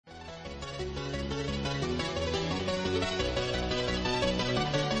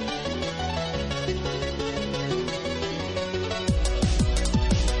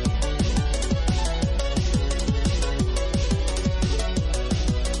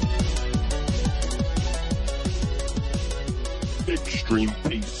Extreme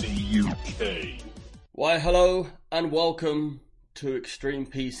PC UK. Why, hello and welcome to Extreme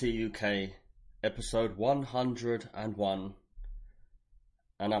PC UK, episode 101,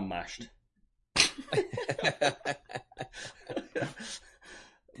 and I'm mashed.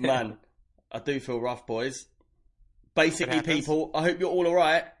 Man, I do feel rough, boys. Basically, people, I hope you're all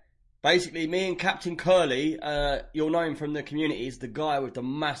alright. Basically, me and Captain Curly, you'll know him from the community, is the guy with the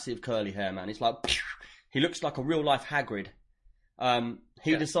massive curly hair, man. It's like, he looks like a real life Hagrid.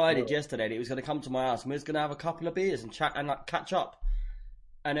 He decided yesterday that he was going to come to my house and we was going to have a couple of beers and chat and like, catch up.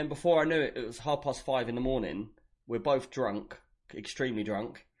 And then before I knew it, it was 5:30 in the morning. We're both drunk, extremely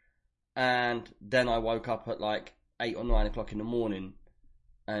drunk. And then I woke up at like 8 or 9 o'clock in the morning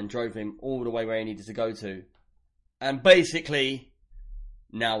and drove him all the way where he needed to go to. And basically,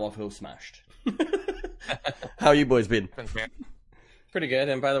 now I feel smashed. How you boys been? Pretty good.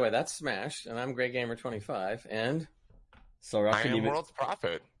 And by the way, that's Smash, and I'm Great Gamer 25, and sorry, I am World's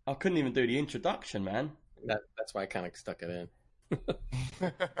Prophet. I couldn't even do the introduction, man. That's why I kind of stuck it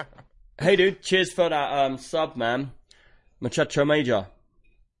in. Hey, dude, cheers for that sub, man. Muchacho Major.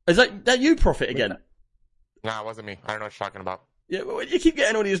 Is that you, Prophet, again? No, it wasn't me. I don't know what you're talking about. Yeah, where do you keep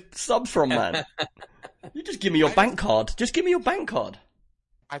getting all these subs from, man? You just give me your bank card. Just give me your bank card.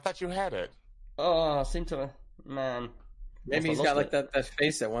 I thought you had it. Oh, I seem to, man. Maybe he's got like that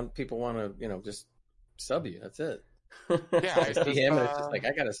face that people want to, just sub you. That's it. Yeah, I see him and it's just like,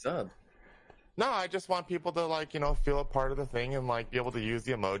 I got a sub. No, I just want people to feel a part of the thing and be able to use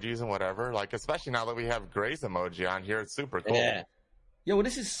the emojis and whatever. Especially now that we have Gray's emoji on here, it's super cool. Yeah. Yeah, well,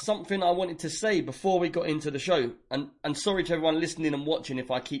 this is something I wanted to say before we got into the show. And sorry to everyone listening and watching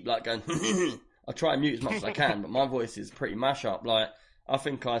if I keep going, I try and mute as much as I can, but my voice is pretty mash up. I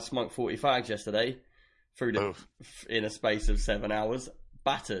think I smoked 40 fags yesterday in a space of 7 hours.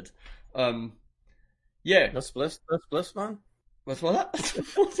 Battered. Yeah. No spliffs, man? What's that?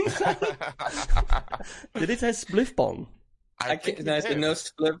 What's he saying? Did it say spliff bong? I said no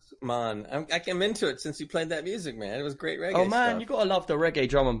spliffs, man. I'm into it since you played that music, man. It was great reggae. Oh man, stuff. you gotta love the reggae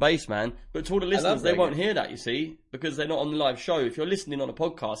drum and bass, man. But to all the listeners, they won't hear that, you see, because they're not on the live show. If you're listening on a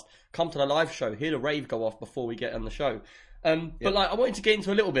podcast, come to the live show, hear the rave go off before we get on the show. But I wanted to get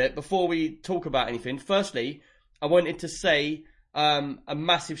into a little bit before we talk about anything. Firstly, I wanted to say a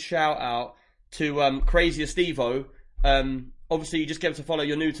massive shout out to Crazier Stevo. Obviously, you just gave us a follow.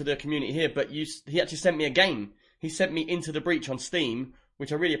 You're new to the community here, but he actually sent me a game. He sent me Into the Breach on Steam,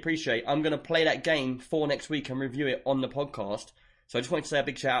 which I really appreciate. I'm going to play that game for next week and review it on the podcast. So I just wanted to say a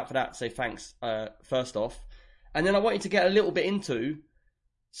big shout out for that. Say thanks first off, and then I wanted to get a little bit into.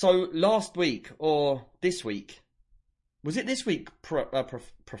 So last week or this week. Was it this week,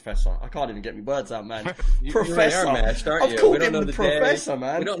 Professor? I can't even get my words out, man. Professor. Really mashed, I've called him the Professor,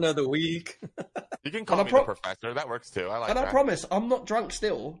 man. We don't know the week. You can call me the Professor. That works too. I like that. And I promise, I'm not drunk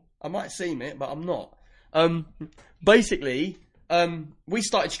still. I might seem it, but I'm not. Basically, we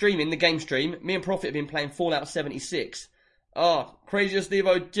started streaming the game stream. Me and Prophet have been playing Fallout 76. Crazier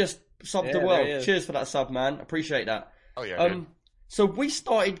Stevo just subbed the world. Cheers for that sub, man. Appreciate that. Oh yeah. Dude. So we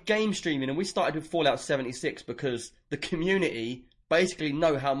started game streaming and we started with Fallout 76 because the community basically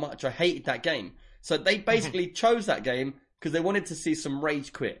know how much I hated that game. So they basically chose that game because they wanted to see some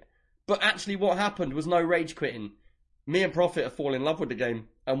rage quit. But actually what happened was no rage quitting. Me and Prophet have fallen in love with the game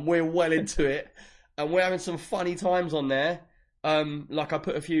and we're well into it. And we're having some funny times on there. I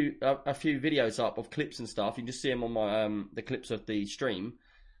put a few videos up of clips and stuff. You can just see them on my the clips of the stream.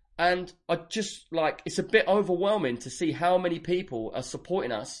 And I just it's a bit overwhelming to see how many people are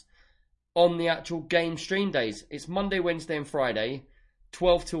supporting us on the actual game stream days. It's Monday, Wednesday and Friday,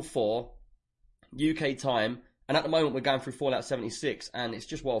 12 till 4 UK time. And at the moment we're going through Fallout 76 and it's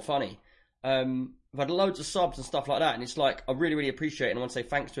just well funny. I've had loads of subs and stuff like that. And it's I really, really appreciate it. And I want to say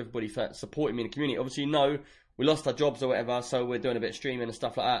thanks to everybody for supporting me in the community. Obviously, we lost our jobs or whatever. So we're doing a bit of streaming and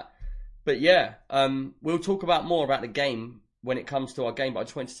stuff like that. But yeah, we'll talk more about the game when it comes to our game, but I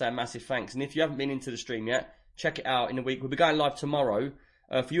just wanted to say a massive thanks. And if you haven't been into the stream yet, check it out in a week. We'll be going live tomorrow.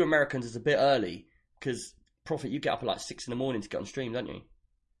 For you Americans, it's a bit early, because, Prophet, you get up at 6 in the morning to get on stream, don't you?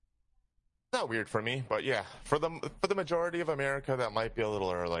 Not weird for me, but yeah, for the majority of America, that might be a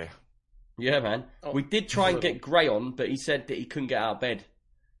little early. Yeah, man. We did try and get Gray on, but he said that he couldn't get out of bed.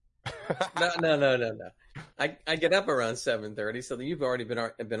 No. I get up around 7:30, so you've already been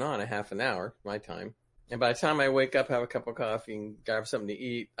on a half an hour, my time. And by the time I wake up, have a cup of coffee, and grab something to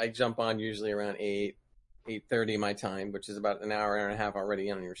eat, I jump on usually around 8:30 my time, which is about an hour and a half already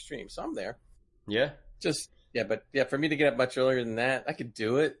on your stream. So I'm there. Yeah. For me to get up much earlier than that, I could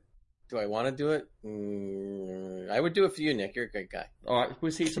do it. Do I want to do it? I would do it for you, Nick. You're a great guy. All right,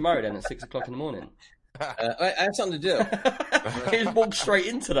 we'll see you tomorrow then at 6 o'clock in the morning. I have something to do. He just walked straight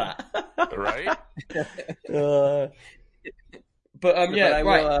into that. Right? But yeah, I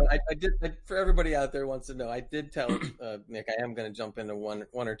right. will, I did for everybody out there who wants to know. I did tell Nick I am going to jump into one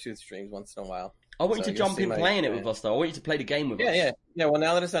or two streams once in a while. I want you So to you'll jump see in my- playing it with us, though. I want you to play the game with us. Yeah. Well,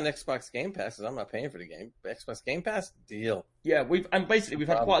 now that it's on Xbox Game Pass, 'cause I'm not paying for the game. Xbox Game Pass deal. Yeah, we've had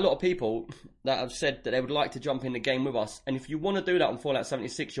quite a lot of people that have said that they would like to jump in the game with us. And if you want to do that on Fallout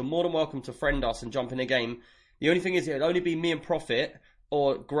 76, you're more than welcome to friend us and jump in the game. The only thing is, it'll only be me and Prophet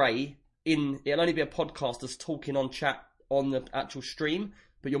or Gray. It'll only be a podcast that's talking on chat on the actual stream.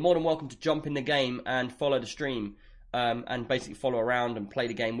 But you're more than welcome to jump in the game and follow the stream, and basically follow around and play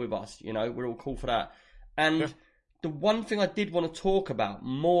the game with us. You know, we're all cool for that. And the one thing I did want to talk about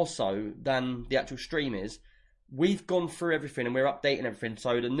more so than the actual stream is, we've gone through everything and we're updating everything.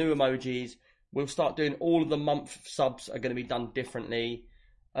 So the new emojis, we'll start doing all of the month subs are going to be done differently.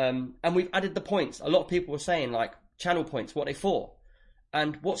 And we've added the points. A lot of people were saying, like, channel points, what are they for?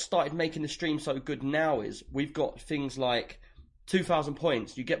 And what started making the stream so good now is we've got things like 2,000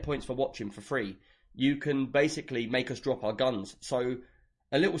 points. You get points for watching for free. You can basically make us drop our guns. So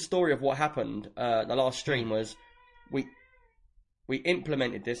a little story of what happened the last stream was we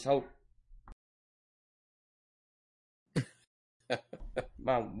implemented this whole...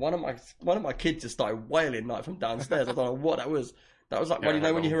 Man, one of my kids just started wailing like from downstairs. I don't know what that was. That was like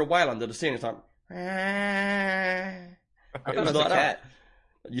when you hear a wail under the ceiling, it's like it was like that.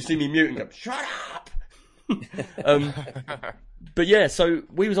 You see me mute and go, shut up. But yeah, so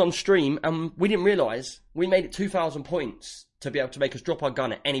we was on stream and we didn't realise we made it 2,000 points to be able to make us drop our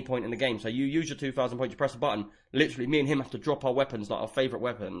gun at any point in the game. So you use your 2,000 points, you press a button. Literally, me and him have to drop our weapons, like our favourite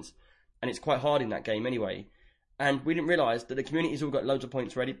weapons, and it's quite hard in that game anyway. And we didn't realise that the community's all got loads of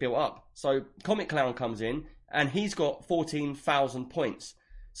points already built up. So Comic Clown comes in and he's got 14,000 points.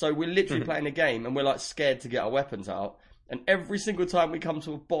 So we're literally playing a game and we're like scared to get our weapons out. And every single time we come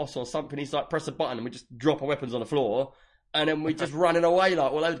to a boss or something, he's like, press a button and we just drop our weapons on the floor. And then we're just running away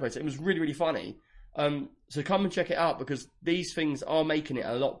like all over the place. It was really, really funny. So come and check it out because these things are making it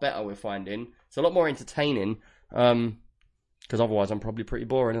a lot better, we're finding. It's a lot more entertaining. Because otherwise I'm probably pretty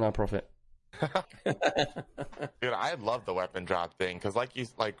boring and I Prophet. Dude, I love the weapon drop thing because,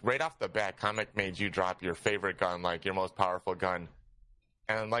 like right off the bat, Comic made you drop your favorite gun, like your most powerful gun,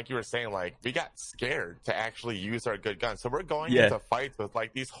 and like you were saying, like we got scared to actually use our good guns, so we're going into fights with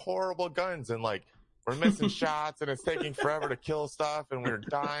like these horrible guns, and like we're missing shots, and it's taking forever to kill stuff, and we're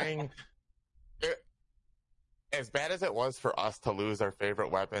dying. As bad as it was for us to lose our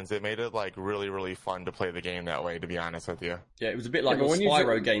favorite weapons, it made it like really, really fun to play the game that way. To be honest with you, Yeah, it was a bit like but the when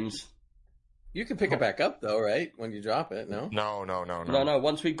Spyro games. You can pick it back up though, right? When you drop it, no? No.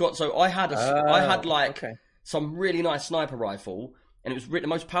 Once we got, so I had some really nice sniper rifle, and it was the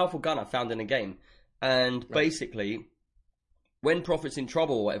most powerful gun I found in the game. And basically, when Prophet's in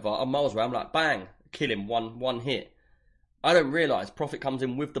trouble or whatever, I'm miles away. I'm like, bang, kill him, one hit. I don't realise Prophet comes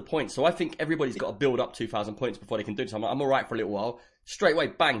in with the points, so I think everybody's got to build up 2,000 points before they can do this. I'm like, I'm all right for a little while. Straight away,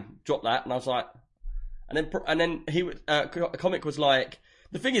 bang, drop that, and I was like, and then Comic was like.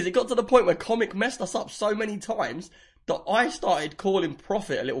 The thing is, it got to the point where Comic messed us up so many times that I started calling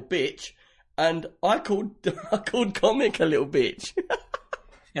Prophet a little bitch, and I called Comic a little bitch.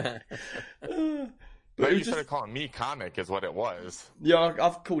 But you started calling me Comic, is what it was. Yeah,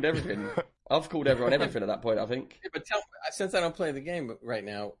 I've called everything. I've called everyone everything at that point, I think. Yeah, but since I don't play the game right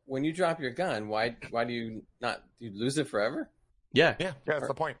now, when you drop your gun, why do you not? Do you lose it forever? Yeah, That's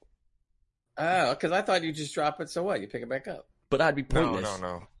the point. Oh, because I thought you just drop it. So what? You pick it back up. but that'd be pointless.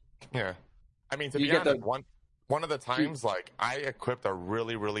 No. Yeah. I mean, to You be get honest, one of the times, like, I equipped a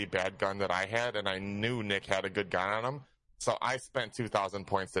really, really bad gun that I had, and I knew Nick had a good gun on him, so I spent 2,000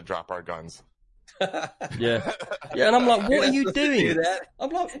 points to drop our guns. Yeah, and I'm like, what are you Do doing? that. I'm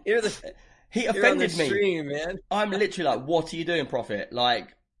like, You're he on the offended me. stream, man. I'm literally like, what are you doing, Prophet?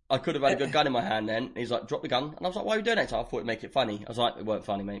 Like, I could have had a good gun in my hand then. He's like, drop the gun. And I was like, why are you doing that? So I thought it'd make it funny. I was like, it weren't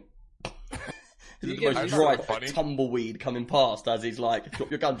funny, mate. This is the most dry tumbleweed coming past as he's like, drop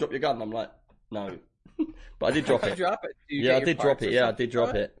your gun. I'm like, no. But I did drop it. Drop it? Yeah, I did drop it. Yeah, I did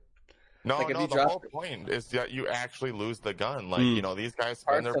drop it. No, Like, if you the drop whole point is that you actually lose the gun. Like, you know, these guys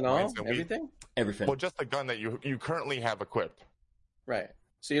spend Parts their and all? points, and Everything? Everything. well, just the gun that you currently have equipped. Right.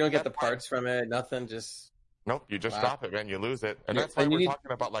 So you don't get the That's fine. parts from it, nothing, just... Nope, you just Wow. drop it, man. You lose it, and Yeah, that's why and you we're need-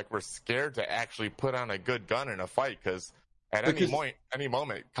 talking about like we're scared to actually put on a good gun in a fight because at any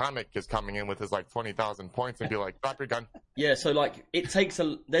moment, Comic is coming in with his like 20,000 points and be like, drop your gun. Yeah, so like,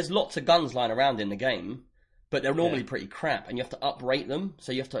 there's lots of guns lying around in the game, but they're normally pretty crap, and you have to uprate them,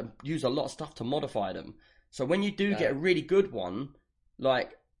 so you have to use a lot of stuff to modify them. So when you do get a really good one,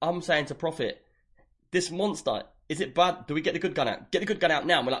 like, I'm saying to Prophet, this monster, is it bad? Do we get the good gun out? Get the good gun out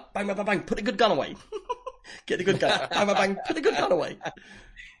now. And we're like, bang, bang, bang, bang, put the good gun away. Get the good gun out. Bang, bang, bang, put the good gun away.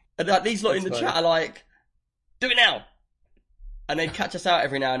 And like, these lot in the chat are like, do it now. And they'd catch us out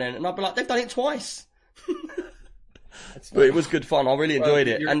every now and then. And I'd be like, they've done it twice. But it was good fun. I really enjoyed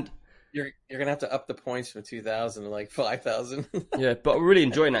it. And you're going to have to up the points from 2,000 to like 5,000. yeah, but we're really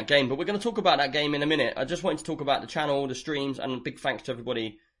enjoying that game. But we're going to talk about that game in a minute. I just wanted to talk about the channel, the streams, and a big thanks to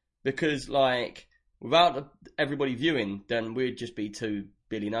everybody. Because, like, without everybody viewing, then we'd just be two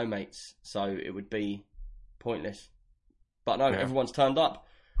Billy No Mates. So it would be pointless. But no, everyone's turned up.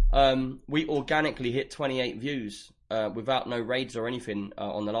 We organically hit 28 views without no raids or anything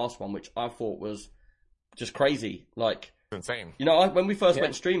on the last one, which I thought was just crazy. Like, insane. You know, when we first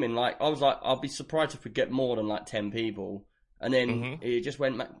went streaming, like, I was like, I'll be surprised if we get more than like 10 people. And then it just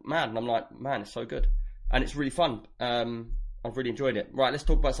went mad. And I'm like, man, it's so good. And it's really fun. I've really enjoyed it. Right, let's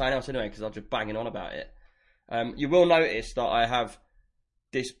talk about something else anyway, because I'm just banging on about it. You will notice that I have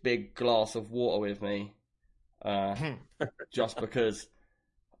this big glass of water with me. Just because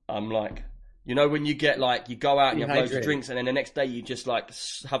I'm like, you know, when you get like, you go out and you have loads of drinks and then the next day you just like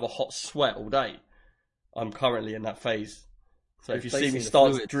have a hot sweat all day. I'm currently in that phase. So if you see me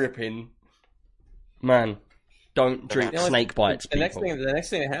start dripping, man, don't drink snake bites, the next thing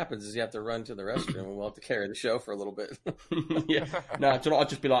that happens is you have to run to the restroom and we'll have to carry the show for a little bit. Yeah. No, do you know what, I'd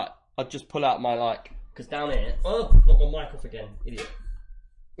just be like, I'd just pull out my like, because down here, knock my mic off again, idiot.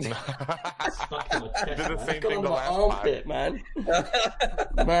 Stuck in my chest, Did the man. same Got thing on the my last armpit, man.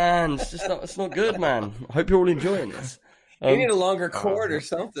 Man, it's not good, man. I hope you're all enjoying this. You need a longer cord or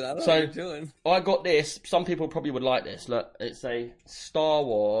something. I don't know what you're doing. I got this. Some people probably would like this. Look, it's a Star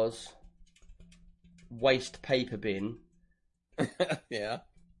Wars waste paper bin. Yeah.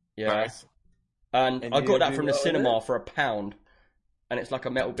 Nice. And I got that from the cinema for £1, and it's like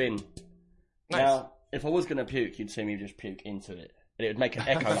a metal bin. Nice. Now, if I was going to puke, you'd see me just puke into it. And it would make an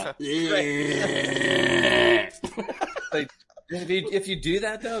echo like... If you do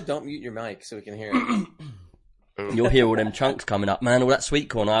that, though, don't mute your mic so we can hear it. You'll hear all them chunks coming up. Man, all that sweet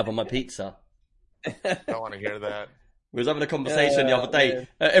corn I have on my pizza. Don't want to hear that. We was having a conversation the other day.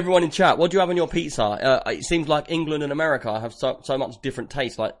 Everyone in chat, what do you have on your pizza? It seems like England and America have so much different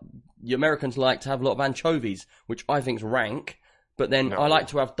taste. Like, the Americans like to have a lot of anchovies, which I think's rank. But then I like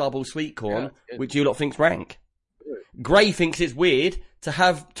to have double sweet corn, which you lot think's rank. Gray thinks it's weird to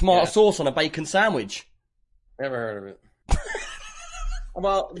have tomato sauce on a bacon sandwich. Never heard of it.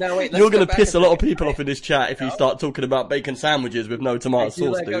 Well, now wait. You're going to piss a lot of people off in this chat if you start talking about bacon sandwiches with no tomato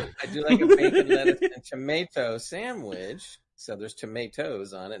sauce, dude. I do like a bacon, lettuce, and tomato sandwich. So there's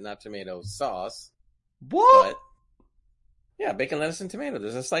tomatoes on it, not tomato sauce. What? But, yeah, bacon, lettuce, and tomato.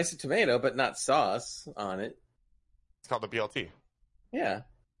 There's a slice of tomato, but not sauce on it. It's called the BLT. Yeah.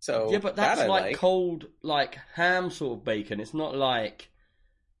 So yeah, but that's that like cold, like ham sort of bacon. It's not like,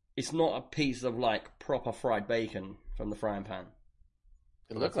 it's not a piece of like proper fried bacon from the frying pan.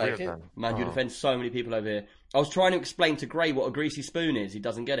 It looked like it. Man, you'd offend so many people over here. I was trying to explain to Gray what a greasy spoon is. He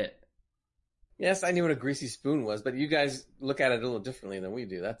doesn't get it. Yes, I knew what a greasy spoon was, but you guys look at it a little differently than we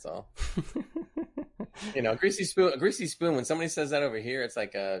do. That's all. You know, a greasy spoon. When somebody says that over here, it's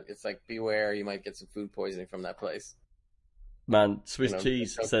like beware, you might get some food poisoning from that place. Man, Swiss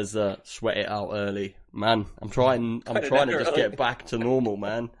cheese says sweat it out early. Man, I'm trying to just get back to normal,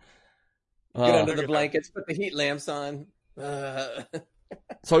 man. Get under the blankets, put the heat lamps on.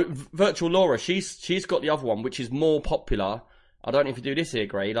 So Virtual Laura, she's got the other one, which is more popular. I don't know if you do this here,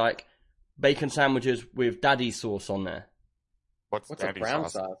 Gray, like bacon sandwiches with daddy sauce on there. What's a brown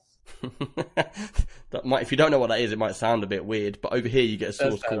sauce? That might, if you don't know what that is, it might sound a bit weird. But over here, you get a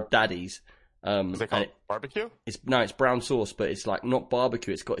sauce called Daddy's. Is it called barbecue? It's brown sauce, but it's like not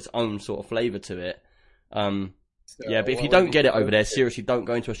barbecue. It's got its own sort of flavour to it. Yeah, but if you don't get it over there, seriously, don't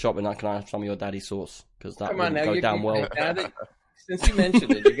go into a shop and can I have some of your daddy sauce, because that wouldn't go down well. Since you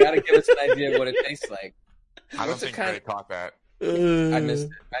mentioned it, you got to give us an idea of what it tastes like. I don't think Gray caught that. I missed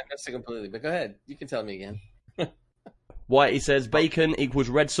it completely. But go ahead, you can tell me again. Whitey says bacon equals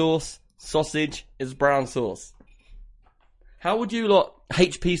red sauce, sausage is brown sauce. How would you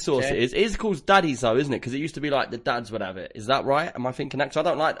HP sauce it is? It is called Daddy's though, isn't it? Because it used to be like the dads would have it. Is that right? Am I thinking that? 'Cause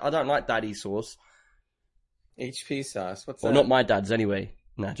I don't like Daddy sauce. HP sauce. What's that? Well, not my dad's anyway.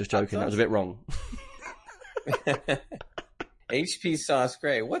 Nah, just joking. That was a bit wrong. HP sauce,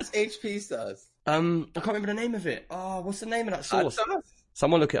 Gray. What's HP sauce? I can't remember the name of it. Oh, what's the name of that sauce? Hot sauce?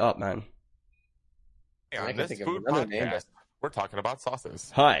 Someone look it up, man. Yeah, on this food podcast, we're talking about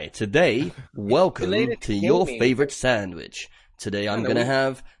sauces. Hi, today, welcome to your favorite sandwich. Today I'm going to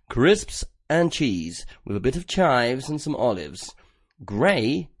have crisps and cheese with a bit of chives and some olives.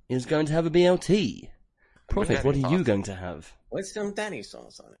 Gray is going to have a BLT. Prophet, what are you going to have? With some daddy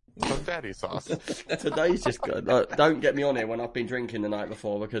sauce on it. Some daddy sauce. Today's just good. Don't get me on it when I've been drinking the night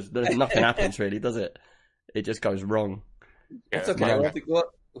before, because nothing happens really, does it? It just goes wrong. Yeah, It's okay. Well,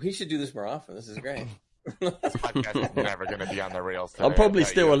 he should do this more often. This is great. This podcast is never going to be on the rails today. I'm probably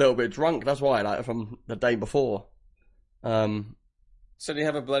still a little bit drunk. That's why, like, from the day before. So do you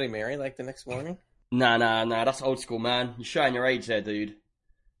have a Bloody Mary like the next morning? Nah. That's old school, man. You're showing your age there, dude.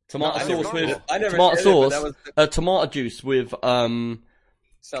 Tomato sauce with I never tomato said sauce. it, but that was Tomato juice with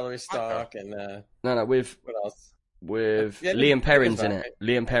celery stalk and with what else? with Liam Perrins in it.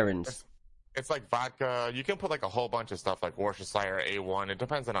 Liam Perrins. It's like vodka. You can put like a whole bunch of stuff like Worcestershire, A1. It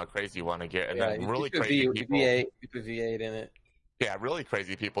depends on how crazy you want to get. And then really crazy people. You put V8 in it. Yeah, really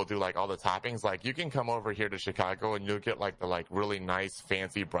crazy people do like all the toppings. Like you can come over here to Chicago and you'll get like the like really nice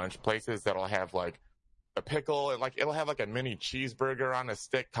fancy brunch places that'll have like a pickle and like it'll have like a mini cheeseburger on a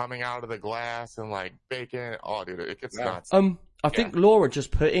stick coming out of the glass and like bacon. Oh, dude, it gets nuts. I think Laura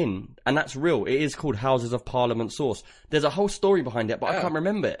just put in, and that's real. It is called Houses of Parliament sauce. There's a whole story behind it, but I can't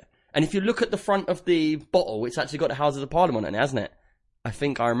remember it. And if you look at the front of the bottle, it's actually got the Houses of Parliament in it, hasn't it? I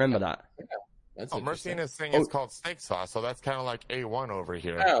think I remember that. Yeah. Mercine is saying it's called steak sauce, so that's kind of like A1 over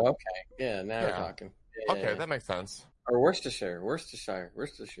here. Oh, okay. Yeah, now we're talking. Yeah, that makes sense. Or Worcestershire.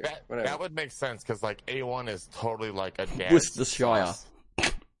 That would make sense because like A1 is totally like a dad's Worcestershire. sauce.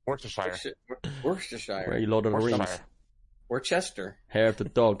 Worcestershire. Worcestershire. Very Lord of the Rings. Worcester. Hair of the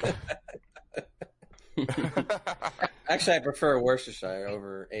dog. Actually, I prefer Worcestershire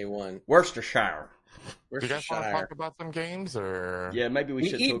over A1. Worcestershire. Do you guys want to talk about some games, or Yeah, maybe we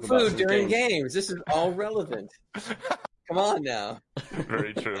should eat talk about food some during games. games. This is all relevant. Come on now.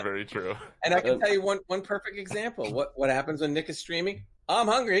 Very true, very true. And I can tell you one perfect example. What happens when Nick is streaming? I'm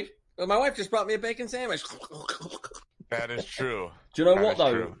hungry, but my wife just brought me a bacon sandwich. That is true. Do you know That what is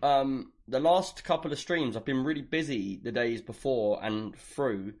though? true. The last couple of streams, I've been really busy the days before and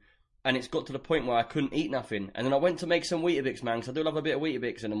through, and it's got to the point where I couldn't eat nothing. And then I went to make some Weetabix, man, because I do love a bit of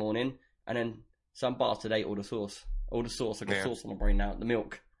Weetabix in the morning. And then some bastard ate all the sauce. All the sauce. I got sauce on my brain now. The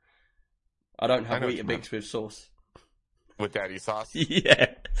milk. I don't have Weetabix with sauce. With daddy sauce?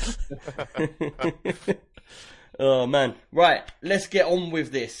 Yeah. Oh, man. Right, let's get on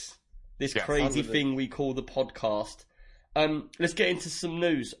with this. This crazy thing we call the podcast. Let's get into some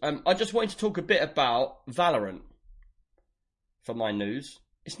news. I just wanted to talk a bit about Valorant for my news.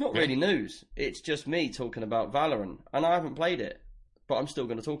 It's not really news. It's just me talking about Valorant. And I haven't played it, but I'm still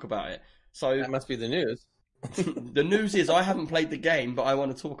going to talk about it. So That must be the news. the news is I haven't played the game, but I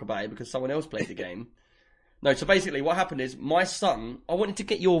want to talk about it because someone else played the game. No, so basically what happened is my son, I wanted to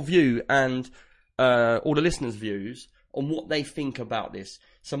get your view and all the listeners' views on what they think about this.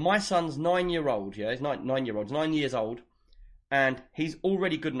 So my son's 9-year-old, yeah, he's 9 years old, and he's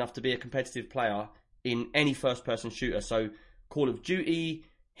already good enough to be a competitive player in any first-person shooter. So Call of Duty,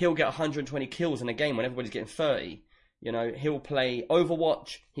 he'll get 120 kills in a game when everybody's getting 30. You know, he'll play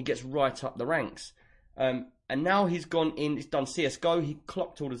Overwatch, he gets right up the ranks. And now he's gone in, he's done CSGO, he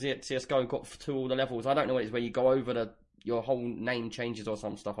clocked all the CSGO, got to all the levels. I don't know what it is where you go over your whole name changes or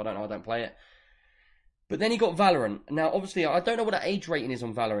some stuff. I don't know, I don't play it. But then he got Valorant. Now, obviously, I don't know what the age rating is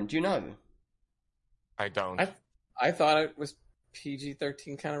on Valorant. Do you know? I don't. I thought it was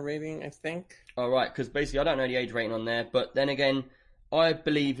PG-13 kind of rating, I think. All right, because basically I don't know the age rating on there. But then again, I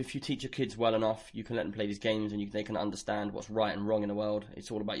believe if you teach your kids well enough, you can let them play these games and they can understand what's right and wrong in the world. It's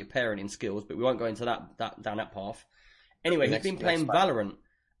all about your parenting skills, but we won't go into that down that path. Anyway, he's been playing Valorant,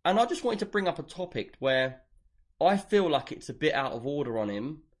 and I just wanted to bring up a topic where I feel like it's a bit out of order on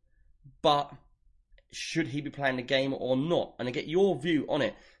him, but should he be playing the game or not? And I get your view on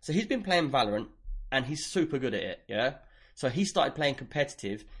it. So he's been playing Valorant, and he's super good at it, yeah? So he started playing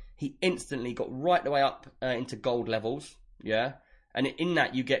competitive. He instantly got right the way up into gold levels, yeah? And in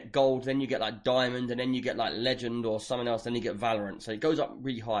that, you get gold, then you get like diamond, and then you get like legend or something else, then you get Valorant. So it goes up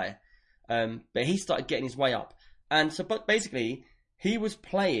really high. But he started getting his way up. And so, but basically, he was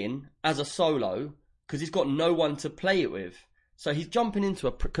playing as a solo because he's got no one to play it with. So he's jumping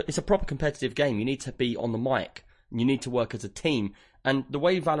into it's a proper competitive game. You need to be on the mic. And you need to work as a team. And the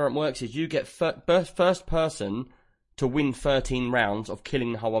way Valorant works is you get first person to win 13 rounds of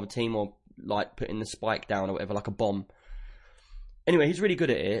killing the whole other team or like putting the spike down or whatever, like a bomb. Anyway, he's really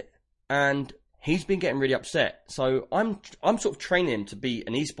good at it, and he's been getting really upset. So I'm sort of training him to be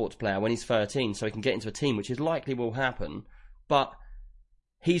an esports player when he's 13, so he can get into a team, which is likely will happen. But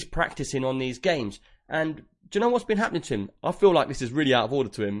he's practicing on these games, and do you know what's been happening to him? I feel like this is really out of order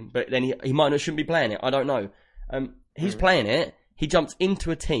to him, but then he might not shouldn't be playing it. I don't know. He's playing it. He jumps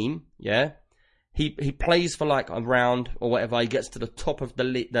into a team. Yeah, he plays for like a round or whatever. He gets to the top of the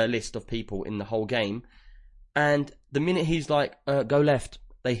list of people in the whole game. And the minute he's like, go left,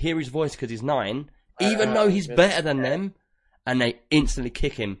 they hear his voice because he's 9, even though he's better than them, and they instantly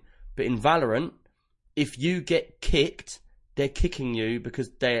kick him. But in Valorant, if you get kicked, they're kicking you because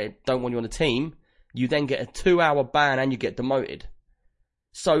they don't want you on the team. You then get a 2-hour ban and you get demoted.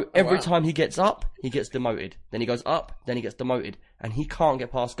 So every time he gets up, he gets demoted. Then he goes up, then he gets demoted. And he can't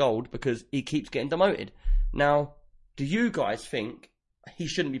get past gold because he keeps getting demoted. Now, do you guys think he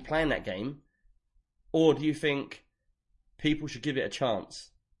shouldn't be playing that game? Or do you think people should give it a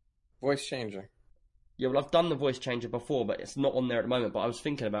chance? Voice changer. Yeah, well, I've done the voice changer before, but it's not on there at the moment. But I was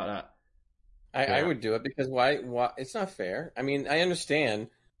thinking about that. I would do it because why? It's not fair. I mean, I understand.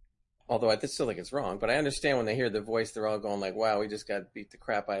 Although I still think it's wrong, but I understand when they hear the voice, they're all going like, wow, we just got beat the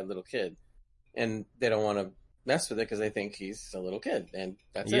crap out of a little kid. And they don't want to mess with it because they think he's a little kid. And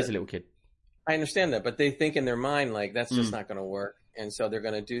that's He is a little kid. I understand that, but they think in their mind, like, that's just not going to work. And so they're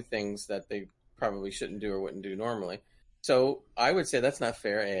going to do things that they probably shouldn't do or wouldn't do normally. So I would say that's not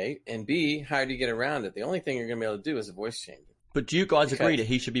fair, A. And B, how do you get around it? The only thing you're going to be able to do is a voice changer. But do you guys agree that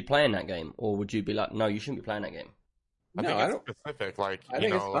he should be playing that game? Or would you be like, no, you shouldn't be playing that game? I think it's specific, like, I you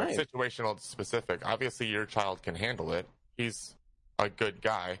think know, it's like situational specific. Obviously, your child can handle it. He's a good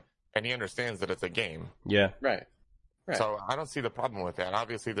guy, and he understands that it's a game. Yeah. Right. So I don't see the problem with that.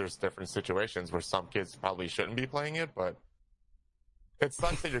 Obviously, there's different situations where some kids probably shouldn't be playing it, but it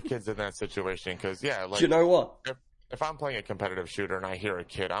sucks that your kid's in that situation because, yeah, like, do you know what? If I'm playing a competitive shooter and I hear a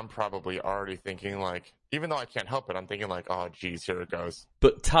kid, I'm probably already thinking, like, even though I can't help it, I'm thinking, like, oh, geez, here it goes.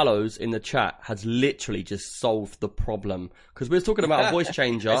 But Talos in the chat has literally just solved the problem. Because we were talking about a voice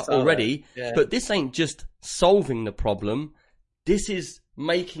changer already, but this ain't just solving the problem. This is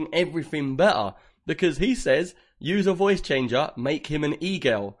making everything better. Because he says, use a voice changer, make him an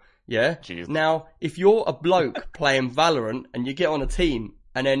e-girl. Yeah? Jeez. Now, if you're a bloke playing Valorant and you get on a team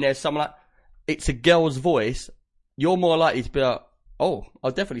and then there's someone like, it's a girl's voice, you're more likely to be like, oh,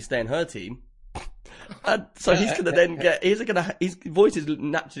 I'll definitely stay in her team. And so he's going to then get, his voice is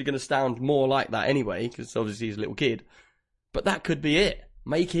naturally going to sound more like that anyway, because obviously he's a little kid. But that could be it.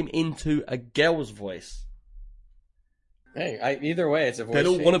 Make him into a girl's voice. Hey, either way, it's a voice They'll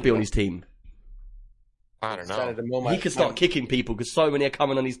all changer. want to be on his team. I don't know. He could start kicking people because so many are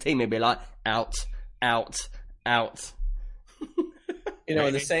coming on his team. He'd be like, out, out, out. You know,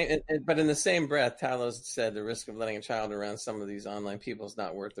 in the same breath, Talos said the risk of letting a child around some of these online people is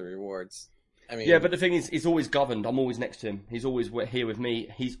not worth the rewards. I mean, yeah, but the thing is, he's always governed. I'm always next to him. He's always here with me.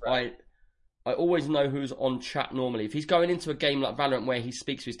 I always know who's on chat normally. If he's going into a game like Valorant where he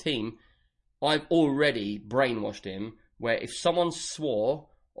speaks to his team, I've already brainwashed him where if someone swore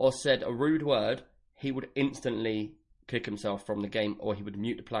or said a rude word, he would instantly kick himself from the game or he would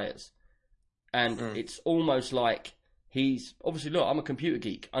mute the players. And it's almost like he's... Obviously, look, I'm a computer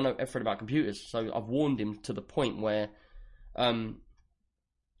geek. I know everything about computers. So I've warned him to the point where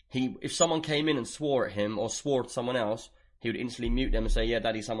if someone came in and swore at him or swore at someone else, he would instantly mute them and say, yeah,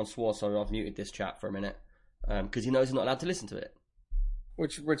 Daddy, someone swore, so I've muted this chat for a minute. Because he knows he's not allowed to listen to it.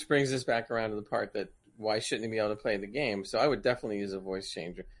 Which brings us back around to the part that why shouldn't he be able to play the game? So I would definitely use a voice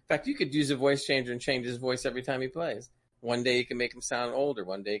changer. In fact, you could use a voice changer and change his voice every time he plays. One day you can make him sound older.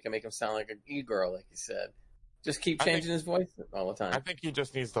 One day you can make him sound like an e-girl, like you said. Just keep changing his voice all the time. I think he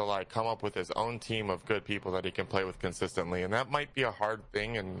just needs to, like, come up with his own team of good people that he can play with consistently. And that might be a hard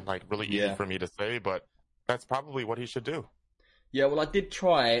thing and, like, really easy for me to say, but that's probably what he should do. Yeah, well, I did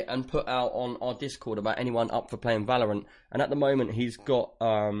try and put out on our Discord about anyone up for playing Valorant, and at the moment he's got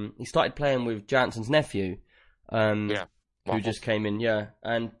he started playing with Jansen's nephew, who just came in,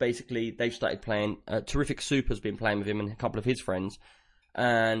 and basically they've started playing. Terrific Super's been playing with him and a couple of his friends,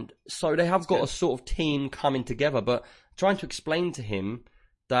 and so they have got a sort of team coming together. But trying to explain to him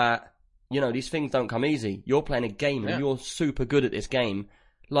that these things don't come easy. You're playing a game and you're super good at this game.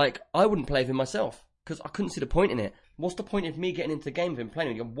 Like, I wouldn't play with him myself because I couldn't see the point in it. What's the point of me getting into the game with him, playing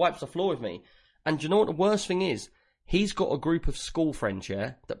with him? He wipes the floor with me. And do you know what the worst thing is? He's got a group of school friends,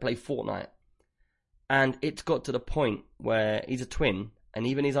 that play Fortnite. And it's got to the point where he's a twin, and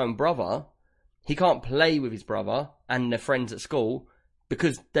even his own brother, he can't play with his brother and their friends at school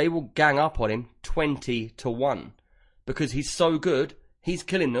because they will gang up on him 20-1. Because he's so good, he's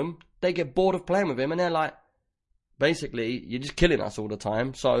killing them. They get bored of playing with him, and they're like, basically, you're just killing us all the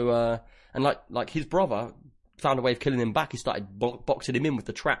time. So, and like his brother found a way of killing him back. He started boxing him in with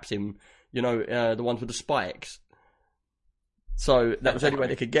the traps in, the ones with the spikes. So that was the only way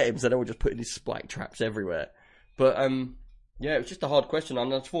they could get him. So they were just putting these spike traps everywhere. But it was just a hard question.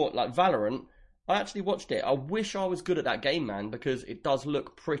 And I thought, like, Valorant, I actually watched it. I wish I was good at that game, man, because it does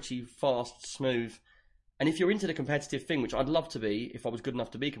look pretty fast, smooth. And if you're into the competitive thing, which I'd love to be, if I was good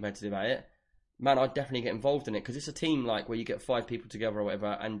enough to be competitive at it, man, I'd definitely get involved in it because it's a team like where you get 5 people together or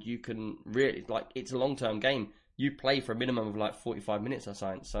whatever, and you can really like it's a long-term game. You play for a minimum of like 45 minutes or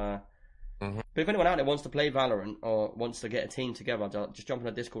something. So, but if anyone out there wants to play Valorant or wants to get a team together, just jump on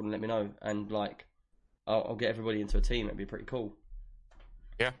a Discord and let me know, and like I'll get everybody into a team. It'd be pretty cool.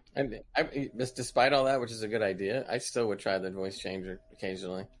 Yeah, and despite all that, which is a good idea, I still would try the voice changer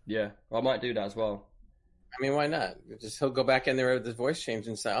occasionally. Yeah, I might do that as well. I mean, why not? He'll go back in there with his voice change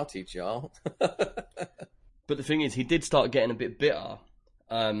and say, "I'll teach y'all." But the thing is, he did start getting a bit bitter,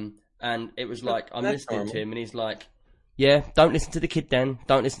 and it was like I'm listening to him, and he's like, "Yeah, don't listen to the kid. Then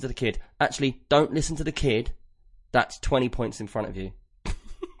don't listen to the kid. Actually, don't listen to the kid. That's 20 points in front of you."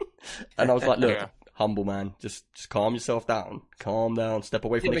 And I was like, "Look, humble man, just calm yourself down. Calm down. Step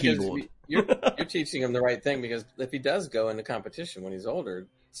away from the keyboard." You're teaching him the right thing because if he does go into competition when he's older,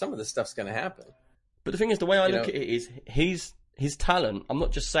 some of this stuff's going to happen. But the thing is, the way I look at it is, his talent. I'm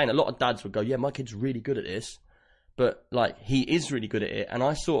not just saying. A lot of dads would go, "Yeah, my kid's really good at this," but like he is really good at it. And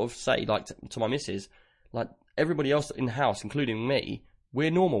I sort of say, like to my missus, like everybody else in the house, including me,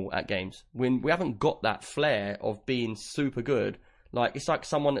 we're normal at games. We haven't got that flair of being super good. Like it's like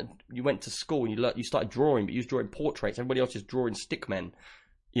someone that you went to school and you started drawing, but you was drawing portraits. Everybody else is drawing stickmen,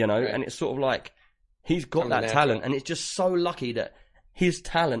 you know. Right. And it's sort of like he's got that talent, and it's just so lucky that his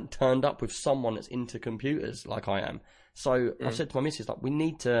talent turned up with someone that's into computers like I am. So I said to my missus, like,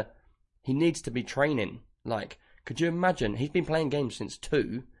 he needs to be training. Like, could you imagine? He's been playing games since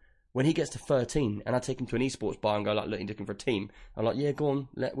 2. When he gets to 13, and I take him to an esports bar and go, like, look, he's looking for a team. I'm like, yeah, go on,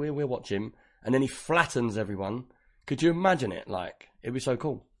 we'll watch him. And then he flattens everyone. Could you imagine it? Like, it'd be so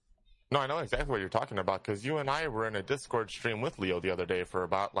cool. No, I know exactly what you're talking about because you and I were in a Discord stream with Leo the other day for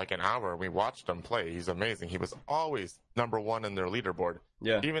about like an hour. We watched him play. He's amazing. He was always number 1 in their leaderboard.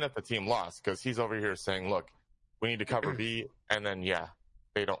 Yeah. Even if the team lost, because he's over here saying, look, we need to cover B, and then,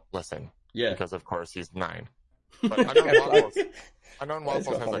 they don't listen. Yeah. Because, of course, he's 9. But Unknown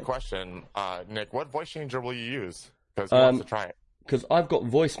Waffles has a question. Nick, what voice changer will you use? Because he wants to try it. Because I've got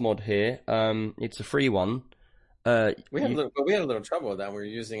Voice Mod here. It's a free one. We had a little trouble with that. We were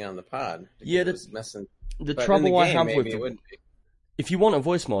using it on the pod. Yeah, the trouble I have with if you want a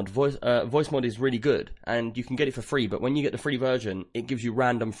voice mod is really good, and you can get it for free. But when you get the free version, it gives you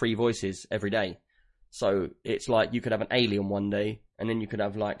random free voices every day. So it's like you could have an alien one day, and then you could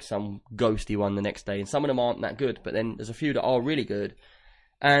have like some ghosty one the next day. And some of them aren't that good, but then there's a few that are really good.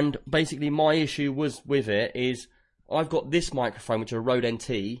 And basically, my issue was with it is I've got this microphone, which is a Rode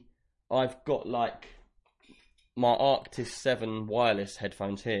NT. I've got like my Arctis 7 wireless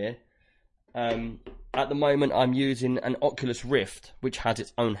headphones here. At the moment, I'm using an Oculus Rift, which has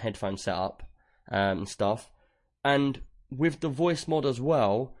its own headphone setup and stuff. And with the voice mod as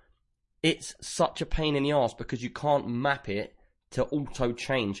well, it's such a pain in the ass because you can't map it to auto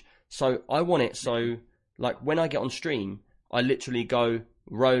change. So I want it so, like, when I get on stream, I literally go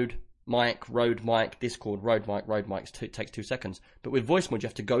Rode mic, Discord, Rode mic. It takes 2 seconds. But with voice mod, you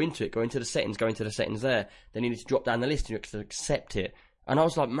have to go into the settings there. Then you need to drop down the list and you have to accept it. And I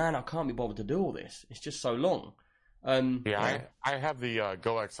was like, man, I can't be bothered to do all this. It's just so long. I have the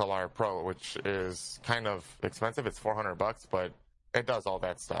Go XLR Pro, which is kind of expensive. It's $400, but it does all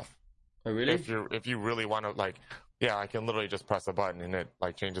that stuff. Oh, really? If you really want to, like, I can literally just press a button and it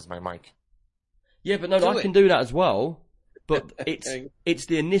like changes my mic. Yeah, but no, I can do that as well. But it's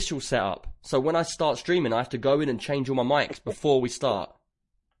the initial setup. So when I start streaming, I have to go in and change all my mics before we start.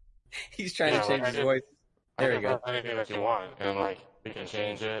 He's trying to change his voice. There you go. Anything that you want, and like you can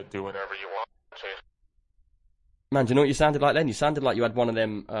change it, do whatever you want. Man, do you know what you sounded like then? You sounded like you had one of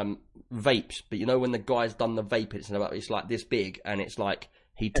them vapes. But you know when the guy's done the vape, it's like this big, and it's like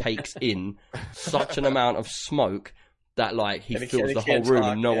he takes in such an amount of smoke that like he fills the whole room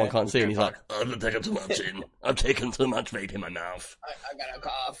and no one can't see him. He's like, I've taken too much in. I've taken too much vape in my mouth. I got a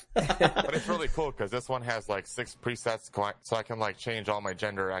cough. But it's really cool because this one has like 6 presets, so I can like change all my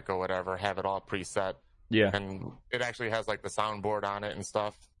gender echo, whatever, have it all preset. Yeah. And it actually has like the soundboard on it and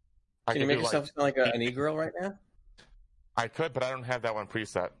stuff. Can you make yourself sound like an e-girl right now? I could, but I don't have that one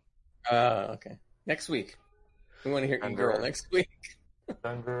preset. Okay. Next week. We want to hear e-girl next week.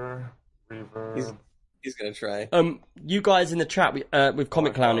 Thunder, reverb. He's gonna try. You guys in the chat with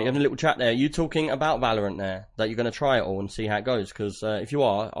Comic Clown, you have a little chat there. You talking about Valorant there? That you're gonna try it all and see how it goes? Because if you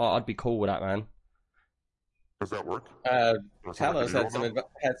are, I'd be cool with that, man. Does that work? Talos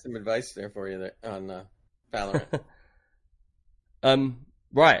had some advice there for you there on Valorant.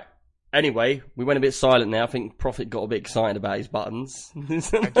 Right. Anyway, we went a bit silent now. I think Prophet got a bit excited about his buttons.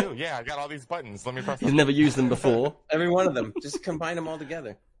 I do, yeah. I got all these buttons. Let me press them. He's never used them before. Every one of them. Just combine them all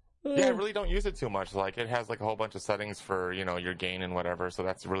together. Yeah, I really don't use it too much. Like, it has like a whole bunch of settings for, you know, your gain and whatever. So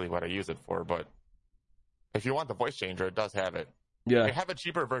that's really what I use it for. But if you want the voice changer, it does have it. Yeah. They have a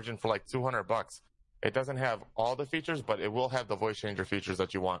cheaper version for like $200. It doesn't have all the features, but it will have the voice changer features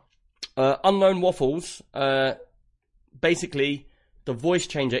that you want. Unknown Waffles. Basically, the voice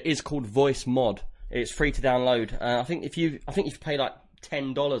changer is called Voice Mod. It's free to download. I think if you pay like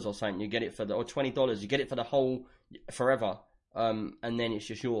 $10 or something, you get it for or $20. You get it for the whole forever. And then it's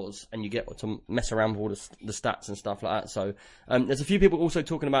just yours, and you get to mess around with all the stats and stuff like that. So there's a few people also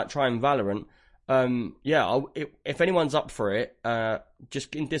talking about trying Valorant. If anyone's up for it,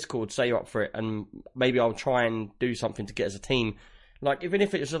 just in Discord say you're up for it, and maybe I'll try and do something to get as a team. Like, even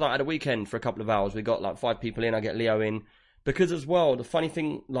if it's just like at a weekend for a couple of hours, we got like 5 people in, I get Leo in. Because as well, the funny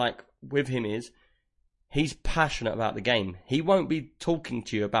thing like with him is, he's passionate about the game. He won't be talking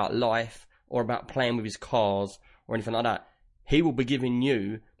to you about life or about playing with his cars or anything like that. He will be giving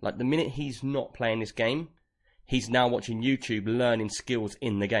you, like, the minute he's not playing this game, he's now watching YouTube, learning skills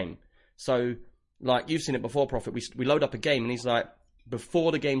in the game. So, like, you've seen it before, Prophet. We load up a game, and he's like,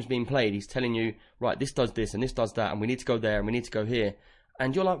 before the game's being played, he's telling you, right, this does this, and this does that, and we need to go there, and we need to go here.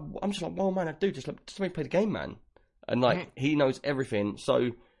 And you're like, I'm just like, well, man, dude, just let me play the game, man. And, like, he knows everything,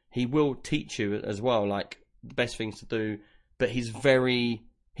 so he will teach you as well, like, the best things to do. But he's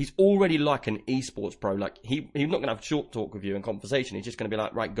already like an esports pro. Like, he's not going to have short talk with you and conversation. He's just going to be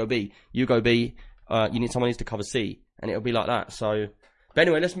like, right, go B. You go B. Someone needs to cover C. And it'll be like that. So, but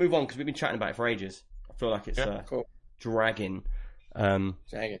anyway, let's move on, because we've been chatting about it for ages. I feel like it's cool. dragging.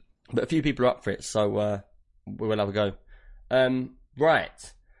 Dragging. But a few people are up for it, so we will have a go.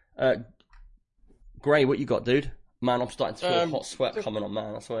 Right. Gray, what you got, dude? Man, I'm starting to feel a hot sweat coming on,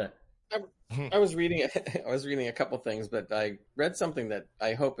 man. I swear. I was reading a couple things, but I read something that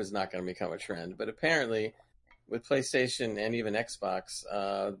I hope is not going to become a trend. But apparently, with PlayStation and even Xbox,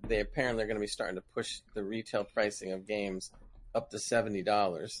 they apparently are going to be starting to push the retail pricing of games up to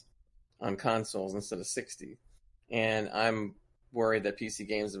 $70 on consoles instead of $60. And I'm worried that PC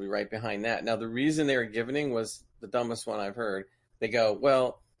games will be right behind that. Now, the reason they were giving was the dumbest one I've heard. They go,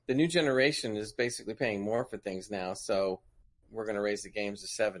 well, the new generation is basically paying more for things now, so we're going to raise the games to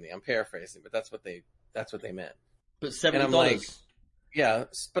 70. I'm paraphrasing, but that's what they meant. But $70. And I'm like, yeah,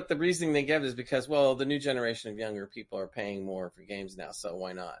 but the reasoning they give is because, well, the new generation of younger people are paying more for games now, so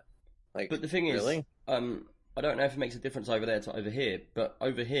why not? Like, but the thing really? is, I don't know if it makes a difference over there to over here, but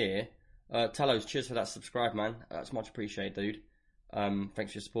over here, Talos, cheers for that subscribe, man. That's much appreciated, dude.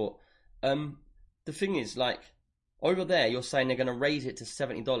 Thanks for your support. The thing is, like, over there, you're saying they're going to raise it to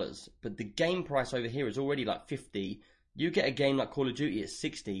 $70, but the game price over here is already like $50. You get a game like Call of Duty at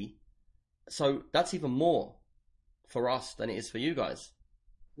 $60, so that's even more for us than it is for you guys.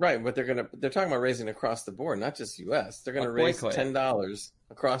 Right, but they're talking about raising across the board, not just US. They're going to raise $10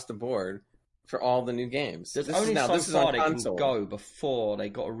 across the board for all the new games. There's only so far they can go before they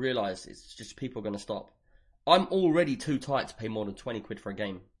got to realise it's just people are going to stop. I'm already too tight to pay more than 20 quid for a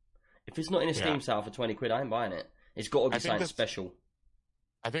game. If it's not in a Steam sale for 20 quid, I ain't buying it. It's got to be something special.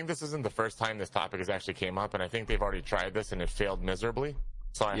 I think this isn't the first time this topic has actually came up, and I think they've already tried this and it failed miserably.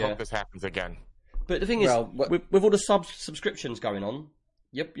 So I hope this happens again. But the thing is, with all the subscriptions going on,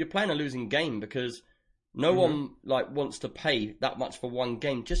 you're playing a losing game, because no one like wants to pay that much for one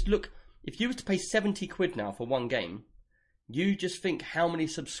game. Just look, if you were to pay 70 quid now for one game, you just think how many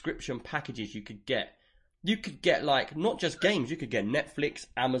subscription packages you could get. You could get, like, not just games, you could get Netflix,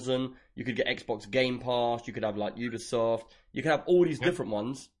 Amazon, you could get Xbox Game Pass, you could have, like, Ubisoft, you could have all these different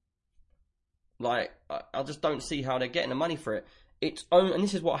ones. Like, I just don't see how they're getting the money for it. And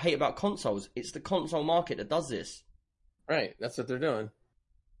this is what I hate about consoles. It's the console market that does this. Right, that's what they're doing.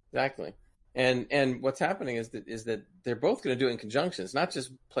 Exactly. And what's happening is that they're both going to do it in conjunction. It's not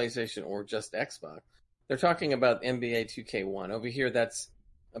just PlayStation or just Xbox. They're talking about NBA 2K1. Over here, that's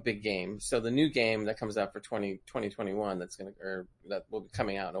a big game. So the new game that comes out for 2021 that will be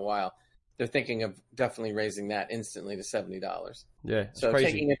coming out in a while, they're thinking of definitely raising that instantly to $70. Yeah, so crazy.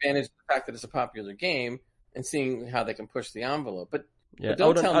 Taking advantage of the fact that it's a popular game and seeing how they can push the envelope. But yeah,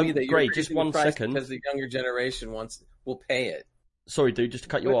 don't tell me that you're great. Just 1 second, because the younger generation will pay it. Sorry, dude, just to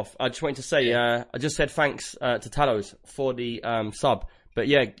cut you off. I just wanted to say, I just said thanks to Talos for the sub. But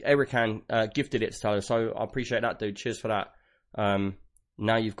yeah, Erican gifted it to Talos, so I appreciate that, dude. Cheers for that.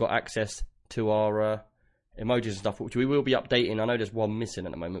 Now you've got access to our emojis and stuff, which we will be updating. I know there's one missing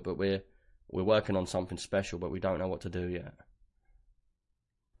at the moment, but we're working on something special, but we don't know what to do yet.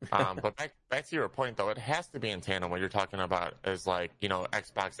 But back to your point, though, it has to be in tandem. What you're talking about is, like,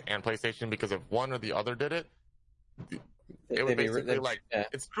 Xbox and PlayStation, because if one or the other did it, it would basically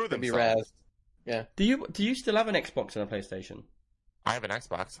it's screw themselves. Yeah. Do you still have an Xbox and a PlayStation? I have an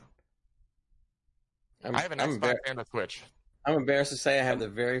Xbox. I have an Xbox and a Switch. I'm embarrassed to say I have the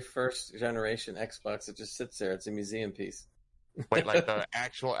very first generation Xbox that just sits there. It's a museum piece. Wait, like the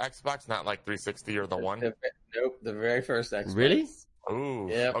actual Xbox, not like 360 or the one? Nope, the very first Xbox. Really? Ooh,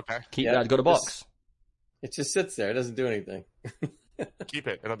 Yep. okay. Keep that. Got a box. It just sits there. It doesn't do anything. Keep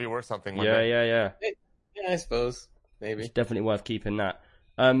it. It'll be worth something one Yeah, day. yeah. Yeah, I suppose. Maybe. It's definitely worth keeping that.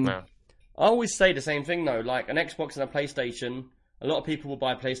 No. I always say the same thing though. Like an Xbox and a PlayStation. A lot of people will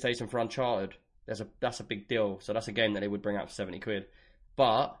buy a PlayStation for Uncharted. That's a big deal. So that's a game that they would bring out for 70 quid.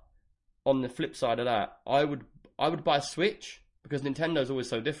 But on the flip side of that, I would buy a Switch because Nintendo's always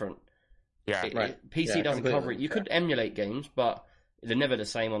so different. Yeah. Right. PC Yeah, doesn't cover it. completely. You could emulate games, but they're never the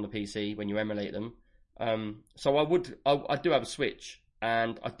same on the PC when you emulate them. So I do have a Switch,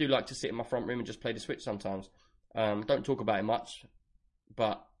 and I do like to sit in my front room and just play the Switch sometimes. Don't talk about it much,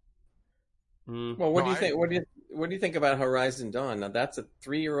 but Well, what do you think? What do you think about Horizon Dawn? Now that's a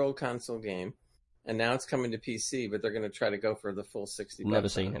 3-year-old console game, and now it's coming to PC, but they're going to try to go for the full $60. never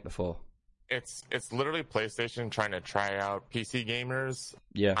seen it before. It's literally PlayStation trying to try out PC gamers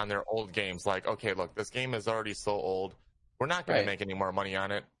Yeah, on their old games. Like, okay, look, this game is already so old. We're not going Right. to make any more money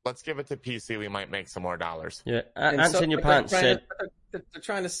on it. Let's give it to PC. We might make some more dollars. yeah. And Ants in your but they're pants trying said. they're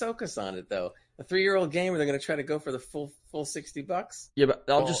trying to soak us on it though. A 3-year-old game, they're going to try to go for the full $60. Yeah, but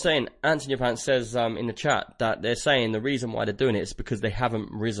I'm Well- just saying, Ants in your pants says in the chat that they're saying the reason why they're doing it is because they haven't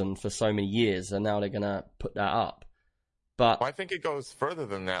risen for so many years, and now they're gonna put that up. But Well, I think it goes further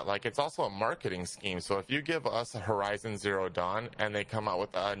than that. Like, it's also a marketing scheme. So if you give us a Horizon Zero Dawn and they come out with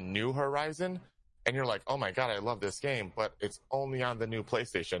a new Horizon, and you're like, oh my god, I love this game, but it's only on the new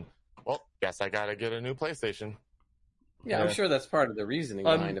PlayStation. Well, guess I gotta get a new PlayStation. Yeah, Yeah. I'm sure that's part of the reasoning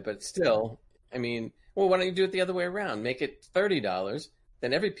Um, behind it, but still, I mean, well, why don't you do it the other way around? Make it $30,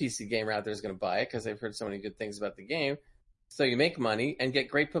 then every PC gamer out there is going to buy it because they've heard so many good things about the game. So you make money and get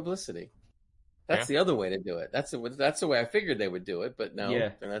great publicity. That's the other way to do it. That's the way I figured they would do it, but no,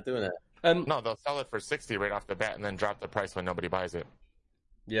 Yeah. they're not doing that. No, they'll sell it for 60 right off the bat and then drop the price when nobody buys it.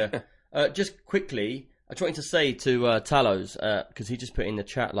 yeah. Just quickly, I wanted to say to Talos, because he just put in the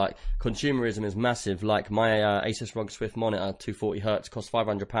chat, like, consumerism is massive. Like, my Asus ROG Swift monitor, 240Hz, cost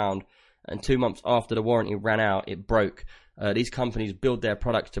 £500, and 2 months after the warranty ran out, it broke. These companies build their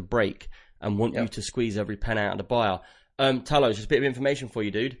products to break and want you to squeeze every pen out of the buyer. Talos, just a bit of information for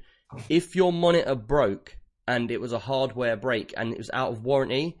you, dude. If your monitor broke and it was a hardware break and it was out of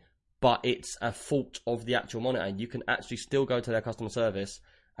warranty, but it's a fault of the actual monitor, you can actually still go to their customer service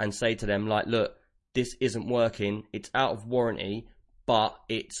and say to them, like, look, this isn't working, it's out of warranty, but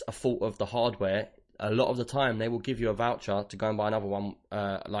it's a fault of the hardware. A lot of the time, they will give you a voucher to go and buy another one.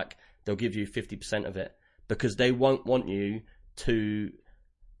 Like, they'll give you 50% of it because they won't want you to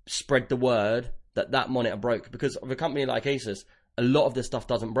spread the word that that monitor broke. Because of a company like Asus, a lot of this stuff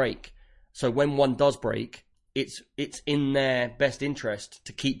doesn't break. So when one does break, it's in their best interest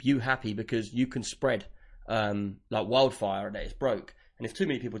to keep you happy because you can spread like wildfire that it's broke. And if too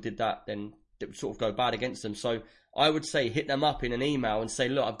many people did that, then it would sort of go bad against them. So I would say hit them up in an email and say,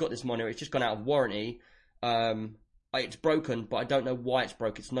 look, I've got this monitor. It's just gone out of warranty. It's broken, but I don't know why it's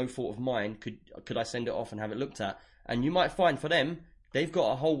broke. It's no fault of mine. Could I send it off and have it looked at? And you might find for them, they've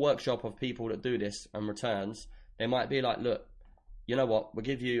got a whole workshop of people that do this and returns. They might be like, look, you know what? We'll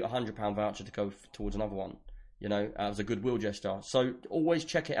give you £100 voucher to go towards another one. You know, as a goodwill gesture. So always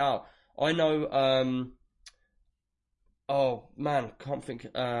check it out. I know. Oh man, can't think.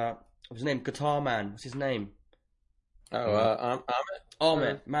 What's his name? Guitar Man. What's his name? Amit.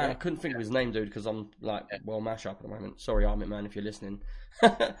 Ahmet. Man, Yeah. I couldn't think of his name, dude, because I'm like mash up at the moment. Sorry, Ahmet, man, if you're listening.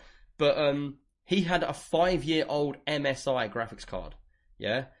 But he had a 5-year-old MSI graphics card,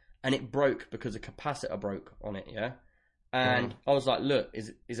 yeah, and it broke because a capacitor broke on it, yeah. And I was like, look,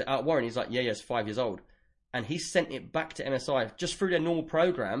 is it out of warranty? He's like, yeah, it's 5 years old. And he sent it back to MSI just through their normal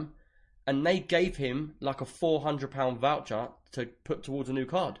program, and they gave him like a £400 voucher to put towards a new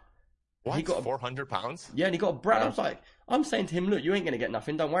card. What? He got a- £400? Yeah, and he got a brand. I was like, I'm saying to him, look, you ain't going to get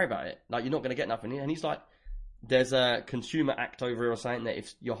nothing. Don't worry about it. Like, you're not going to get nothing. And he's like, there's a consumer act over here saying that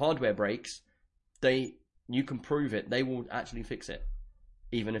if your hardware breaks, you can prove it. They will actually fix it,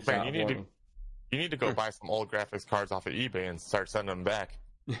 even if it's Man, out of warranty. You need to go buy some old graphics cards off of eBay and start sending them back.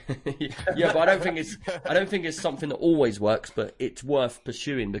 Yeah, but I don't think it's something that always works, but it's worth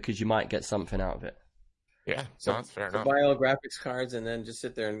pursuing because you might get something out of it. Yeah, sounds fair So enough. buy all graphics cards and then just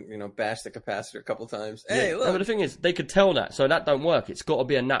sit there and bash the capacitor a couple times. Hey, Yeah. look. No, but the thing is, they could tell that, so that don't work. It's got to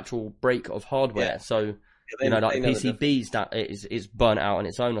be a natural break of hardware. Yeah. So They- like they know the PCBs that is burnt out on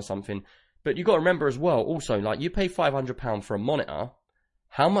its own or something. But you got to remember as well. Also, like you pay £500 for a monitor.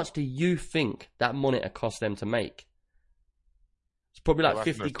 How much do you think that monitor cost them to make? It's probably like Less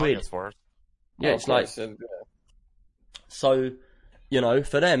than 50 their quid. science for it. Yeah, Oh, it's of like course. And, so.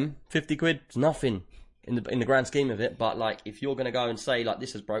 For them, 50 quid is nothing in the grand scheme of it. But like, if you're gonna go and say like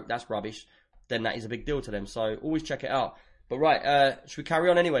this is broke, that's rubbish, then that is a big deal to them. So always check it out. But right, should we carry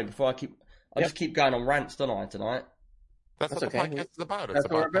on anyway? Before I just keep going on rants, don't I, tonight? That's what okay. the podcast is about. It's That's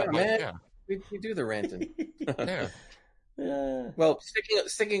what we're about about, man. yeah. we do the ranting. Yeah. Yeah. Well,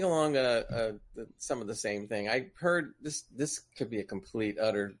 sticking along some of the same thing. I heard this could be a complete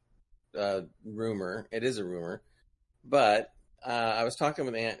utter rumor. It is a rumor, but I was talking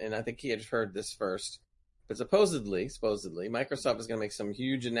with Ant, and I think he had heard this first. But supposedly, Microsoft is going to make some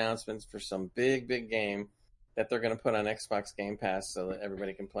huge announcements for some big game that they're going to put on Xbox Game Pass so that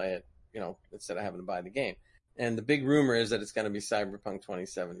everybody can play it, instead of having to buy the game. And the big rumor is that it's going to be Cyberpunk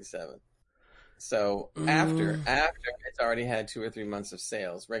 2077. So after it's already had 2 or 3 months of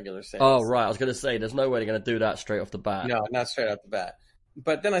sales, regular sales. Oh right, I was going to say there's no way they're going to do that straight off the bat. No, not straight out the bat.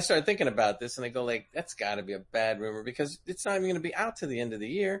 But then I started thinking about this, and I go like, that's got to be a bad rumor because it's not even going to be out to the end of the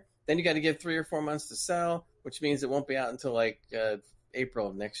year. Then you got to give 3 or 4 months to sell, which means it won't be out until like April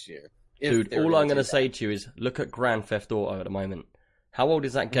of next year. Dude, all I'm going to say to you is look at Grand Theft Auto at the moment. How old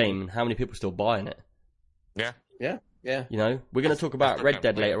is that game, and how many people are still buying it? Yeah. Yeah. We're going to talk about Red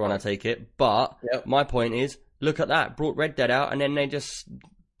Dead later on, I take it. But my point is, look at that. Brought Red Dead out, and then they just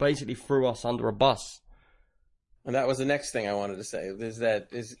basically threw us under a bus. And that was the next thing I wanted to say.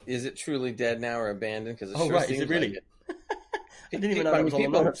 Is it truly dead now or abandoned? Because right, is it really? Like it. I didn't even know it was on the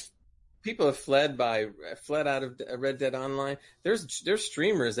notes. People have fled out of Red Dead Online. There's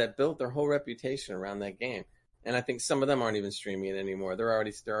streamers that built their whole reputation around that game, and I think some of them aren't even streaming it anymore. They're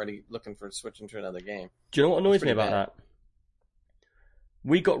already looking for switching to another game. Do you know what annoys me about that?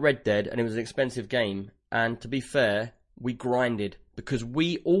 We got Red Dead, and it was an expensive game. And to be fair, we grinded because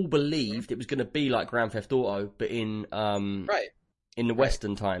we all believed it was going to be like Grand Theft Auto, but in the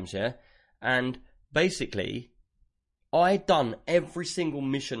Western times, yeah. And basically, I done every single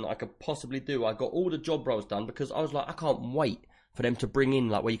mission I could possibly do. I got all the job roles done because I was like, I can't wait for them to bring in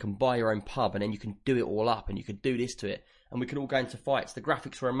like where you can buy your own pub and then you can do it all up and you could do this to it and we could all go into fights. The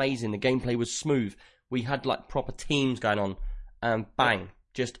graphics were amazing. The gameplay was smooth. We had like proper teams going on and bang,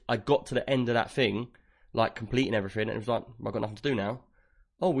 I got to the end of that thing, like completing everything and it was like, I've got nothing to do now.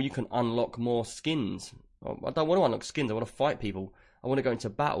 Oh, well, you can unlock more skins. Oh, I don't want to unlock skins. I want to fight people. I want to go into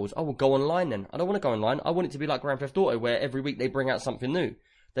battles. Oh, we'll go online then. I don't want to go online. I want it to be like Grand Theft Auto where every week they bring out something new.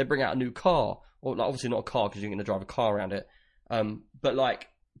 They bring out a new car. Or like, obviously not a car because you're going to drive a car around it. But like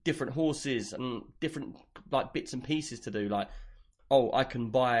different horses and different like bits and pieces to do. Like, oh, I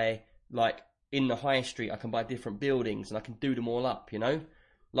can buy like in the high street, I can buy different buildings and I can do them all up,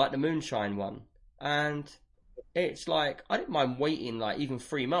 like the Moonshine one. And it's like, I didn't mind waiting like even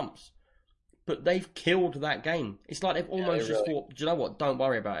 3 months. But they've killed that game. It's like they've almost just thought, do you know what? Don't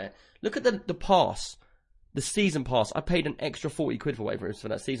worry about it. Look at the pass, the season pass. I paid an extra 40 quid for whatever it was for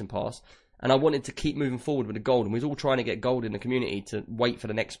that season pass. And I wanted to keep moving forward with the gold. And we was all trying to get gold in the community to wait for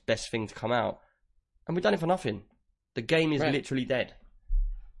the next best thing to come out. And we've done it for nothing. The game is literally dead.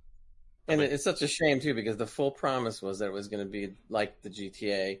 And it's such a shame, too, because the full promise was that it was going to be like the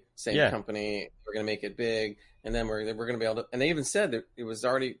GTA, same company. We're going to make it big. And then we're going to be able to... And they even said that it was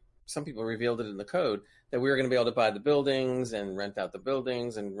already... Some people revealed it in the code that we were going to be able to buy the buildings and rent out the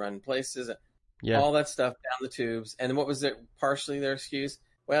buildings and run places, all that stuff down the tubes. And what was partially their excuse?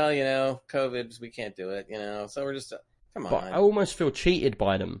 Well, COVID, we can't do it, so we're just, come on. But I almost feel cheated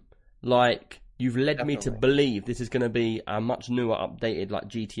by them. Like, you've led me to believe this is going to be a much newer, updated, like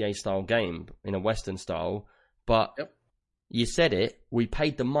GTA style game in a Western style. But you said it, we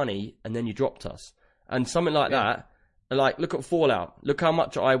paid the money, and then you dropped us. And something like that. Like, look at Fallout. Look how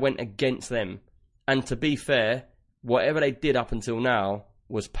much I went against them. And to be fair, whatever they did up until now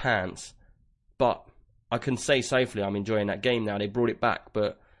was pants. But I can say safely I'm enjoying that game now. They brought it back.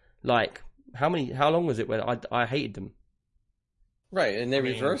 But, like, how long was it when I hated them? Right, and they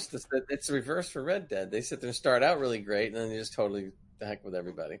reversed this. It's a reverse for Red Dead. They sit there and start out really great, and then they just totally the heck with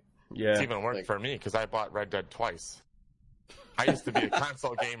everybody. Yeah. It's even worse for me because I bought Red Dead twice. I used to be a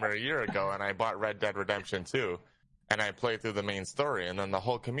console gamer a year ago, and I bought Red Dead Redemption 2. And I played through the main story, and then the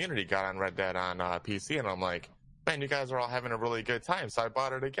whole community got on Red Dead on PC, and I'm like, man, you guys are all having a really good time, so I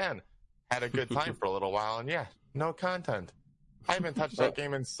bought it again. Had a good time for a little while, and no content. I haven't touched that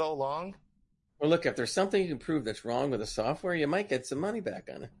game in so long. Well, look, if there's something you can prove that's wrong with the software, you might get some money back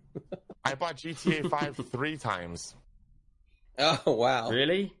on it. I bought GTA 5 3 times. Oh, wow.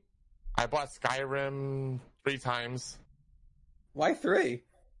 Really? I bought Skyrim 3 times. Why 3?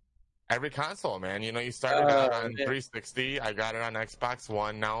 Every console, man. You started out on 360. I got it on Xbox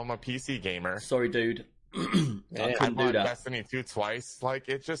One. Now I'm a PC gamer. Sorry, dude. I I couldn't do bought that. Destiny 2 twice. Like,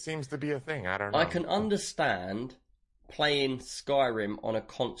 it just seems to be a thing. I don't know. I can understand playing Skyrim on a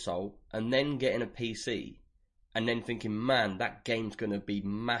console and then getting a PC and then thinking, man, that game's going to be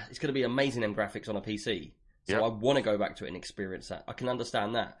it's going to be amazing in graphics on a PC. So Yep. I want to go back to it and experience that. I can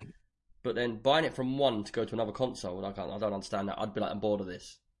understand that. But then buying it from one to go to another console, I don't understand that. I'd be like, I'm bored of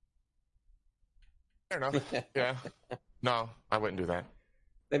this. Fair enough. Yeah. No, I wouldn't do that.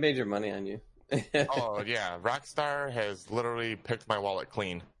 They made your money on you. Oh, yeah. Rockstar has literally picked my wallet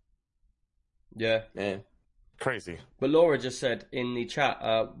clean. Yeah. Man. But Crazy. Laura just said in the chat,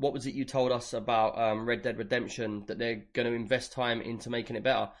 what was it you told us about Red Dead Redemption, that they're going to invest time into making it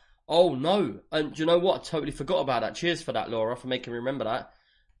better? Oh, no. And do you know what? I totally forgot about that. Cheers for that, Laura, for making me remember that.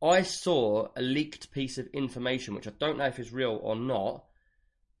 I saw a leaked piece of information, which I don't know if it's real or not,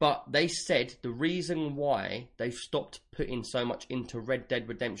 but they said the reason why they've stopped putting so much into Red Dead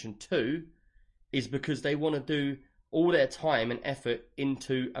Redemption 2 is because they want to do all their time and effort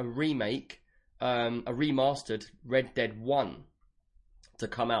into a remake, a remastered Red Dead 1 to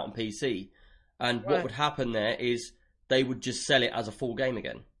come out on PC. And what Right. would happen there is they would just sell it as a full game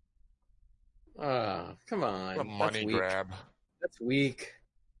again. Oh, come on. A money That's weak. grab. That's weak.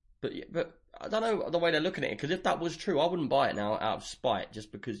 But I don't know the way they're looking at it, because if that was true, I wouldn't buy it now out of spite,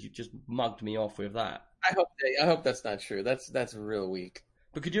 just because you just mugged me off with that. I hope that's not true. That's real weak.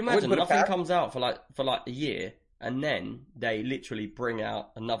 But could you I wouldn't imagine put it nothing past- comes out for like a year, and then they literally bring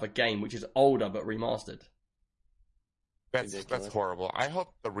out another game which is older but remastered? That's Ridiculous. horrible. I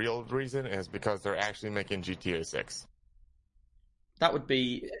hope the real reason is because they're actually making GTA 6. That would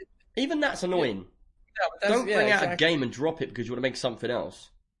be, even that's annoying. No, but that's- Don't yeah, bring out a exactly. game and drop it because you want to make something else.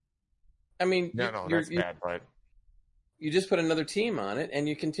 I mean, No, you're- that's bad, but you just put another team on it, and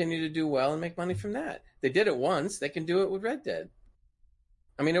you continue to do well and make money from that. They did it once; they can do it with Red Dead.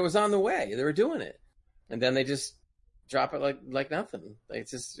 I mean, it was on the way; they were doing it, and then they just drop it like nothing.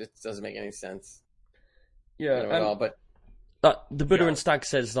 It doesn't make any sense, Yeah, at all. But the Buddha Yeah. and Stag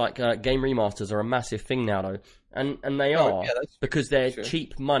says like game remasters are a massive thing now though, and they Oh, are yeah, that's because they're true.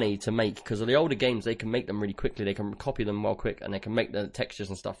 cheap money to make. Because of the older games, they can make them really quickly. They can copy them well quick, and they can make the textures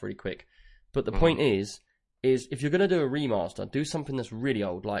and stuff really quick. But the point is if you're gonna do a remaster, do something that's really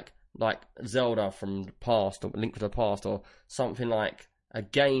old, like Zelda from the past, or Link to the Past, or something like a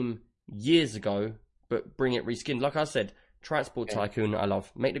game years ago, but bring it reskinned. Like I said, Transport Tycoon, I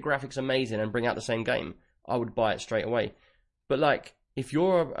love. Make the graphics amazing and bring out the same game. I would buy it straight away. But like, if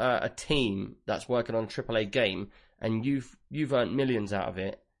you're a team that's working on a AAA game and you've earned millions out of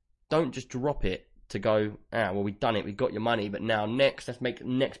it, don't just drop it to go, well, we've done it, we've got your money, but now let's make the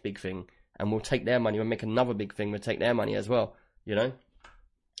next big thing, and we'll take their money, we'll make another big thing, we'll take their money as well, you know?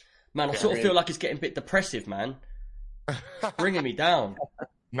 Man, I sort of feel like it's getting a bit depressive, man. It's bringing me down.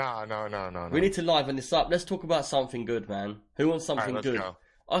 No. We need to liven this up. Let's talk about something good, man. Who wants All right, something let's good? go.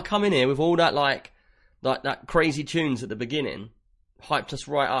 I come in here with all that like that crazy tunes at the beginning, hyped us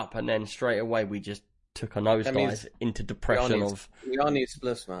right up, and then straight away we just took a nosedive means into we all depression need of. we all need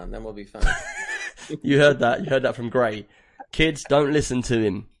spliffs, man. Then we'll be fine. You heard that from Gray. Kids, don't listen to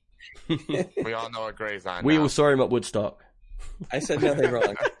him. We all know what Gray's on. We now. all saw him at Woodstock. I said nothing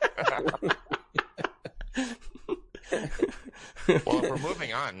wrong. Well, if we're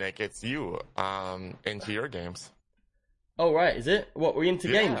moving on, Nick, it's you into your games. Oh right, is it? What, we into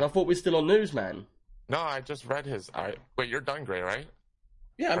Yeah. games? I thought we were still on news, man. No, I just read his. Wait, you're done, Gray, right?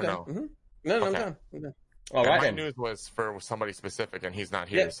 Yeah, I'm Or done. no? Mhm. No, I'm Okay. done. I'm done. All And right my then. news was for somebody specific, and he's not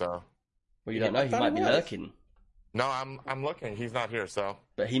here. Yeah. So Well, you don't know. I He thought might it be was. lurking, no, I'm looking. He's not here. So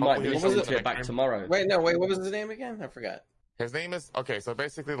but he might be Hopefully listening he'll to it come back back. tomorrow. Wait, what was his name again? I forgot. his name is okay. So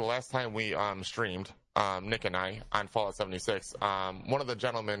basically, the last time we streamed, Nick and I on Fallout 76, one of the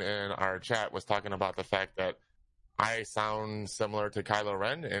gentlemen in our chat was talking about the fact that I sound similar to Kylo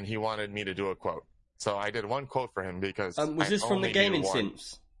Ren, and he wanted me to do a quote. So I did one quote for him because Was I this from the only knew gaming one.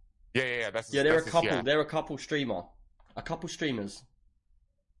 synths? Yeah. That's Yeah, they're a that's his- couple. yeah. They're a couple streamers.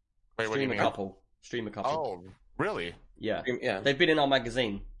 Wait, what do you mean? Streamer couple. Oh, really? Yeah. Yeah. They've been in our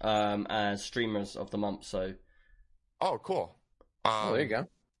magazine as streamers of the month, so Oh, cool. Oh, there you go.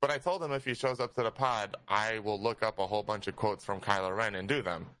 But I told him if he shows up to the pod, I will look up a whole bunch of quotes from Kylo Ren and do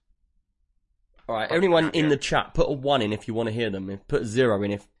them. alright, Okay, everyone not in here. the chat, put a 1 in if you want to hear them. Put 0 in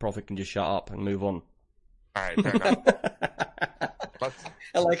if Prophet can just shut up and move on. All right, fair enough. Let's,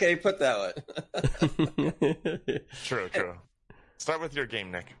 I like how you put that one. true. Start with your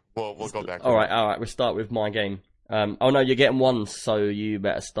game, Nick. We'll go back. to Alright, we'll start with my game. Oh no, you're getting 1, so you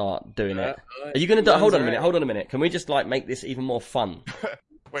better start doing it. Are you gonna do? Hold on a minute. Can we just like make this even more fun?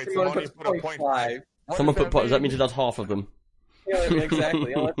 Wait, You want someone to needs to put put a point. 0.5. What Someone does put points. That mean? means he does half of them. Yeah,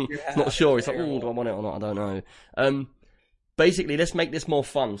 exactly. Unless you're It's not sure. It's like, oh, do I want it or not? I don't know. Basically, let's make this more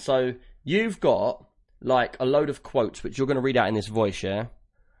fun. So you've got like a load of quotes which you're going to read out in this voice, yeah?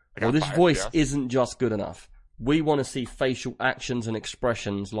 Well, this voice isn't just good enough. We want to see facial actions and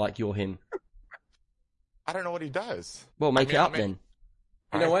expressions like you're him. I don't know what he does. Well, make it up then.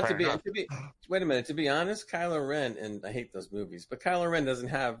 You know what? Fair enough. Wait a minute. To be honest, Kylo Ren, and I hate those movies, but Kylo Ren doesn't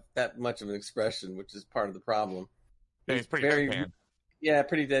have that much of an expression, which is part of the problem. Yeah, he's pretty deadpan. Yeah,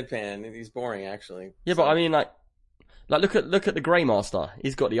 pretty deadpan, and he's boring actually. Yeah, but I mean, like look at the Grey Master.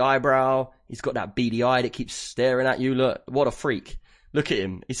 He's got the eyebrow. He's got that beady eye that keeps staring at you. Look, what a freak! Look at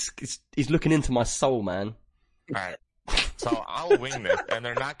him. He's looking into my soul, man. All right. So I'll wing this, and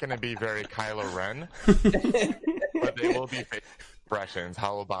they're not going to be very Kylo Ren, but they will be fake expressions.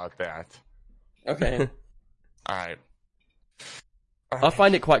 How about that? Okay. All right. I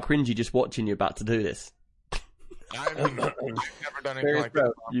find it quite cringy just watching you about to do this. I've never done anything like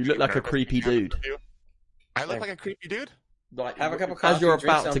that. You look like a creepy dude. I look like a creepy dude? Like, Have a cup of coffee. as you're drink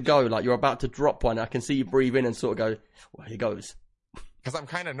about to something. go, like you're about to drop one, I can see you breathe in and sort of go, well, here goes. Because I'm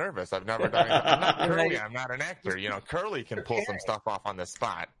kind of nervous. I've never done anything. I'm not Curly. I'm not an actor. You know, Curly can pull some stuff off on the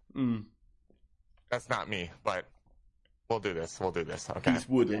spot. Mm. That's not me, but we'll do this. We'll do this. Okay. He's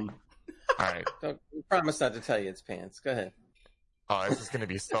wooden. All right. Don't promise not to tell you it's pants. Go ahead. Oh, this is going to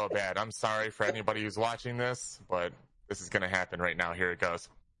be so bad. I'm sorry for anybody who's watching this, but this is going to happen right now. Here it goes.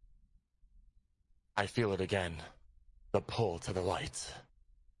 I feel it again. The pull to the light.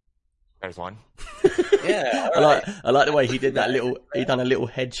 There's one. Yeah. I like the way he did that he done a little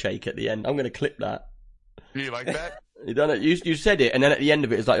head shake at the end. I'm going to clip that. Do you like that? You done it. You said it, and then at the end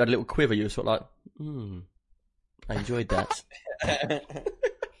of it, it's like you had a little quiver. You were sort of like, I enjoyed that.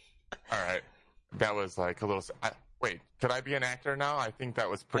 All right. That was like a little... wait, could I be an actor now? I think that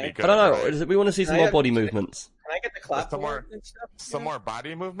was pretty good. I don't know. right? We want to see some more body movements. Can I get the clap Some more- and stuff? Some more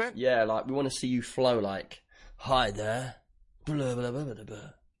body movement? Yeah, like we want to see you flow like, hi there. Blah, blah, blah, blah, blah.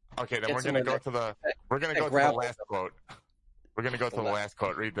 Okay, then Get we're some going to of go that- to the... We're going to go to the gravel. last quote. We're going to go to the last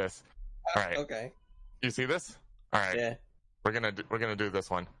quote. Read this. All right. Okay. You see this? All right. Yeah. We're gonna do this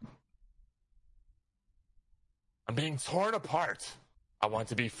one. I'm being torn apart. I want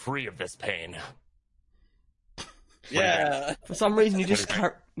to be free of this pain. Yeah. For some reason, you just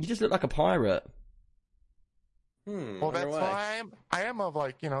look like a pirate. Well, wonder that's why I am of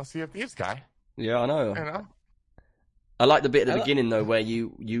like, you know, Sea of Thieves guy. Yeah, I know. You know? I like the bit at the beginning though, where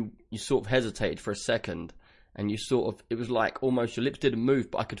you sort of hesitated for a second, and you sort of, it was like almost your lips didn't move,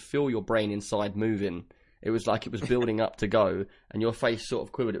 but I could feel your brain inside moving. It was like it was building up to go, and your face sort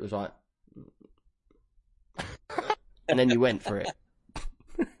of quivered. It was like, and then you went for it.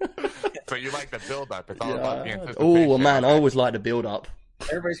 So you like the build up. It's all about the anticipation. Oh, well, man, I always like the build up.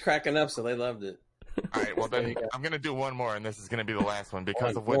 Everybody's cracking up, so they loved it. All right, well then I'm gonna do one more, and this is gonna be the last one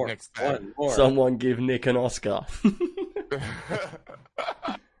because of what Nick said. One more. Someone give Nick an Oscar.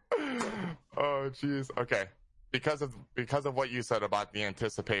 Oh, jeez. Okay. Because of what you said about the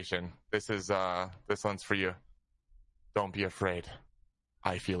anticipation, this one's for you. Don't be afraid.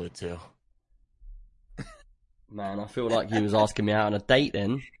 I feel it too. Man, I feel like he was asking me out on a date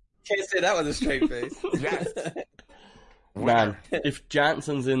then. Can't say that with a straight face. Yes. Man, if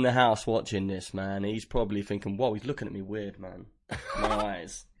Jansen's in the house watching this, man, he's probably thinking, whoa, he's looking at me weird, man. My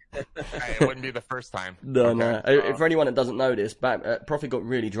eyes. Hey, it wouldn't be the first time. No, Okay. no. For anyone that doesn't know this, Prophet got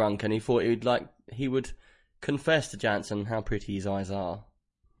really drunk and he thought he would confess to Jansen how pretty his eyes are.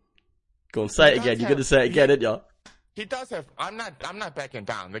 Go on, say it again. You're gonna say it again, aren't you? He does have. I'm not backing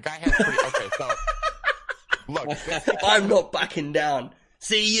down. The guy has pretty. Okay, so look. I'm not backing down.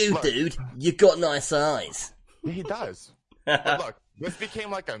 See you, Look. dude. You got nice eyes. He does. But look, this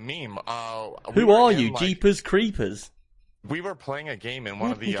became like a meme. Who were are in, you, like- Jeepers Creepers? We were playing a game in one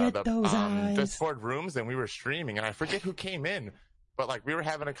Let of me the get those eyes. Discord rooms, and we were streaming, and I forget who came in, but like we were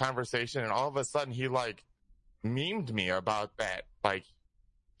having a conversation, and all of a sudden he like memed me about that. Like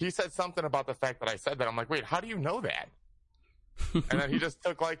he said something about the fact that I said that. I'm like, wait, how do you know that? And then he just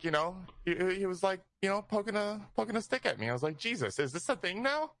took like, you know, he was like, you know, poking a stick at me. I was like, Jesus, is this a thing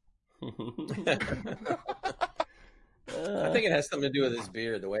now? I think it has something to do with his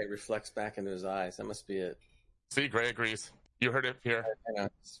beard, the way it reflects back into his eyes. That must be it. See, Gray agrees. You heard it here. I know.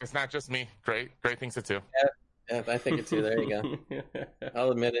 It's not just me. Gray thinks it too. Yeah, I think it too. There you go.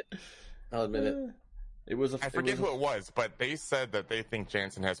 I'll admit it. It was. I forget who it was, but they said that they think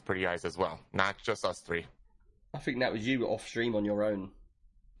Jansen has pretty eyes as well, not just us three. I think that was you off stream on your own.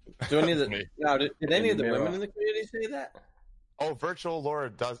 Do any of the Me. now? Did any In of the the mirror. women in the community say that? Oh, virtual Laura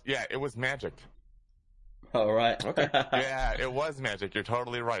does. Yeah, it was magic. All right. Okay. Yeah, it was magic. You're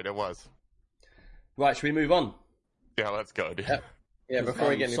totally right. It was. Right. Should we move on? Yeah, let's go, dude. Yeah, before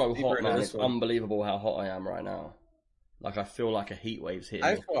we get any so deeper hot, into man. this It's one, unbelievable how hot I am right now. Like, I feel like a heat wave's hitting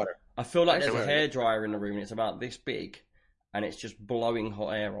ice me. water. I feel like Ice there's a water. hairdryer in the room and it's about this big and it's just blowing hot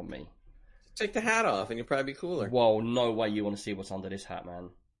air on me. Take the hat off and you'll probably be cooler. Whoa, no way you want to see what's under this hat, man.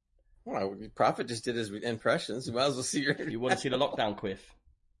 Well, Prophet just did his impressions. You might as well see your. You want to see the lockdown quiff?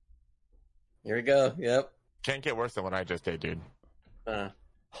 Here we go. Yep. Can't get worse than what I just did, dude.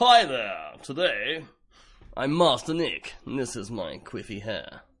 Hi there. Today, I'm Master Nick, and this is my quiffy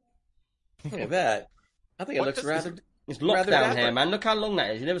hair. Look at that. I think it What looks does rather. It's Rather lockdown dapper. hair, man. Look how long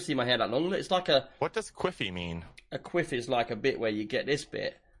that is. You never see my hair that long. It's like What does quiffy mean? a quiff is like a bit where you get this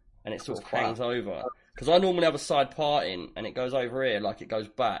bit and it sort of It's a hangs over. Because I normally have a side parting and it goes over here like it goes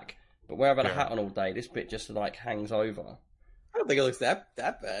back. But where I've had a Yeah. hat on all day, this bit just like hangs over. I don't think it looks that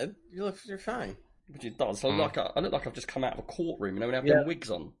bad. You're fine. Which it does. So I look like I've just come out of a courtroom, when I have Yeah. them wigs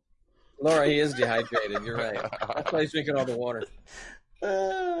on. Laura, he is dehydrated. You're right. That's why he's drinking all the water.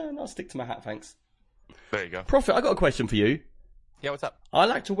 And I'll stick to my hat, thanks. There you go. Prophet, I got a question for you. Yeah, what's up? I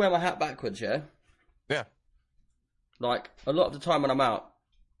like to wear my hat backwards, yeah? Yeah. Like, a lot of the time when I'm out,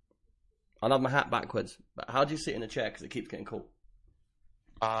 I love my hat backwards. But how do you sit in a chair? Because it keeps getting cool.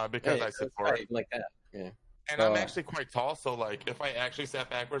 Because Yeah, I sit it's forward. right, like that. Yeah. And I'm Oh. actually quite tall, so like if I actually sat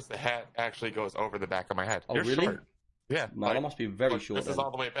backwards, the hat actually goes over the back of my head. Oh, You're really? short. Yeah. Man, I must be very look, short This then. is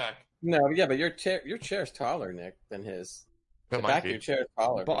all the way back. No, but your chair's taller, Nick, than his. It The might back be. of your chair is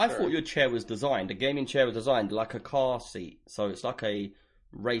taller. But for I sure. thought your chair was designed, a gaming chair was designed like a car seat. So it's like a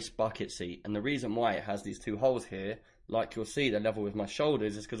race bucket seat. And the reason why it has these two holes here, like you'll see, they're level with my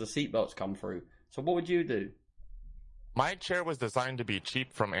shoulders, is because the seatbelts come through. So what would you do? My chair was designed to be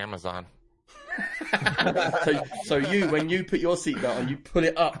cheap from Amazon. So you, when you put your seatbelt on, you pull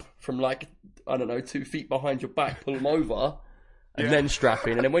it up from like, I don't know, 2 feet behind your back, pull them over, and Yeah. then strap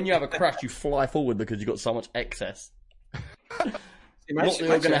in. And then when you have a crash, you fly forward because you've got so much excess. See, my Not ch- that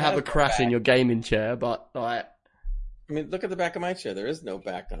my you're going to chair have a has no crash in back. your gaming chair, but like, I mean, look at the back of my chair. There is no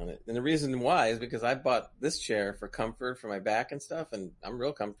back on it. And the reason why is because I bought this chair for comfort for my back and stuff, and I'm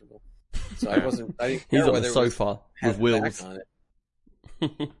real comfortable. So I didn't he's care on the whether it was- sofa had with the back wheels. on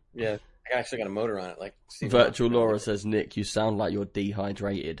it. Yeah, I actually got a motor on it. Like Steve Virtual Jobs. Laura says, Nick, you sound like you're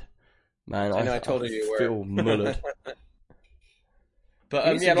dehydrated. Man, I know, I told her you were. feel mullered. But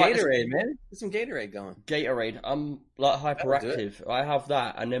Give me yeah, some like Gatorade, man. Get some Gatorade going. Gatorade, I'm like That'll do hyperactive. I have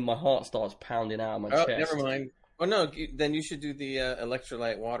that, and then my heart starts pounding out of my Oh, chest. never mind. Oh no, then you should do the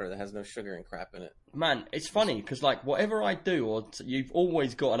electrolyte water that has no sugar and crap in it. Man, it's funny because like whatever I do, you've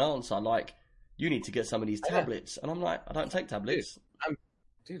always got an answer. Like, you need to get some of these Yeah. tablets, and I'm like, I don't take tablets.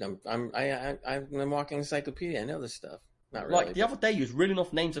 Dude, I'm a walking encyclopedia. I know this stuff. Not really. Like the other day, you was reeling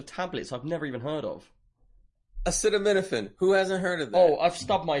off names of tablets I've never even heard of. Acetaminophen. Who hasn't heard of that? Oh, I've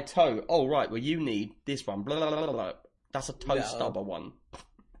stubbed my toe. Oh, right. Well, you need this one. Blah, blah, blah, blah, blah. That's a toe No. stubber one.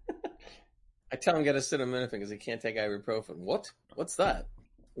 I tell him get acetaminophen because he can't take ibuprofen. What? What's that?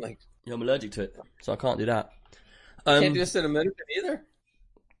 Like, Yeah, I'm allergic to it, so I can't do that. can't do acetaminophen either.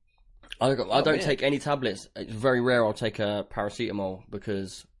 I don't man. take any tablets. It's very rare I'll take a paracetamol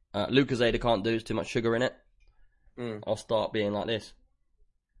because Lucozade I can't do. There's too much sugar in it. Mm. I'll start being like this.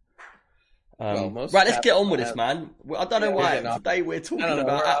 Well, most Right, let's get on with tablets this, man. I don't know Yeah, we're why getting off. today we're talking I don't know,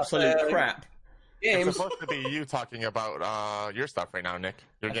 about we're off, absolute crap. It's Games. supposed to be you talking about your stuff right now, Nick.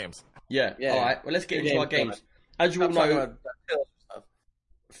 Your games. Yeah. Yeah. All right. Well, let's get Your into our games, games. As you all Stop talking know, about pills and stuff.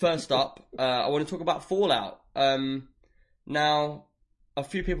 first up, I want to talk about Fallout. Now, a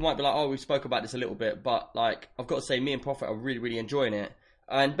few people might be like, "Oh, we spoke about this a little bit," but like, I've got to say, me and Prophet are really, really enjoying it.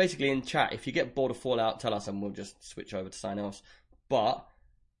 And basically, in chat, if you get bored of Fallout, tell us, and we'll just switch over to something else. But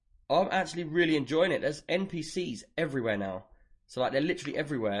I'm actually really enjoying it. There's NPCs everywhere now, so like they're literally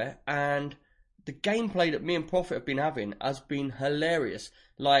everywhere, and the gameplay that me and Prophet have been having has been hilarious.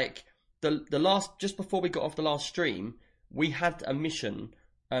 Like the last, just before we got off the last stream, we had a mission.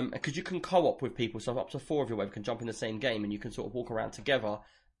 Because you can co-op with people, so up to 4 of you where we can jump in the same game and you can sort of walk around together.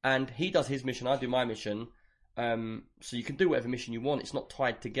 And he does his mission, I do my mission. So you can do whatever mission you want. It's not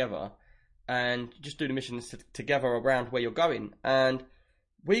tied together, and you just do the missions together around where you're going. And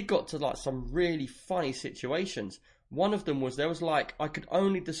we got to like some really funny situations. One of them was there was like I could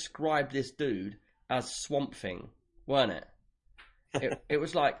only describe this dude as Swamp Thing, weren't it? It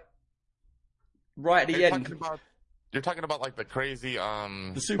was like right at the end. You're talking about like the crazy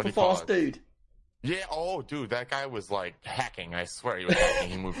The what super do you call fast it? dude. Yeah, oh dude, that guy was like hacking. I swear he was hacking.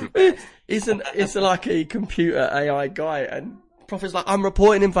 He moved too fast. It's like a computer AI guy, and Prophet's like, I'm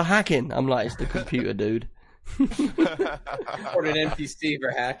reporting him for hacking. I'm like, it's the computer dude. Or an NPC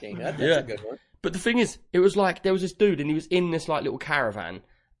for hacking. That's Yeah. a good one. But the thing is, it was like there was this dude, and he was in this like little caravan,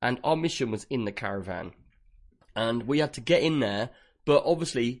 and our mission was in the caravan. and we had to get in there, but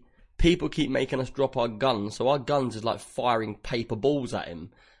obviously people keep making us drop our guns, so our guns is like firing paper balls at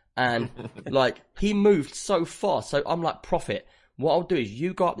him, and like he moved so fast. So I'm like, Prophet, what I'll do is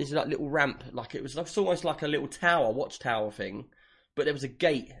you go up this like little ramp, like it's almost like a little tower, watchtower thing, but there was a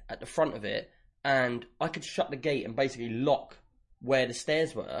gate at the front of it, and I could shut the gate and basically lock where the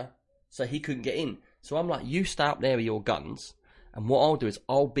stairs were, so he couldn't get in. So I'm like, you stay up there with your guns, and what I'll do is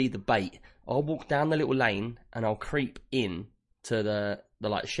I'll be the bait. I'll walk down the little lane and I'll creep in to the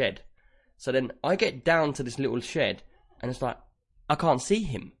like shed. So then I get down to this little shed and it's like, I can't see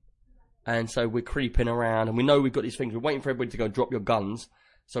him. And so we're creeping around and we know we've got these things. We're waiting for everybody to go drop your guns.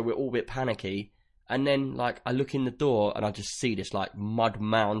 So we're all a bit panicky. And then like I look in the door and I just see this like mud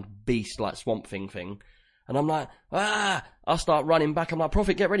mound beast like swamp thing. And I'm like, I start running back. I'm like,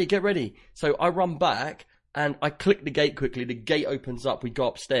 Prophet, get ready. So I run back and I click the gate quickly. The gate opens up. We go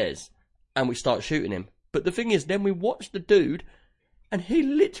upstairs and we start shooting him. But the thing is, then we watch the dude and he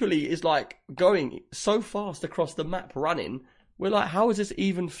literally is like going so fast across the map running. We're like, how is this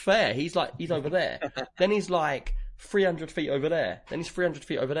even fair? He's over there. Then he's like 300 feet over there. Then he's 300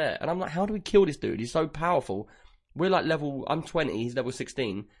 feet over there. And I'm like, how do we kill this dude? He's so powerful. We're like I'm 20. He's level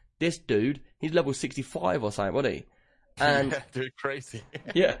 16. This dude, he's level 65 or something, wasn't he? And yeah, dude, crazy.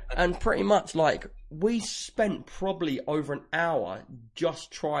 yeah, and pretty much like we spent probably over an hour just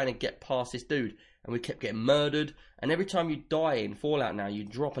trying to get past this dude, and we kept getting murdered. And every time you die in Fallout now, you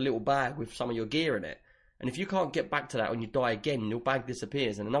drop a little bag with some of your gear in it. And if you can't get back to that when you die again, your bag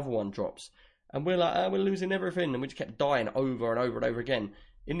disappears and another one drops. And we're like, we're losing everything, and we just kept dying over and over and over again.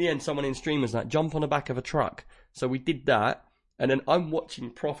 In the end, someone in stream was like, jump on the back of a truck. So we did that, and then I'm watching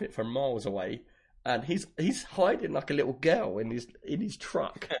Prophet from miles away. And he's hiding like a little girl in his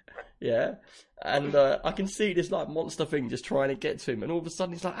truck, yeah. And I can see this like monster thing just trying to get to him, and all of a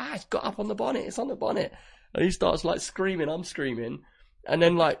sudden he's like, it's got up on the bonnet, it's on the bonnet, and he starts like screaming, I'm screaming, and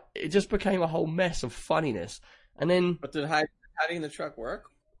then like it just became a whole mess of funniness. And then, but did hiding in the truck work?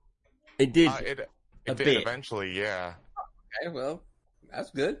 It did. It a did bit. eventually, yeah. Okay, well, that's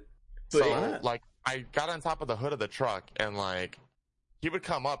good. So like I got on top of the hood of the truck and like. He would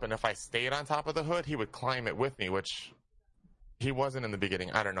come up, and if I stayed on top of the hood, he would climb it with me, which he wasn't in the beginning.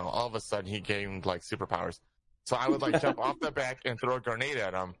 I don't know. All of a sudden, he gained, like, superpowers. So I would, like, jump off the back and throw a grenade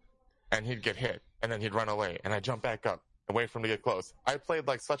at him, and he'd get hit, and then he'd run away. And I'd jump back up and wait for him to get close. I played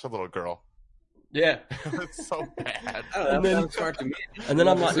like such a little girl. Yeah. It's so bad. And then, smart to me. And then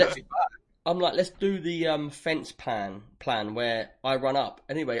I'm like, let's do the fence plan where I run up.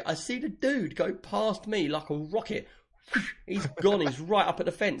 Anyway, I see the dude go past me like a rocket. He's gone, he's right up at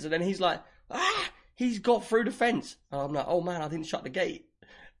the fence, and then he's like, he's got through the fence. And I'm like, oh man, I didn't shut the gate.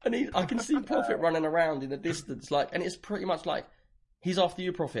 And I can see Prophet running around in the distance, like, and it's pretty much like, he's after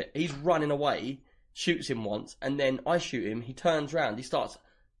you, Prophet. He's running away, shoots him once, and then I shoot him, he turns around, he starts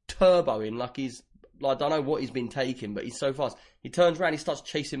turboing like I don't know what he's been taking, but he's so fast. He turns around, he starts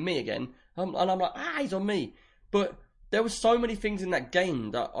chasing me again, and I'm like, he's on me. But there were so many things in that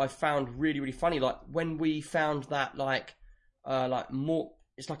game that I found really, really funny. Like when we found that like more,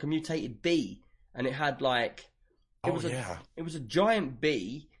 it's like a mutated bee, and it had like, it was a giant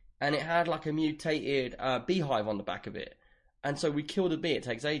bee, and it had like a mutated beehive on the back of it. And so we killed the bee. It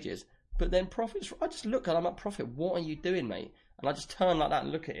takes ages. But then I just look at him, I'm like, Prophet, what are you doing, mate? And I just turn like that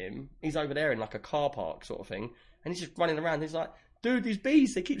and look at him. He's over there in like a car park sort of thing, and he's just running around. He's like, dude, these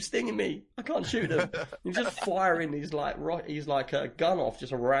bees, they keep stinging me. I can't shoot them. He's just firing these he's like a gun off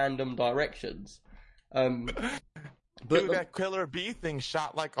just random directions. But dude, that killer bee thing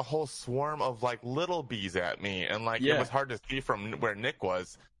shot like a whole swarm of like little bees at me, and like it was hard to see from where Nick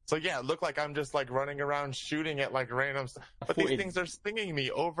was. So yeah, it looked like I'm just like running around shooting at like random stuff. But these things are stinging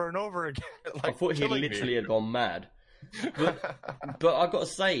me over and over again. Like, I thought he literally had gone mad. But I gotta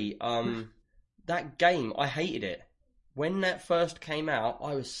say, that game, I hated it. When that first came out,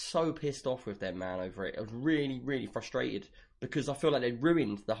 I was so pissed off with them, man, over it. I was really, really frustrated because I feel like they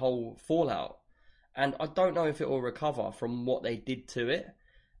ruined the whole Fallout. And I don't know if it will recover from what they did to it.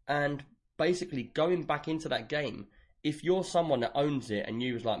 And basically, going back into that game, if you're someone that owns it and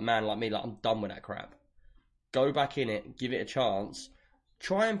you was like, man, like me, like I'm done with that crap, go back in it, give it a chance,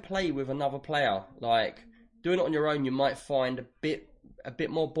 try and play with another player. Like, doing it on your own, you might find a bit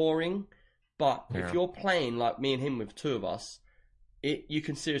more boring. But if you're playing like me and him with two of us, you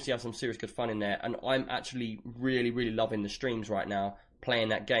can seriously have some serious good fun in there. And I'm actually really, really loving the streams right now, playing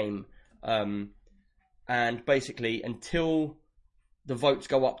that game. And basically, until the votes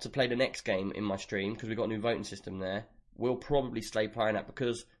go up to play the next game in my stream, because we've got a new voting system there, we'll probably stay playing that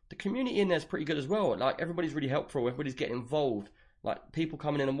because the community in there is pretty good as well. Like, everybody's really helpful. Everybody's getting involved. like people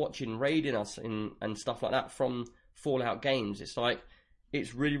coming in and watching, raiding us and stuff like that from Fallout games. It's like,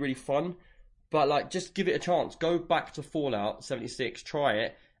 it's really, really fun. But like, just give it a chance. Go back to Fallout 76, try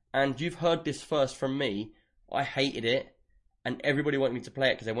it. And you've heard this first from me. I hated it. And everybody wanted me to play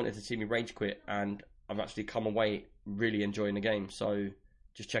it because they wanted to see me rage quit. And I've actually come away really enjoying the game. So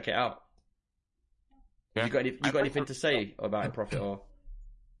just check it out. Yeah. You got anything to say about it, Prophet? Or?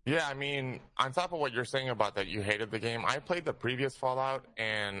 Yeah, I mean, on top of what you're saying about that you hated the game, I played the previous Fallout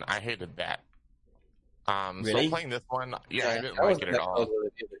and I hated that. Really? So playing this one, I didn't I like wasn't it at that all. thrilled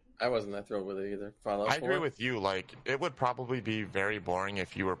with it either. I wasn't that thrilled with it either. Fallout I agree 4. with you. Like, it would probably be very boring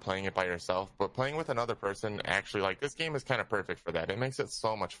if you were playing it by yourself, but playing with another person, actually, like, this game is kind of perfect for that. It makes it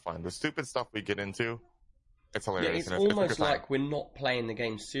so much fun. The stupid stuff we get into, it's hilarious. Yeah, it's and it's a almost good time. like we're not playing the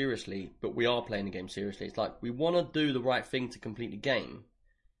game seriously, but we are playing the game seriously. It's like we want to do the right thing to complete the game.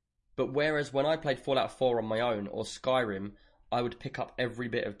 But whereas when I played Fallout 4 on my own, or Skyrim, I would pick up every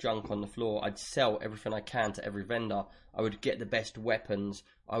bit of junk on the floor. I'd sell everything I can to every vendor. I would get the best weapons.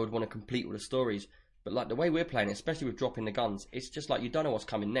 I would want to complete all the stories. But like the way we're playing it, especially with dropping the guns, it's just like you don't know what's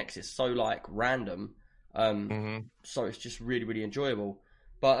coming next. It's so like random. So it's just really, really enjoyable.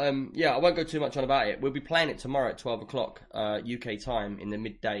 But yeah, I won't go too much on about it. We'll be playing it tomorrow at 12 o'clock UK time in the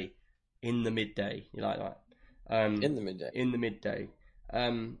midday. In the midday. You like that? In the midday. In the midday.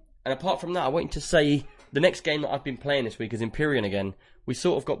 And apart from that, I want to say the next game that I've been playing this week is Empyrean again. We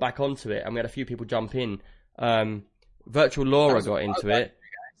sort of got back onto it, and we had a few people jump in. Virtual Laura got into it,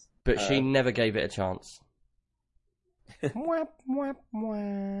 but she never gave it a chance. Mwah, mwah,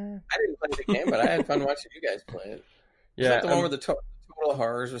 mwah. I didn't play the game, but I had fun watching you guys play it. Yeah, Is that the one where the total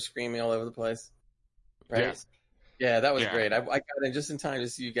horrors were screaming all over the place? Right? Yes. Yeah, that was Yeah. great. I got in just in time to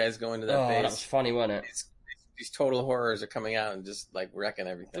see you guys go into that Oh, base. that was funny, wasn't it? These total horrors are coming out and just like wrecking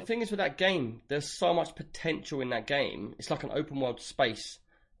The everything. thing is with that game, there's so much potential in that game. It's like an open world space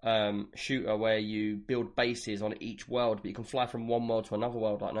shooter where you build bases on each world, but you can fly from one world to another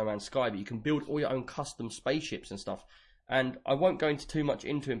world like No Man's Sky, but you can build all your own custom spaceships and stuff. And I won't go into too much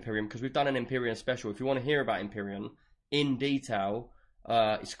into Empyrean because we've done an Empyrean special. If you want to hear about Empyrean in detail,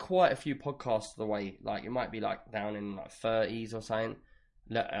 it's quite a few podcasts away. Like it might be like down in like 30s or something,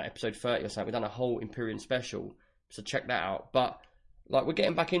 episode 30 or something. We've done a whole Empyrean special, so check that out. But like we're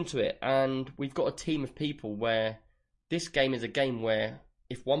getting back into it, and we've got a team of people where this game is a game where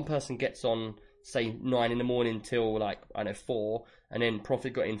if one person gets on, say 9 in the morning till like I don't know 4, and then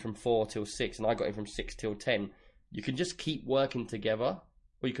Prophet got in from 4 till 6, and I got in from 6 till 10, you can just keep working together,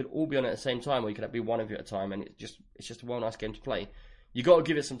 or you could all be on at the same time, or you could be one of you at a time, and it's just a well nice game to play. You got to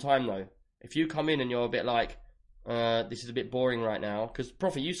give it some time though. If you come in and you're a bit like, this is a bit boring right now, because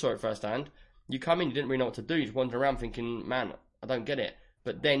Prophet, you saw it firsthand. You come in, you didn't really know what to do. You just wandered around thinking, man, I don't get it.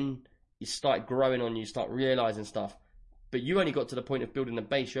 But then you start growing on you, start realizing stuff. But you only got to the point of building a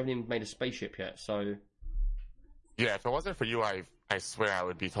base. You haven't even made a spaceship yet. So Yeah, if it wasn't for you, I swear I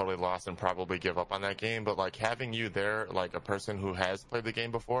would be totally lost and probably give up on that game. But like having you there, like a person who has played the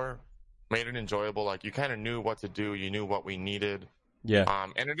game before, made it enjoyable. Like you kind of knew what to do. You knew what we needed. yeah,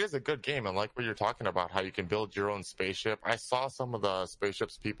 And it is a good game. And like what you're talking about, how you can build your own spaceship. I saw some of the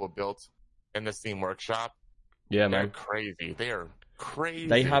spaceships people built in the Steam Workshop. yeah, They're man. crazy. They are crazy.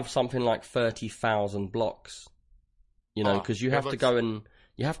 They have something like 30,000 blocks. You know, because you have to go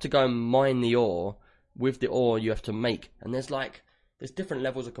and mine the ore. With the ore, you have to make, and there's different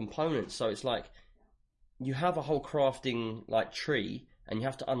levels of components. So it's like you have a whole crafting like tree, and you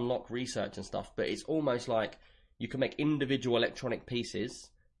have to unlock research and stuff. But it's almost like you can make individual electronic pieces,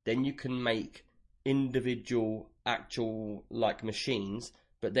 then you can make individual actual like machines.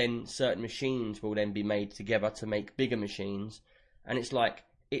 But then certain machines will then be made together to make bigger machines, and it's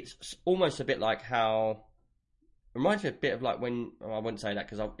almost a bit like how. Reminds me a bit of like when I wouldn't say that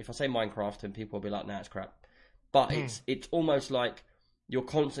because if I say Minecraft, then people will be like, "Nah, it's crap." But it's almost like you're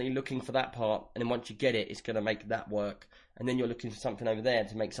constantly looking for that part, and then once you get it, it's going to make that work, and then you're looking for something over there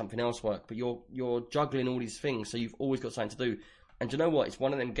to make something else work. But you're juggling all these things, so you've always got something to do. And do you know what? It's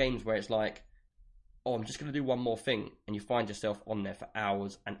one of them games where it's like, "Oh, I'm just going to do one more thing," and you find yourself on there for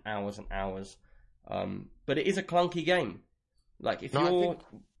hours and hours and hours. But it is a clunky game. Like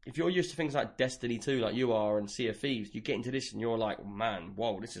if you're used to things like Destiny 2, like you are, and Sea of Thieves, you get into this and you're like, man,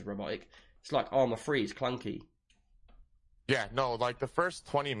 whoa, this is robotic. It's like Arma 3, it's clunky. Yeah, no, like the first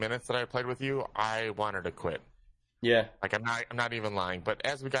 20 minutes that I played with you, I wanted to quit. Yeah. Like I'm not even lying. But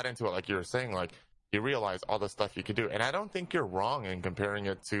as we got into it, like you were saying, like you realize all the stuff you could do, and I don't think you're wrong in comparing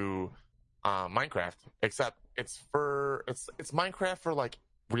it to Minecraft. Except it's Minecraft for like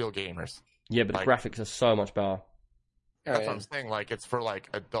real gamers. Yeah, but the graphics are so much better. That's what I'm saying. Like it's for like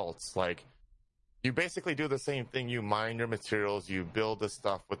adults. Like you basically do the same thing. You mine your materials, you build the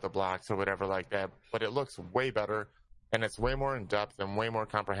stuff with the blocks or whatever like that, but it looks way better and it's way more in depth and way more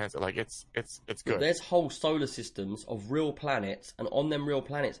comprehensive. Like it's good. There's whole solar systems of real planets, and on them real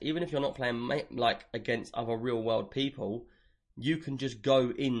planets, even if you're not playing like against other real world people, you can just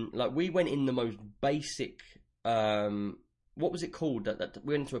go in. Like we went in the most basic. What was it called? That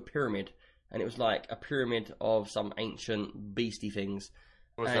we went into a pyramid, and it was like a pyramid of some ancient beastie things.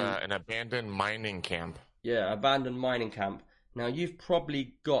 It was an abandoned mining camp. Yeah, abandoned mining camp. Now you've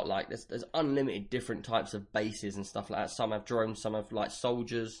probably got like there's unlimited different types of bases and stuff like that. Some have drones, some have like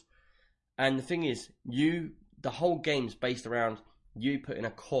soldiers. And the thing is, the whole game's based around you putting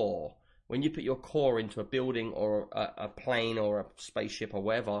a core. When you put your core into a building or a plane or a spaceship or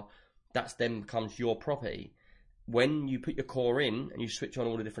whatever, that's then becomes your property. When you put your core in and you switch on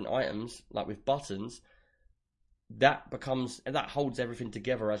all the different items, like with buttons, that holds everything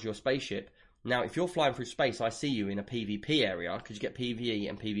together as your spaceship. Now, if you're flying through space, I see you in a PvP area because you get PvE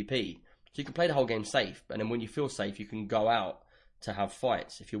and PvP. So you can play the whole game safe, and then when you feel safe, you can go out to have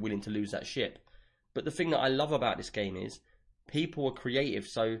fights if you're willing to lose that ship. But the thing that I love about this game is people are creative,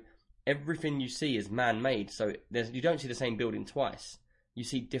 so everything you see is man-made. So you don't see the same building twice. You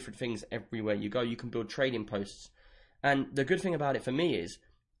see different things everywhere you go. You can build trading posts. And the good thing about it for me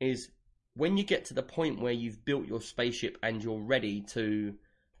is when you get to the point where you've built your spaceship and you're ready to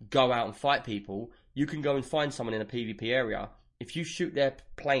go out and fight people, you can go and find someone in a PvP area. If you shoot their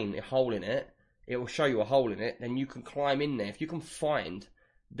plane, a hole in it, it will show you a hole in it, then you can climb in there. If you can find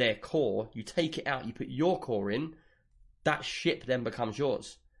their core, you take it out, you put your core in, that ship then becomes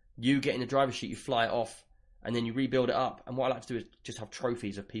yours. You get in the driver's seat, you fly it off, and then you rebuild it up. And what I like to do is just have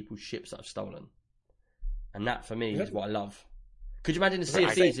trophies of people's ships that I've stolen. And that, for me, is what I love. Could you imagine the Sea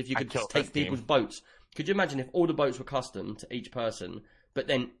of Thieves if you could just take people's boats? Could you imagine if all the boats were custom to each person, but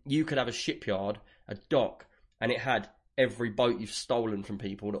then you could have a shipyard, a dock, and it had every boat you've stolen from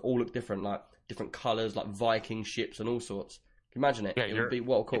people that all look different, like different colours, like Viking ships and all sorts. Can you imagine it? Yeah, it would be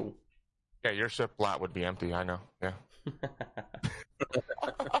well cool. Yeah, your ship lot would be empty, I know. Yeah.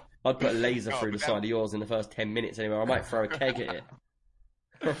 I'd put a laser through the side of yours in the first 10 minutes anyway. I might throw a keg at it.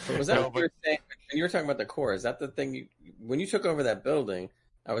 Was that what you were saying? You were talking about the core. Is that the thing? When you took over that building,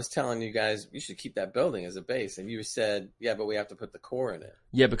 I was telling you guys you should keep that building as a base, and you said, "Yeah, but we have to put the core in it."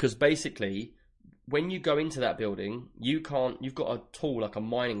 Yeah, because basically, when you go into that building, you've got a tool like a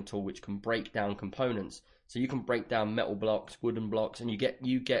mining tool which can break down components. So you can break down metal blocks, wooden blocks, and you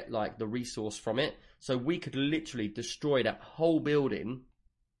get like the resource from it. So we could literally destroy that whole building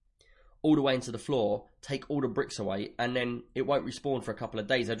all the way into the floor, take all the bricks away, and then it won't respawn for a couple of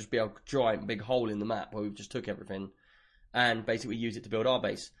days. There'll just be a giant big hole in the map where we've just took everything and basically use it to build our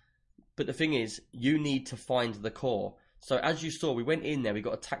base. But the thing is, you need to find the core. So as you saw, we went in there, we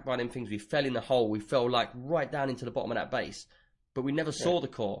got attacked by them things, we fell in the hole, we fell like right down into the bottom of that base, but we never saw the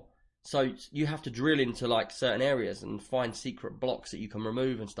core. So you have to drill into like certain areas and find secret blocks that you can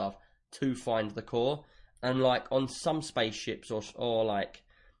remove and stuff to find the core. And like on some spaceships or like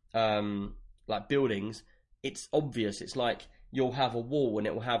buildings, it's obvious. It's like you'll have a wall and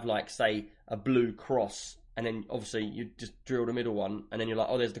it will have like, say, a blue cross, and then obviously you just drill the middle one, and then you're like,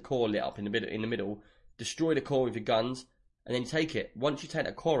 oh, there's the core lit up in the middle. Destroy the core with your guns, and then you take it. Once you take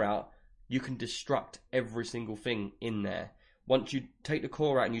that core out, you can destruct every single thing in there. Once you take the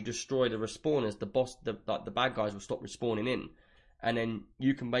core out and you destroy the respawners, the bad guys will stop respawning in, and then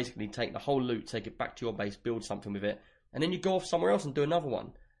you can basically take the whole loot, take it back to your base, build something with it, and then you go off somewhere else and do another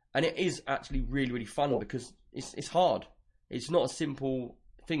one. And it is actually really, really fun because it's hard. It's not a simple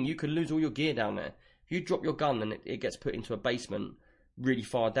thing. You can lose all your gear down there. If you drop your gun and it gets put into a basement really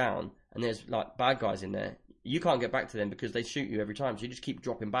far down, and there's like bad guys in there, you can't get back to them because they shoot you every time. So you just keep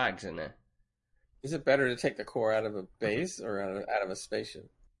dropping bags in there. Is it better to take the core out of a base or out of a spaceship?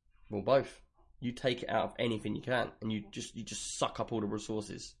 Well, both. You take it out of anything you can, and you just suck up all the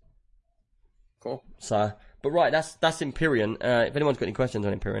resources. Cool. So, but right, that's Empyrean. If anyone's got any questions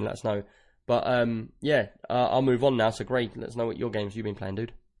on Empyrean, let us know. But I'll move on now. So, Greg, let us know what your games you've been playing,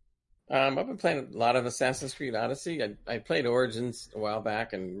 dude. I've been playing a lot of Assassin's Creed Odyssey. I played Origins a while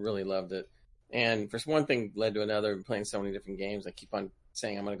back and really loved it. And for one thing led to another. I'm playing so many different games. I keep on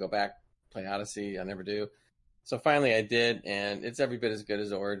saying I'm going to go back, play Odyssey. I never do. So finally I did, and it's every bit as good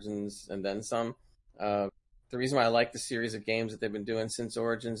as Origins and then some. The reason why I like the series of games that they've been doing since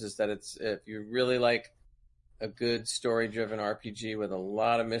Origins is that if you really like a good story-driven RPG with a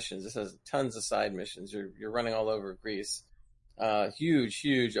lot of missions, this has tons of side missions. You're running all over Greece.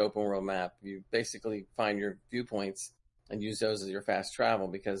 Huge open world map. You basically find your viewpoints and use those as your fast travel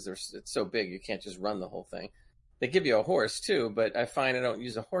because it's so big you can't just run the whole thing. They give you a horse too, but I find I don't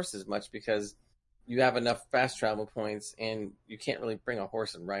use a horse as much because you have enough fast travel points, and you can't really bring a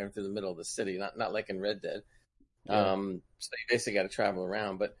horse and ride him through the middle of the city. Not like in Red Dead. Yeah. So you basically got to travel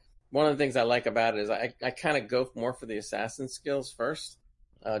around. But one of the things I like about it is I kind of go more for the assassin skills first,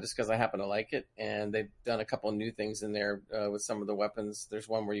 just because I happen to like it. And they've done a couple of new things in there with some of the weapons. There's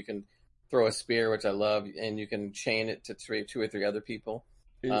one where you can throw a spear, which I love, and you can chain it to two or three other people.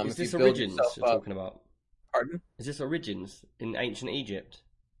 Is If you this build Origins yourself you're up- talking about? Pardon? Is this Origins in ancient Egypt?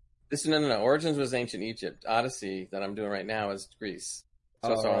 No. Origins was ancient Egypt. Odyssey that I'm doing right now is Greece.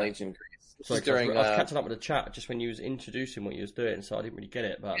 So it's Oh, all right. ancient Greece. This Sorry, is 'cause I during was catching up with the chat just when you was introducing what you was doing, so I didn't really get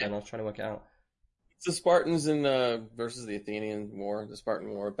it. But then I was trying to work it out. it's the Spartans in versus the Athenian War, the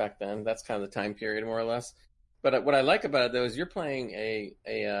Spartan War back then. That's kind of the time period, more or less. But what I like about it though is you're playing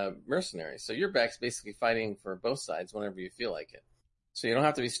a mercenary, so you're basically fighting for both sides whenever you feel like it. So you don't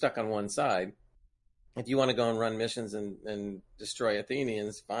have to be stuck on one side. If you want to go and run missions and destroy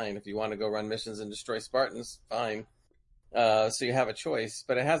Athenians, fine. If you want to go run missions and destroy Spartans, fine. So you have a choice,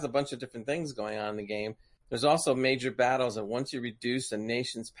 but it has a bunch of different things going on in the game. There's also major battles, and once you reduce a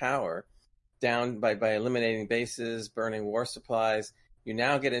nation's power down by eliminating bases, burning war supplies, you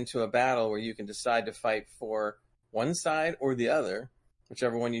now get into a battle where you can decide to fight for one side or the other,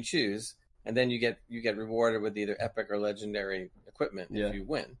 whichever one you choose, and then you get rewarded with either epic or legendary equipment if you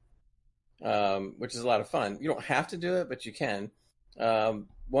win, which is a lot of fun. You don't have to do it, but you can.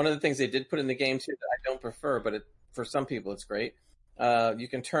 One of the things they did put in the game too that I don't prefer, but for some people it's great. You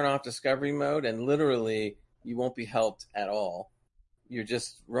can turn off discovery mode, and literally you won't be helped at all. You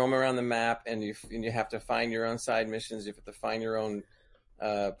just roam around the map, and you have to find your own side missions. You have to find your own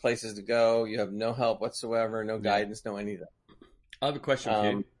places to go. You have no help whatsoever, no guidance, no anything. I have a question for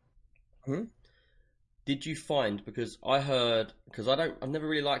you. Hmm? Did you find, because I've never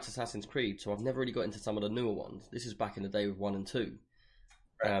really liked Assassin's Creed, so I've never really got into some of the newer ones. This is back in the day with 1 and 2.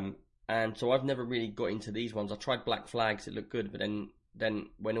 Right. And so I've never really got into these ones. I tried Black Flags, it looked good, but then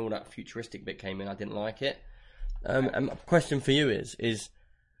when all that futuristic bit came in, I didn't like it. And my question for you is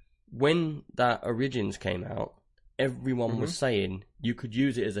when that Origins came out, everyone was saying you could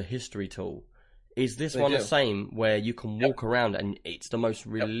use it as a history tool. Is this one the same, where you can walk around and it's the most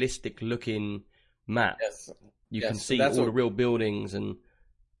realistic looking map? Yes. You can see all the real buildings and...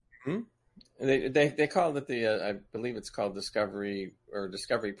 They call it I believe it's called Discovery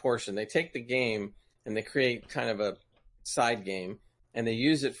Portion. They take the game and they create kind of a side game, and they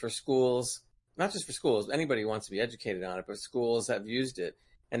use it for schools, not just for schools, anybody who wants to be educated on it, but schools have used it,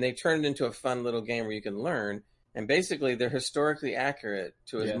 and they turn it into a fun little game where you can learn, and basically they're historically accurate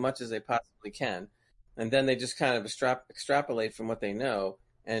to as much as they possibly can, and then they just kind of extrapolate from what they know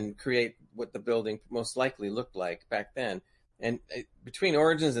and create what the building most likely looked like back then. And between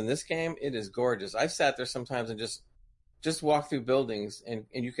Origins and this game, it is gorgeous. I've sat there sometimes and just walk through buildings, and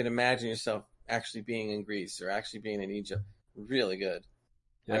you can imagine yourself actually being in Greece or actually being in Egypt. Really good.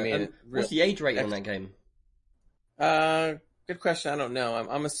 Yeah. I mean, what's the age rating on that game? Good question. I don't know.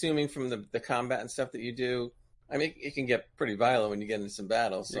 I'm assuming from the combat and stuff that you do. I mean, it can get pretty violent when you get into some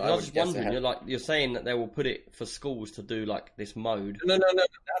battles. So I was just wondering. You're saying that they will put it for schools to do like this mode. No,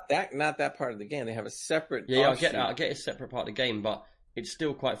 not that part of the game. They have a separate. Yeah, I get that. I get it's a separate part of the game, but it's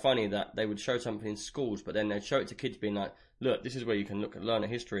still quite funny that they would show something in schools, but then they'd show it to kids, being like, "Look, this is where you can learn a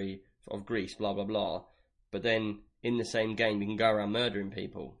history of Greece, blah blah blah." But then in the same game, you can go around murdering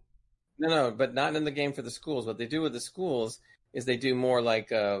people. No, but not in the game for the schools. What they do with the schools is they do more like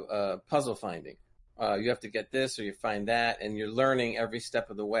puzzle finding. You have to get this or you find that, and you're learning every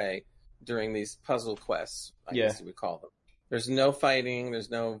step of the way during these puzzle quests, I guess you would call them. There's no fighting, there's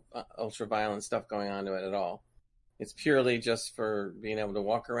no ultra-violent stuff going on to it at all. It's purely just for being able to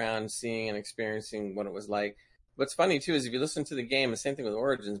walk around, seeing and experiencing what it was like. What's funny, too, is if you listen to the game, the same thing with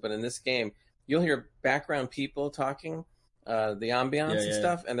Origins, but in this game, you'll hear background people talking, the ambiance and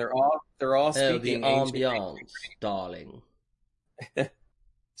stuff, and they're all speaking the ambiance, darling.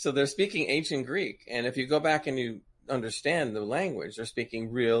 So they're speaking ancient Greek, and if you go back and you understand the language, they're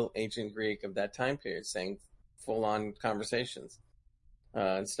speaking real ancient Greek of that time period, saying full-on conversations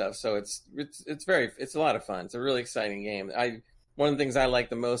and stuff. So it's a lot of fun. It's a really exciting game. One of the things I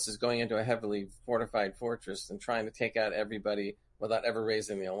like the most is going into a heavily fortified fortress and trying to take out everybody without ever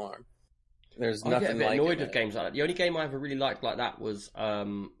raising the alarm. There's nothing like it. I get a bit annoyed with games like that. The only game I ever really liked like that was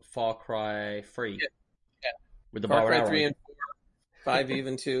Far Cry 3. Yeah. With the Far Cry 3 and 4, 5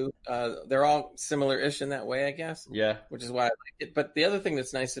 even 2. They're all similar-ish in that way, I guess. Yeah. Which is why I like it. But the other thing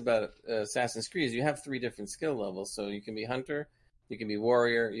that's nice about Assassin's Creed is you have 3 different skill levels. So you can be hunter, you can be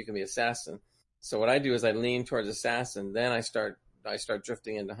warrior, you can be assassin. So what I do is I lean towards assassin, then I start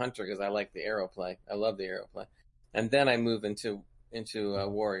drifting into hunter because I like the arrow play. I love the arrow play. And then I move into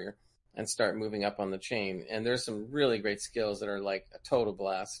warrior. and start moving up on the chain. And there's some really great skills that are like a total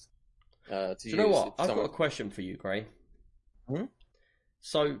blast to Do use. you know what? if I've someone- got a question for you, Gray. Hmm?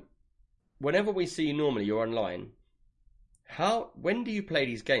 So, whenever we see you normally, you're online. When do you play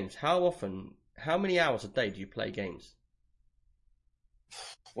these games? How often? How many hours a day do you play games?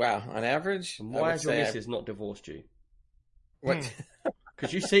 Wow, on average, And I why would has your say missus not divorced you? what?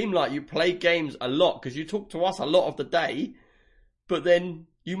 Because you seem like you play games a lot. Because you talk to us a lot of the day, but then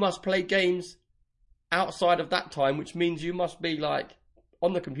you must play games outside of that time, which means you must be like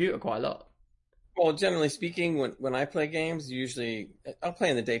on the computer quite a lot. Well, generally speaking, when I play games, usually I'll play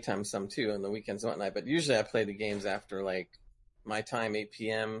in the daytime some too, on the weekends and whatnot. But usually I play the games after like my time, 8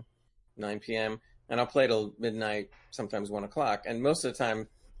 p.m., 9 p.m., and I'll play till midnight, sometimes 1 o'clock. And most of the time,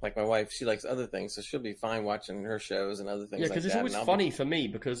 like my wife, she likes other things, so she'll be fine watching her shows and other things. Yeah, like because it's that. always And I'll funny for me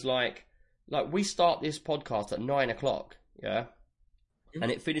because like we start this podcast at 9 o'clock, yeah, Mhm.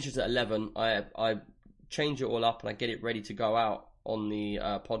 and it finishes at 11. I change it all up and I get it ready to go out on the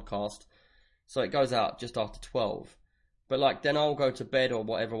podcast, so it goes out just after 12. But like then I'll go to bed or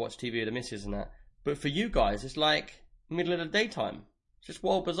whatever, watch TV with the missus and that. But for you guys, it's like middle of the daytime. It's just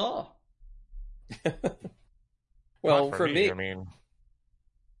wild bizarre. Well, Not for me, I mean,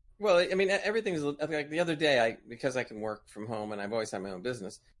 well, I mean, everything's like the other day. Because I can work from home and I've always had my own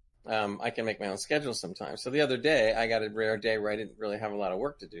business, I can make my own schedule sometimes. So the other day, I got a rare day where I didn't really have a lot of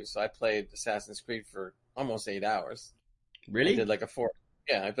work to do. So I played Assassin's Creed for almost 8 hours. Really? I did like I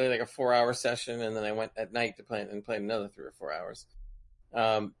played like a 4-hour session, and then I went at night to play another 3 or 4 hours.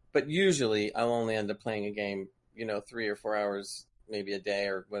 But usually, I'll only end up playing a game, 3 or 4 hours, maybe a day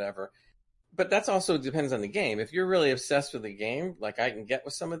or whatever. But that's also depends on the game. If you're really obsessed with the game, like I can get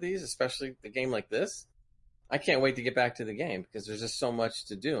with some of these, especially the game like this, I can't wait to get back to the game because there's just so much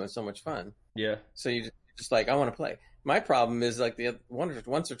to do and so much fun. Yeah. So you just like, I want to play. My problem is like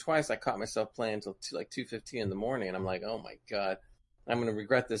once or twice I caught myself playing until like 2:15 in the morning, and I'm like, oh my god, I'm going to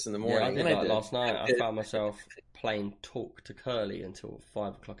regret this in the morning. Yeah, I did And that last night. I I did. found myself playing Talk to Curly until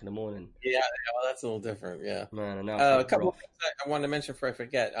 5 o'clock in the morning. Yeah, well, that's a little different. Yeah. Man, and now A it's couple rough. of things I wanted to mention before I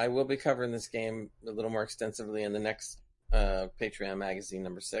forget. I will be covering this game a little more extensively in the next Patreon magazine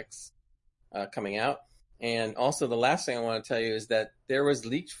number 6 coming out. And also, the last thing I want to tell you is that there was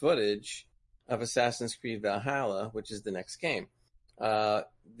leaked footage of Assassin's Creed Valhalla, which is the next game.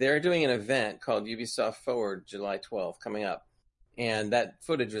 They're doing an event called Ubisoft Forward July 12th coming up. And that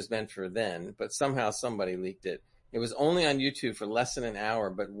footage was meant for then, but somehow somebody leaked it. It was only on YouTube for less than an hour,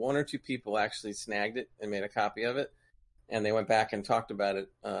 but 1 or 2 people actually snagged it and made a copy of it. And they went back and talked about it,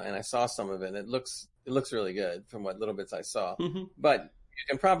 and I saw some of it. And it looks really good from what little bits I saw. Mhm. But you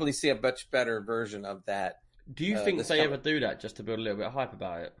can probably see a much better version of that. Do you think this they com- ever do that just to build a little bit of hype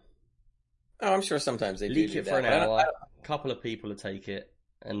about it? Oh, I'm sure sometimes they Leak do it that. for an but I don't- hour, a couple of people will take it,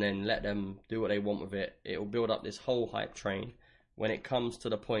 and then let them do what they want with it. It'll build up this whole hype train. When it comes to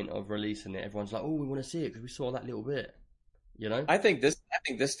the point of releasing it, everyone's like, "Oh, we want to see it because we saw that little bit," you know? I think this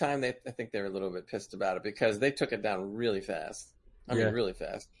time I think they're a little bit pissed about it because they took it down really fast. I Yeah. mean, really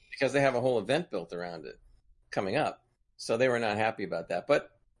fast because they have a whole event built around it coming up. So they were not happy about that. But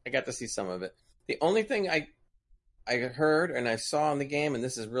I got to see some of it. The only thing I heard and I saw in the game, and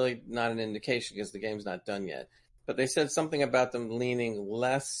this is really not an indication because the game's not done yet, but they said something about them leaning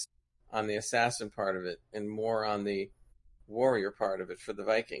less on the assassin part of it and more on the warrior part of it for the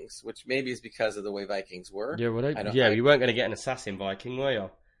Vikings, which maybe is because of the way Vikings were. Yeah, well, I don't- you weren't going to get an assassin Viking, were you?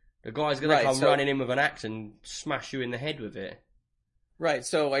 The guy's going to Right, come so- running in with an axe and smash you in the head with it. Right,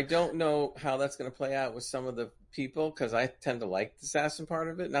 so I don't know how that's going to play out with some of the people because I tend to like the assassin part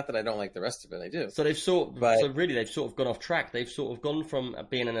of it. Not that I don't like the rest of it, I do. So they've But- they've sort of gone off track. They've sort of gone from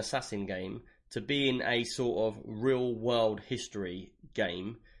being an assassin game to being a sort of real world history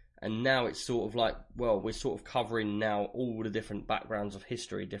game. And now it's sort of like, well, we're sort of covering now all the different backgrounds of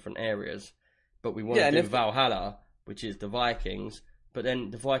history, different areas. But we want Yeah, to and do if- Valhalla, which is the Vikings. But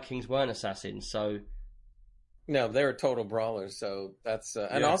then the Vikings weren't assassins, so No, they're total brawlers, so that's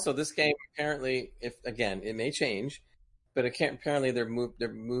and Yeah. also this game apparently, if again it may change, but apparently they're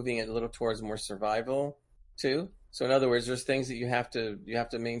moving it a little towards more survival too. So in other words, there's things that you have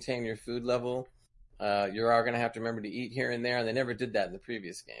to maintain your food level. You are going to have to remember to eat here and there, and they never did that in the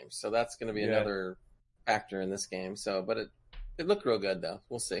previous games. So that's going to be Yeah. another factor in this game. So, but it looked real good though.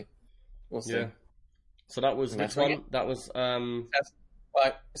 We'll see. yeah. So that was And which that's what one? That was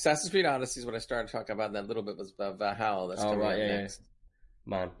But Assassin's Creed Odyssey is what I started talking about, and that little bit was Valhalla. That's Oh, coming right, up yeah, next.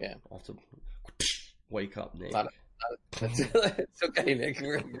 man. Yeah. I have to wake up, Nick. Lot It's okay, Nick.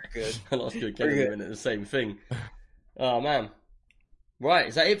 We're good. I lost you We're again in a good. minute. The same thing. Oh man. Right,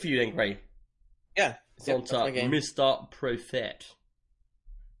 is that it for you then, Gray? Yeah. It's Yep, on that's my to game. Mr. Prophet.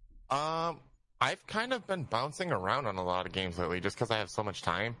 I've kind of been bouncing around on a lot of games lately just because I have so much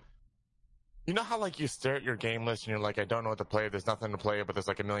time. You know how like you stare at your game list and you're like, I don't know what to play. There's nothing to play, but there's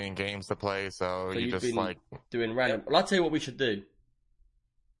like a million games to play. So you you've just been like doing random. Well, I'll tell you what we should do.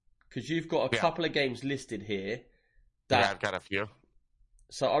 Because you've got a couple of games listed here. Yeah, I've got a few.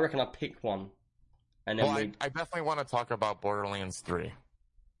 So I reckon I'll pick one. And then I definitely want to talk about Borderlands 3.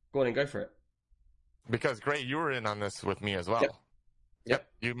 Go on and go for it. Because, Gray, you were in on this with me as well. Yep.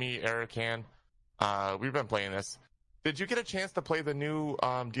 You, me, Eric, Han. We've been playing this. Did you get a chance to play the new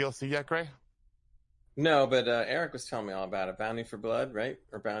DLC yet, Gray? No, but Eric was telling me all about it. Bounty for Blood, right?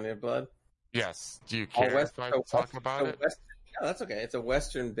 Or Bounty of Blood? Yes. Do you care if I talk about it? Yeah, that's okay. It's a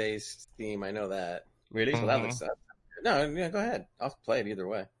Western-based theme. I know that. Really? So that looks good. No, yeah, go ahead. I'll play it either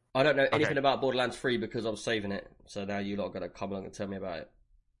way. I don't know anything about Borderlands 3 because I'm saving it. So now you lot got to come along and tell me about it.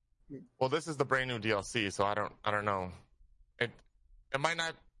 Well, this is the brand new DLC, so I don't know. It might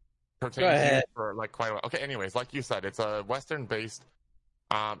not pertain Go to you ahead. for like quite a while. Okay, anyways, like you said, it's a Western-based,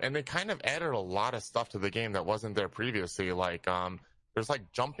 and they kind of added a lot of stuff to the game that wasn't there previously. Like, there's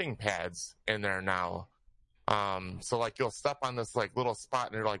like jumping pads in there now. So like you'll step on this like little spot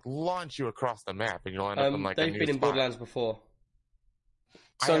and it'll like launch you across the map, and you'll end up in like a they've new been in spot. Borderlands before.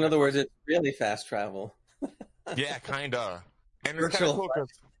 So in other words, it's really fast travel. Yeah, kinda. And it's kind Virtual. of cool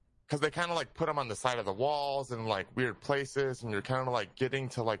because they kind of like put them on the side of the walls and like weird places, and you're kind of like getting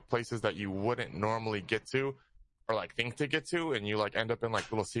to like places that you wouldn't normally get to, or like think to get to, and you like end up in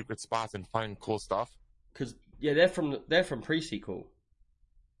like little secret spots and find cool stuff. Because they're from pre-sequel.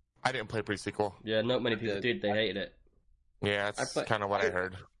 I didn't play pre-sequel. Yeah, not many people did. They hated it. Yeah, that's kind of what I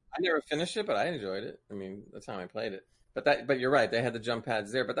heard. I never finished it, but I enjoyed it. I mean, that's how I played it. But you're right. They had the jump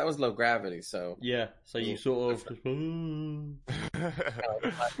pads there, but that was low gravity, so. Yeah, so you sort of. Was there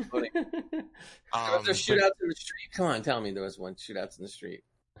shootouts in the street? Come on, tell me there was one shootouts in the street.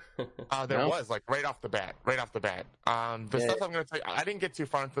 There was like right off the bat. The stuff I'm gonna tell you, I didn't get too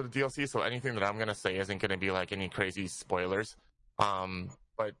far into the DLC, so anything that I'm gonna say isn't gonna be like any crazy spoilers.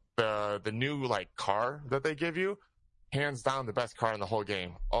 But the new like car that they give you, hands down the best car in the whole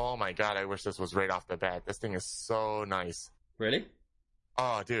game. Oh my god, I wish this was right off the bat. This thing is so nice. Really?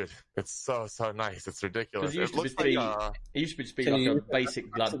 Oh, dude, it's so nice. It's ridiculous. It used to be just be like a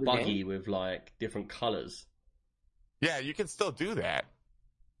basic like buggy with like different colors. Yeah, you can still do that,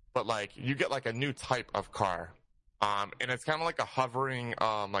 but like you get like a new type of car, and it's kind of like a hovering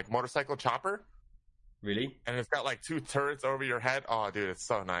like motorcycle chopper. Really? And it's got like 2 turrets over your head. Oh, dude, it's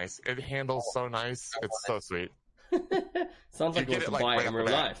so nice. It handles so nice. It's so sweet. Sounds like you want to buy it in real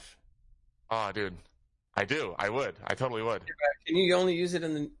life. Oh, dude, I do. I would. I totally would. Can you only use it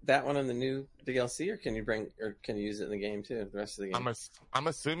in that one in the new DLC, or can you use it in the game too? The rest of the game. I'm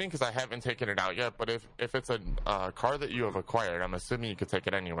assuming because I haven't taken it out yet. But if it's a car that you have acquired, I'm assuming you could take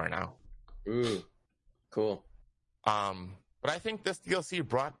it anywhere now. Ooh, cool. But I think this DLC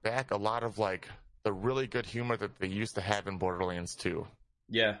brought back a lot of like the really good humor that they used to have in Borderlands 2.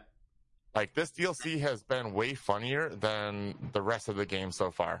 Yeah. Like, this DLC has been way funnier than the rest of the game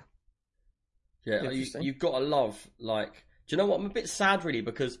so far. Yeah, you've got to love, like... Do you know what? I'm a bit sad, really,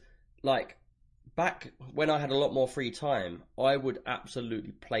 because, like, back when I had a lot more free time, I would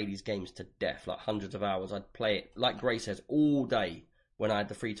absolutely play these games to death, like hundreds of hours. I'd play it, like Gray says, all day when I had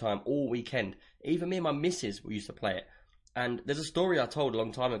the free time, all weekend. Even me and my missus used to play it. And there's a story I told a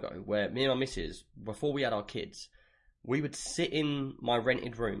long time ago where me and my missus, before we had our kids, we would sit in my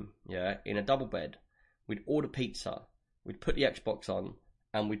rented room, yeah, in a double bed. We'd order pizza, we'd put the Xbox on,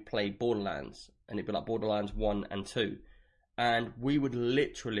 and we'd play Borderlands. And it'd be like Borderlands 1 and 2. And we would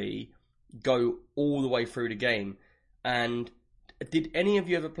literally go all the way through the game. And did any of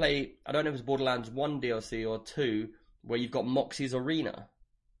you ever play, I don't know if it's Borderlands 1 DLC or 2, where you've got Moxie's Arena?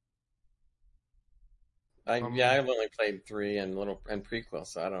 I've only played 3 and prequel,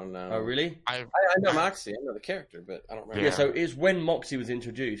 so I don't know. Oh, really? I know Moxie, I know the character, but I don't remember. Yeah, so it's when Moxie was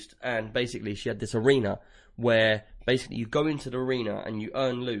introduced, and basically she had this arena where basically you go into the arena and you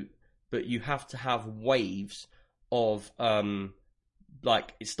earn loot, but you have to have waves of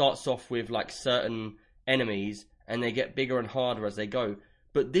like it starts off with like certain enemies and they get bigger and harder as they go.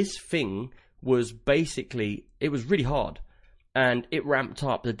 But this thing was basically, it was really hard, and it ramped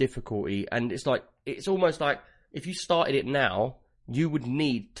up the difficulty, and it's almost like if you started it now, you would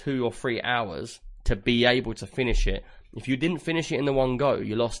need 2 or 3 hours to be able to finish it. If you didn't finish it in the one go,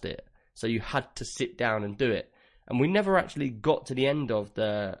 you lost it. So you had to sit down and do it. And we never actually got to the end of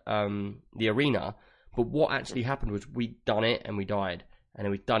the arena. But what actually happened was we'd done it and we died. And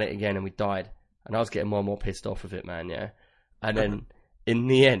then we'd done it again and we died. And I was getting more and more pissed off with it, man, yeah. And then in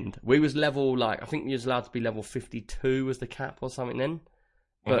the end, we was level, like, I think we was allowed to be level 52 was the cap or something then.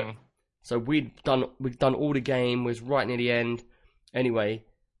 But Mhm. so we'd done all the game, was right near the end. Anyway,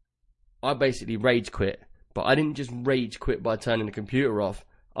 I basically rage quit, but I didn't just rage quit by turning the computer off.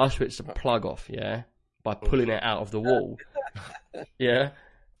 I switched the plug off, yeah, by pulling it out of the wall. Yeah.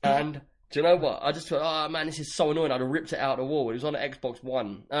 And do you know what? I just thought, oh man, this is so annoying. I'd have ripped it out of the wall. It was on an Xbox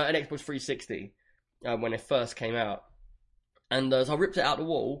One, an Xbox 360, when it first came out. And so I ripped it out the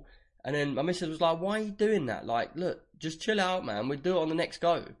wall. And then my missus was like, "Why are you doing that? Like, look, just chill out, man. We'll do it on the next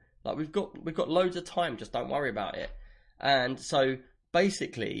go. Like, we've got loads of time. Just don't worry about it." And so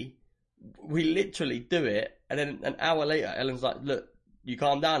basically, we literally do it. And then an hour later, Ellen's like, "Look, you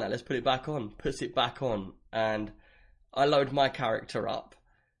calm down now. Let's put it back on." Puts it back on, and I load my character up,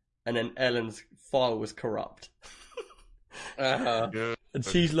 and then Ellen's file was corrupt. Uh-huh. And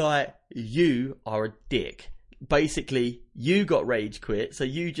she's like, "You are a dick. Basically, you got rage quit, so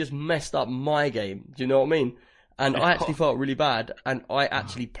you just messed up my game." Do you know what I mean? And I actually felt really bad, and I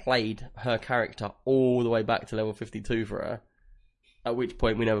actually played her character all the way back to level 52 for her, at which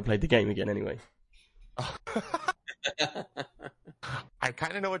point we never played the game again anyway. I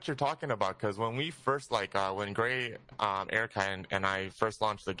kind of know what you're talking about, because when we first, when Gray, Erica, and I first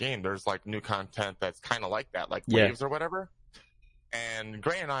launched the game, there's like new content that's kind of like that, like Yeah. waves or whatever. And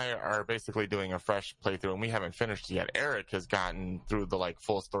Gray and I are basically doing a fresh playthrough, and we haven't finished yet. Eric has gotten through the like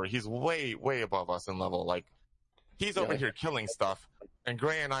full story. He's way, way above us in level. Like, he's over here killing stuff, and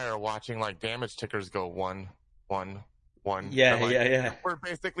Gray and I are watching like damage tickers go 1, 1, 1. Yeah, And, like, yeah. we're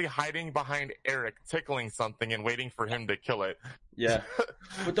basically hiding behind Eric, tickling something and waiting for him to kill it. Yeah.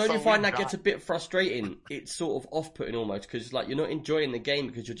 But don't So you find we that gets a bit frustrating? It's sort of off-putting almost, because like you're not enjoying the game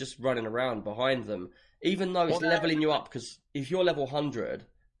because you're just running around behind them, even though it's Well, leveling you up. Because if you're level 100,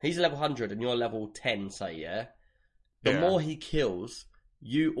 he's level 100 and you're level 10, say, yeah, the Yeah. more he kills,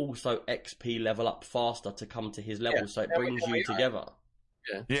 you also XP level up faster to come to his level, Yeah. so it Yeah, brings we you are. together.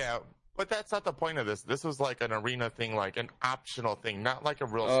 Yeah, but that's not the point of this. This was like an arena thing, like an optional thing, not like a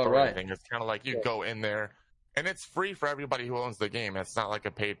real Oh, story right. thing. It's kind of like you Yeah. go in there, and it's free for everybody who owns the game. It's not like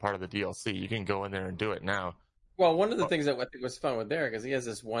a paid part of the DLC. You can go in there and do it now. Well, one of the things that I think was fun with Derek is he has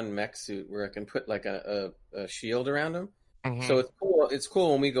this one mech suit where I can put like a shield around him. Mhm. So it's cool. It's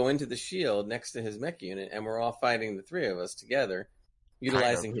cool when we go into the shield next to his mech unit and we're all fighting, the three of us together,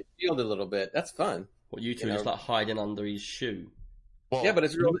 utilizing his shield a little bit. That's fun. What you two You are just know. like hiding under his shoe. Well, Yeah, but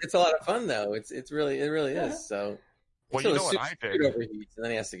it's a lot of fun though. It really is. So well, so you the know what suit I did? overheats and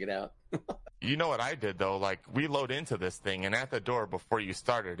then he has to get out. You know what I did though? Like, we load into this thing, and at the door before you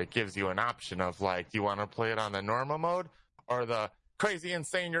started, it gives you an option of like, do you want to play it on the normal mode or the crazy,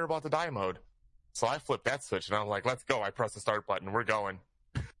 insane, you're about to die mode? So I flipped that switch, and I'm like, let's go. I press the start button. We're going.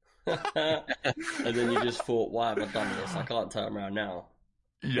 And then you just thought, why have I done this? I can't turn around now.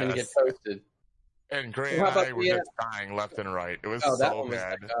 And you get Yes. toasted. And Gray How and about I were the, just dying left and right. It was Oh, that so one was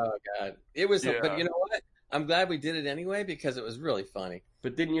bad. like, oh god, it was. Yeah. But you know what? I'm glad we did it anyway because it was really funny.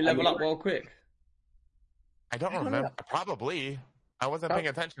 But didn't you level mean, up real quick? I don't don't remember. know. Probably. I wasn't paying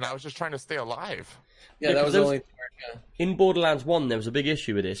attention. I was just trying to stay alive. Yeah, Yeah, that 'cause was the there only was- thing. Yeah. In Borderlands 1, there was a big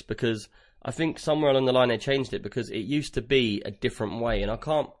issue with this because I think somewhere along the line they changed it because it used to be a different way, and I've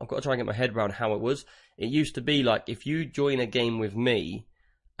got to try and get my head around how it was. It used to be like if you join a game with me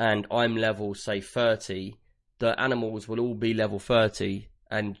and I'm level, say, 30, the animals will all be level 30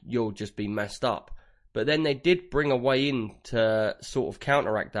 and you'll just be messed up. But then they did bring a way in to sort of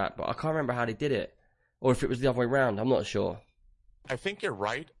counteract that, but I can't remember how they did it. Or if it was the other way around, I'm not sure. I think you're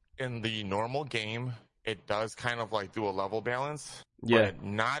right. In the normal game, it does kind of like do a level balance. Yeah. But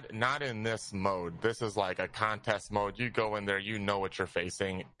not in this mode. This is like a contest mode. You go in there, you know what you're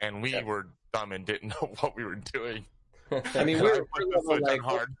facing, and we were dumb and didn't know what we were doing. I mean, So we're I put the level switch on like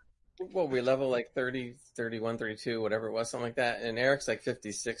hard. well, we level like 30, 31, 32, whatever it was, something like that. And Eric's like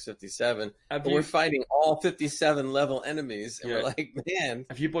 56, 57. Have But you, we're fighting all 57 level enemies, and Yeah. we're like, man,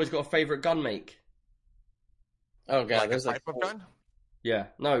 have you boys got a favourite gun make? oh god, Like a there's type like of gun? Yeah,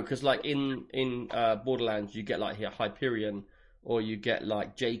 no, because like in Borderlands, you get like here Hyperion, or you get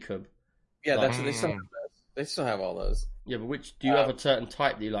like Jacob. yeah, that's Mm. they still have those. They still have all those. Yeah, but which do you have a certain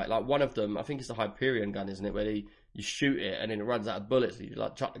type that you like? Like one of them, I think it's the Hyperion gun, isn't it? Where you shoot it and then it runs out of bullets. So you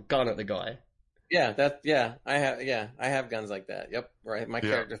like chuck the gun at the guy. I have guns like that. Yep, right. My Yeah.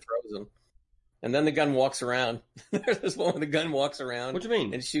 character throws them, and then the gun walks around. There's this one where the gun walks around What do you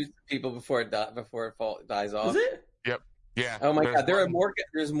mean? and shoots people before it dies off. Is it? Yeah. Oh my there's god, one-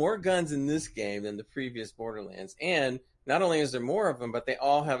 there's more guns in this game than the previous Borderlands, and not only is there more of them, but they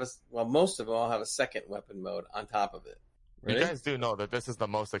all have most of them all have a second weapon mode on top of it. You Really? guys do know that this is the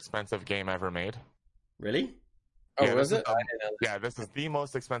most expensive game ever made. Really? Oh, Yeah, was this it? is I didn't know that. Yeah, this is the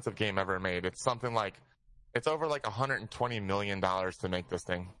most expensive game ever made. It's something like It's over like $120 million to make this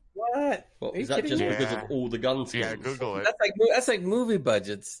thing. What? Well, Are you is that kidding just me? because Yeah. of all the gun skins? Yeah, Google it. That's like movie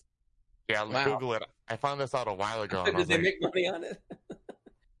budgets. Yeah, Wow. Google it. I found this out a while ago. And I Did was they like, make money on it?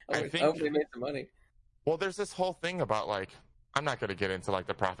 I I think- hope they made some money. well, there's this whole thing about like, I'm not going to get into like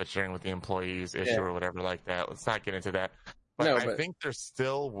the profit sharing with the employees issue Yeah. or whatever like that. Let's not get into that. But No, I but- think they're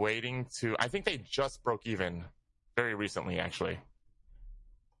still waiting to. I think they just broke even very recently, actually.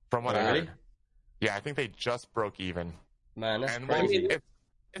 From what I Really? heard. Yeah, I think they just broke even. Man, that's And crazy. it's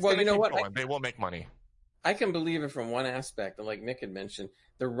Well, gonna you know keep what? going. They will make money. I can believe it from one aspect, like Nick had mentioned.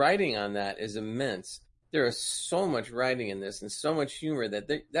 The writing on that is immense. There is so much writing in this and so much humor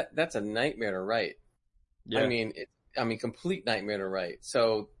that's a nightmare to write. Yeah. I mean, complete nightmare to write.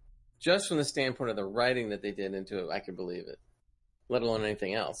 So, just from the standpoint of the writing that they did into it, I can believe it. Let alone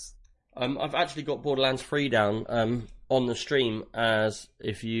anything else. I've actually got Borderlands 3 down on the stream, as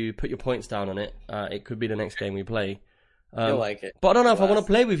if you put your points down on it, it could be the next game we play. You'll like it. But I don't know if I Plus- want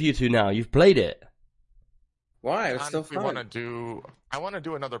to play with you two now. You've played it. Why? It's still Honestly, fun. I want to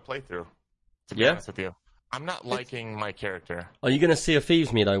do another playthrough. To be Yeah? honest with you, I'm not liking my character. Are you going to Sea of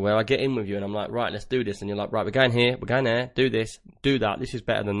Thieves me, though, where I get in with you and I'm like, right, let's do this. And you're like, right, we're going here, we're going there, do this, do that. This is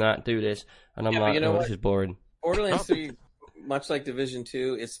better than that, do this. And I'm Yeah, but like, you know oh, what? this is boring. Borderlands 3, much like Division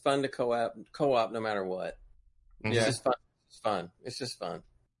 2, it's fun to co-op no matter what. It's Yeah. just fun. It's fun. It's just fun.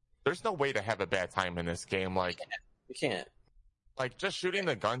 There's no way to have a bad time in this game. You can't. Like just shooting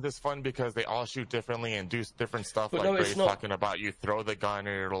the guns is fun because they all shoot differently and do different stuff. But Like no, it's Gray's not- talking about, you throw the gun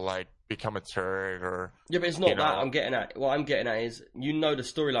and it'll like become a turret or. Yeah, but it's not You that know. I'm getting at. What I'm getting at is, the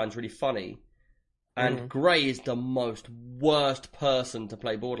storyline's really funny. And Mhm. Gray is the most worst person to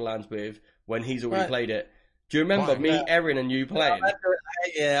play Borderlands with when he's already Right. played it. Do you remember Why? me, Erin, and you playing?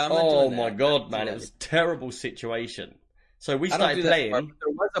 Yeah, I'm not Oh doing my that. god, I'm man, not it doing was a terrible situation. So we that. I don't started do that playing. part, but there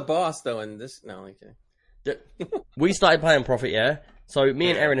was a boss though in this. No, okay. We started playing Prophet, yeah. So me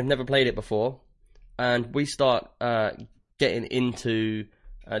and Erin have never played it before, and we start getting into.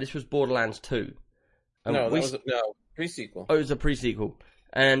 This was Borderlands 2. And No, that we was no pre-sequel. Oh, it was a pre-sequel.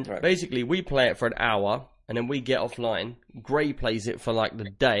 And Right. basically, we play it for an hour, and then we get offline. Gray plays it for like the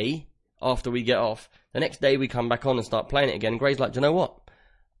day after we get off. The next day, we come back on and start playing it again. And Gray's like, do you know what?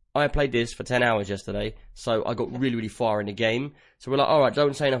 I played this for 10 hours yesterday, so I got really, really far in the game. So we're like, all right,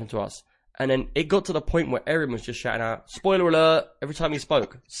 don't say nothing to us. And then it got to the point where Erin was just shouting out, spoiler alert, every time he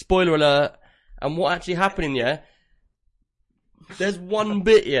spoke. Spoiler alert. And what actually happened in there, there's one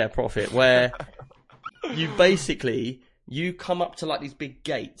bit, yeah, Prophet, where you come up to like these big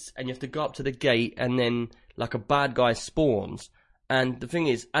gates, and you have to go up to the gate, and then like a bad guy spawns. And the thing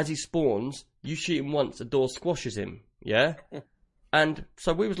is, as he spawns, you shoot him once, the door squashes him, yeah? And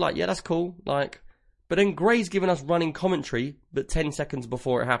so we was like, yeah, that's cool, like, but then Gray's giving us running commentary, but 10 seconds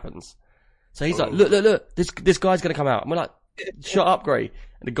before it happens. So he's like, look, this guy's gonna come out. And we're like, shut up, Gray.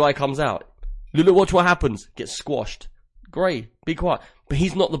 And the guy comes out. Look, watch what happens. Gets squashed. Gray, be quiet. But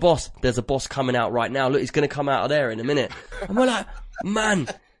he's not the boss. There's a boss coming out right now. Look, he's gonna come out of there in a minute. And we're like, man.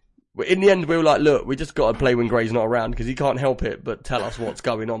 In the end, we were like, look, we just got to play when Gray's not around because he can't help it but tell us what's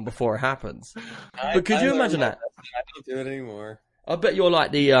going on before it happens. But could you imagine that? I don't do it anymore. I bet you're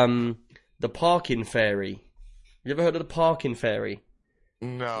like the parking fairy. You ever heard of the parking fairy?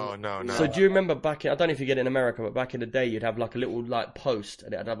 No. So do you remember back in, I don't know if you get it in America, but back in the day you'd have like a little like post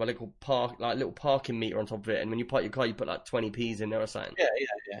and it'd have a little parking meter on top of it, and when you park your car you put like 20p's in there or something. Yeah.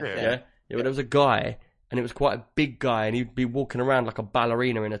 Yeah, but there was a guy, and it was quite a big guy, and he'd be walking around like a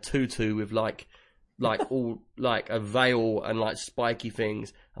ballerina in a tutu with like all like a veil and like spiky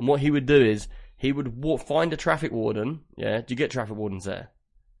things. And what he would do is he would find a traffic warden. Yeah, do you get traffic wardens there?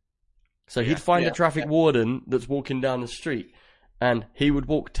 So he'd find a traffic warden that's walking down the street, and he would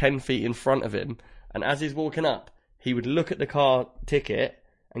walk 10 feet in front of him. And as he's walking up, he would look at the car ticket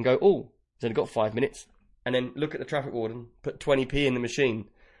and go, "Oh, he's only got 5 minutes." And then look at the traffic warden, put 20p in the machine,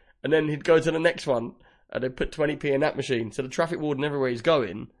 and then he'd go to the next one and then put 20p in that machine. So the traffic warden, everywhere he's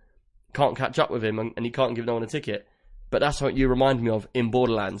going, can't catch up with him, and he can't give no one a ticket. But that's what you remind me of in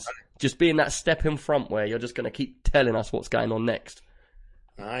Borderlands. Just being that step in front where you're just going to keep telling us what's going on next.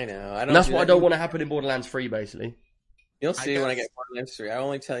 I know. And that's what I don't want to happen in Borderlands 3, basically. You'll see when I guess- get Borderlands 3. I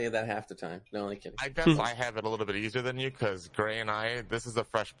only tell you that half the time. No, only kidding. I guess I have it a little bit easier than you because Gray and I, this is a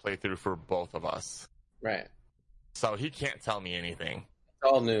fresh playthrough for both of us. Right. So he can't tell me anything.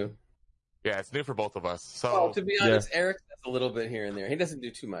 It's all new. Yeah, it's new for both of us. So Well, to be honest, Eric does a little bit here and there. He doesn't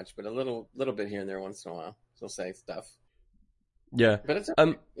do too much, but a little bit here and there once in a while. He'll say stuff. Yeah. But it's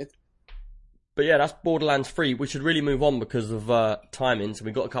it's But yeah, that's Borderlands 3. We should really move on because of timing, so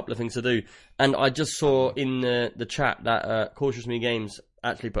we've got a couple of things to do. And I just saw in the chat that Cautious Me Games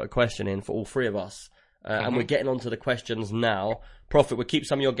actually put a question in for all three of us. And we're getting onto the questions now. Prophet, we'll keep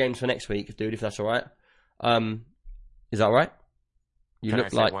some of your games for next week, dude, if that's all right. Is that all right? You Can look I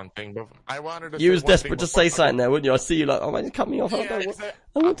say like one thing? I wanted to. you say was one desperate thing to say before- something there, wouldn't you? I see you like, oh man, cut me off. I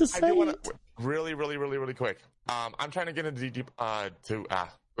want to say do wanna, it. really quick. I'm trying to get into deep. Blah,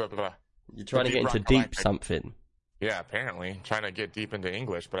 blah, blah. You're trying to Deep get into Rock deep Galactic. something. Yeah, apparently trying to get deep into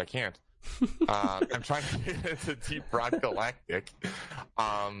English, but I can't. I'm trying to get into Deep Rock Galactic.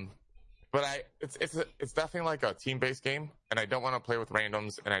 But it's definitely like a team-based game, and I don't want to play with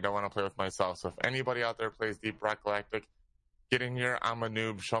randoms, and I don't want to play with myself. So if anybody out there plays Deep Rock Galactic, get in here. I'm a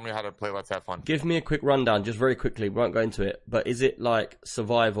noob. Show me how to play. Let's have fun. Give me a quick rundown, just very quickly. We won't go into it. But is it like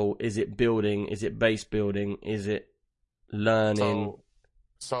survival? Is it building? Is it base building? Is it learning?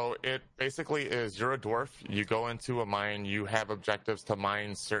 So it basically is, you're a dwarf, you go into a mine, you have objectives to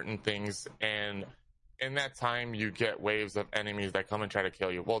mine certain things, and in that time you get waves of enemies that come and try to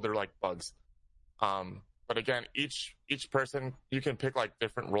kill you. Well, they're like bugs. But again, each person, you can pick like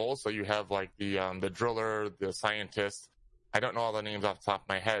different roles. So you have like the driller, the scientist. I don't know all the names off the top of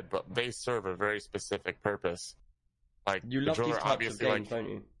my head, but they serve a very specific purpose. Like You the love these driller, types of obviously, games, like, don't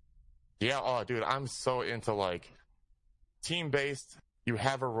you? yeah, oh dude, I'm so into like team-based. You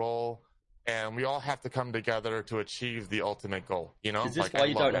have a role, and we all have to come together to achieve the ultimate goal. You know, Is this Like, why I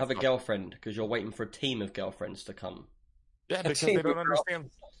you love don't that have a stuff. girlfriend? Because you're waiting for a team of girlfriends to come. Yeah, because team they don't of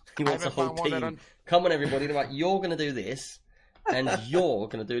understand. He wants I a haven't whole found one that team. Come on, everybody. They're like, you're going to do this, and you're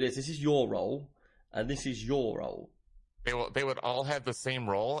going to do this. This is your role, and this is your role. They would all have the same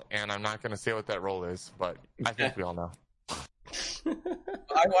role, and I'm not going to say what that role is, but I think we all know.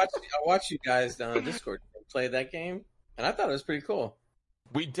 I watched you guys on Discord play that game, and I thought it was pretty cool.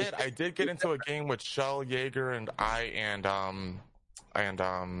 I did get into a game with Shell, Jaeger, and I'm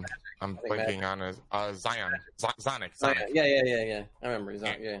blanking on his Zion, Zonic. Yeah. I remember he's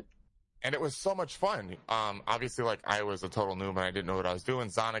on. Yeah. And it was so much fun. Obviously, like, I was a total noob and I didn't know what I was doing.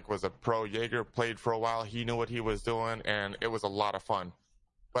 Zonic was a pro. Jaeger played for a while. He knew what he was doing, and it was a lot of fun.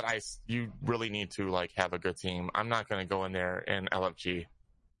 But you really need to like have a good team. I'm not going to go in there in LFG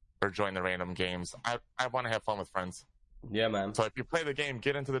or join the random games. I want to have fun with friends. Yeah, man. So if you play the game,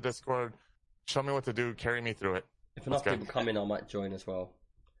 get into the Discord, show me what to do, carry me through it. If enough Let's go. people come in, I might join as well.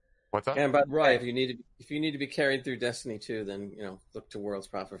 What's up? And by the way, Right. if you need to be carried through Destiny 2, then look to World's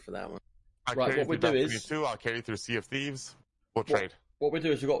Prophet for that one. I'll Right, carry what you we through do Destiny is- 2, I'll carry you through Sea of Thieves. We'll What- trade. What we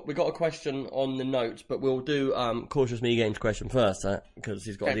do is we got a question on the notes, but we'll do Cautious Me Games question first because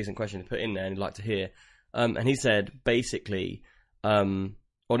he's got a Okay. decent question to put in there and he'd like to hear. And he said basically on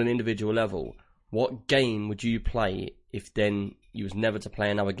an individual level, what game would you play if then you was never to play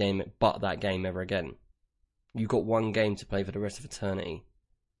another game but that game ever again? You got one game to play for the rest of eternity.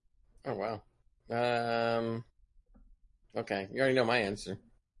 Oh wow. Okay, you already know my answer.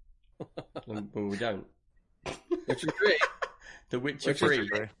 Well, we don't. Witcher 3. The Witcher Witcher 3.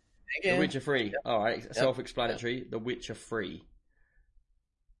 3. The Again. Witcher 3. All right, self-explanatory. The Witcher 3.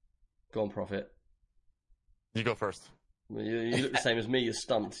 Go on, Prophet. You go first. You look the same as me. You're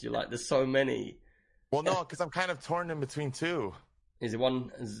stumped. You're like, there's so many. Well, no, because I'm kind of torn in between two. Is it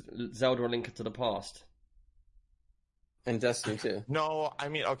one Zelda: A Link to the Past? And Destiny 2. No, I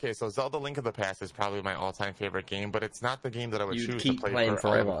mean, okay, so Zelda Link of the Past is probably my all-time favorite game, but it's not the game that I would You'd choose keep to play playing for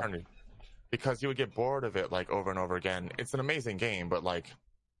all of forever. eternity. Because you would get bored of it, like, over and over again. It's an amazing game, but, like,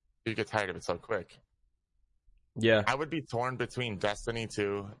 you get tired of it so quick. Yeah. I would be torn between Destiny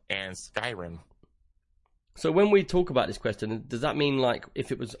 2 and Skyrim. So when we talk about this question, does that mean like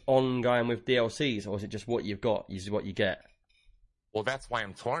if it was ongoing with DLCs, or is it just what you've got is what you get? Well, that's why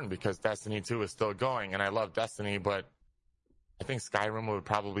I'm torn, because Destiny 2 is still going, and I love Destiny, but I think Skyrim would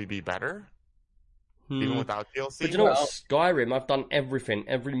probably be better, even without DLC. But you know what? Skyrim, I've done everything,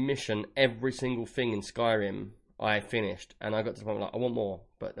 every mission, every single thing in Skyrim I finished, and I got to the point where like, I want more,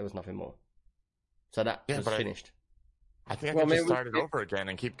 but there was nothing more. So that was but finished. I think I Well, could maybe just we start it could- over again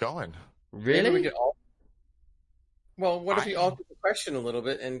and keep going. Really? Maybe we could Well, what if you I- altered the question a little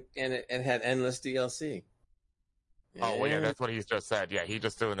bit and had endless DLC? Oh, well, yeah, that's what he's just said. Yeah, he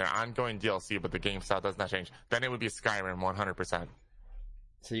just doing their ongoing DLC, but the game style does not change. Then it would be Skyrim 100%.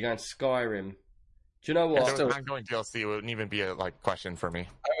 So you're going Skyrim. Do you know If what? there was So- ongoing DLC, it wouldn't even be a question for me.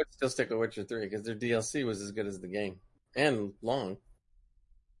 I would still stick with Witcher 3 because their DLC was as good as the game and long.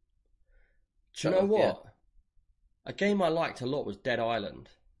 Do you know what? Yeah. A game I liked a lot was Dead Island.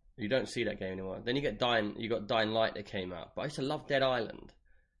 You don't see that game anymore. Then you got Dying Light that came out. But I used to love Dead Island.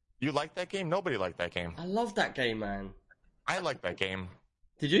 You like that game? Nobody liked that game. I love that game, man. I like that game.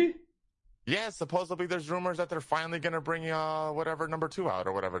 Did you? Yeah, supposedly there's rumors that they're finally going to bring whatever number 2 out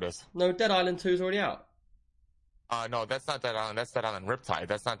or whatever it is. No, Dead Island 2 is already out. No, that's not Dead Island. That's Dead Island Riptide.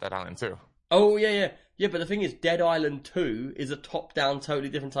 That's not Dead Island 2. Oh, yeah, yeah. Yeah, but the thing is, Dead Island 2 is a top-down, totally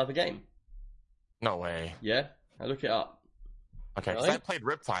different type of game. No way. Yeah? I look it up. Okay, Really? so I played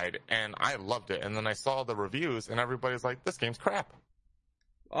Riptide and I loved it, and then I saw the reviews and everybody's like, "This game's crap."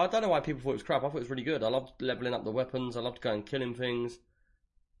 I don't know why people thought it was crap. I thought it was really good. I loved leveling up the weapons. I loved going killing things.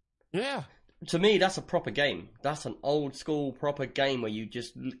 Yeah. To me, that's a proper game. That's an old school proper game where you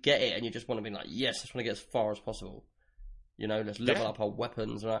just get it and you just want to be like, yes, I just want to get as far as possible. You know, let's level up our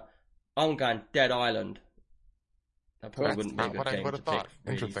weapons. And I'm going Dead Island. That probably That's wouldn't be a not good what I game would to have pick. thought.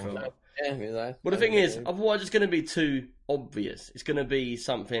 Really, Interesting. But the thing is, otherwise it's going to be too obvious. It's going to be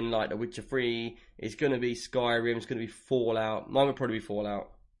something like The Witcher 3. It's going to be Skyrim. It's going to be Fallout. Mine would probably be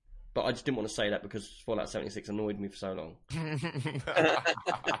Fallout. But I just didn't want to say that because Fallout 76 annoyed me for so long.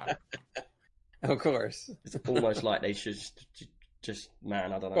 Of course. It's almost like they should just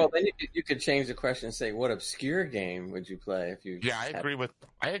man, I don't know. Well, then you could change the question and say, what obscure game would you play if you? Yeah, I agree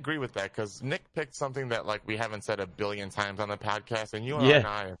with that because Nick picked something that like we haven't said a billion times on the podcast, and you and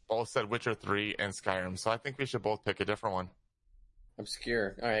I both said Witcher 3 and Skyrim. So I think we should both pick a different one.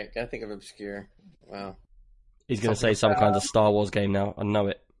 Obscure. All right, gotta think of obscure. Wow. He's going to say some kind of Star Wars game now. I know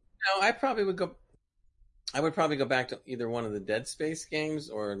it. No, I would probably go back to either one of the Dead Space games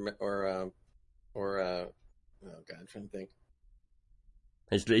or oh god, I'm trying to think.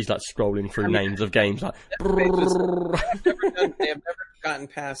 He's like scrolling through names of games like. They have never gotten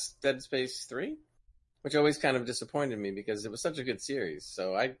past Dead Space 3, which always kind of disappointed me because it was such a good series.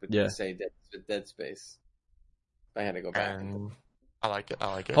 So I would say Dead Space. If I had to go back. I like it.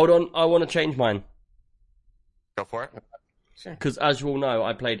 Hold on, I want to change mine. Go for it. Sure. Because as you all know,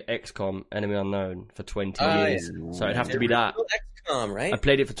 I played XCOM Enemy Unknown for 20 years. Yeah. So it'd have to be that. XCOM, right? I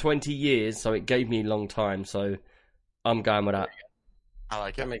played it for 20 years, so it gave me a long time. So I'm going with that. I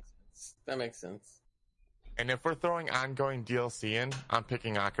like That it. makes sense. And if we're throwing ongoing DLC in, I'm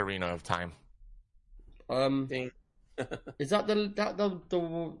picking Ocarina of Time. Ding. Is that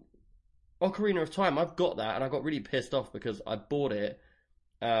the Ocarina of Time? I've got that, and I got really pissed off because I bought it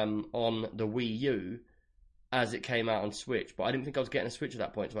on the Wii U as it came out on Switch, but I didn't think I was getting a Switch at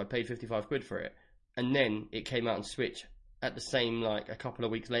that point, so I paid 55 quid for it. And then it came out on Switch at the same, like, a couple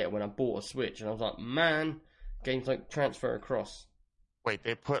of weeks later when I bought a Switch, and I was like, man, games like transfer across. Wait,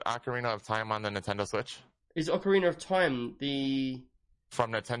 they put Ocarina of Time on the Nintendo Switch? Is Ocarina of Time the...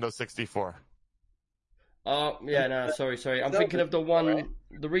 From Nintendo 64. Oh, yeah, no, sorry. I'm thinking of the one, right?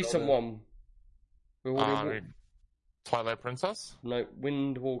 the recent one. Twilight Princess? No,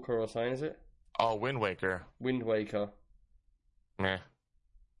 Wind Walker or something, is it? Oh, Wind Waker. Wind Waker. Meh.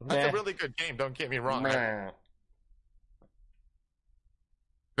 That's a really good game, don't get me wrong.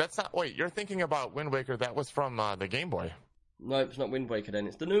 That's not... Wait, you're thinking about Wind Waker. That was from the Game Boy. No, it's not Wind Waker then.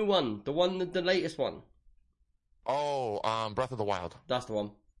 It's the new one. The latest one. Oh, Breath of the Wild. That's the one.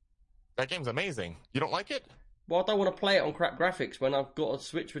 That game's amazing. You don't like it? Well, I don't want to play it on crap graphics when I've got a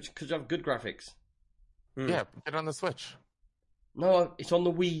Switch because I have good graphics. Yeah, get it on the Switch. No, it's on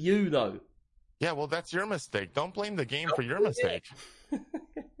the Wii U though. Yeah, well, that's your mistake. Don't blame the game for your mistake.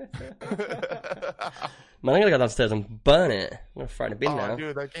 Man, I'm gonna go downstairs and burn it. I'm gonna throw it in a bin now.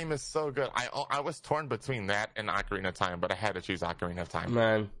 Dude, that game is so good. I was torn between that and Ocarina of Time, but I had to choose Ocarina of Time.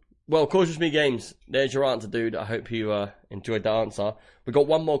 Man. Well, Cautious Me Games, there's your answer, dude. I hope you enjoyed that answer. We've got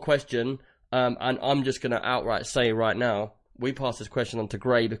one more question, and I'm just going to outright say right now, we pass this question on to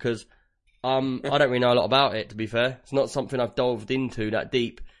Gray because I don't really know a lot about it, to be fair. It's not something I've delved into that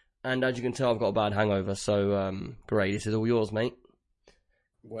deep, and as you can tell, I've got a bad hangover, so Gray, this is all yours, mate.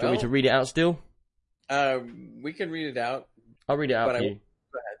 Well, Do you want me to read it out still? We can read it out. I'll read it out But for you.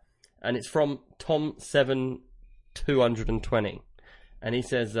 Go ahead. And it's from Tom7220. And he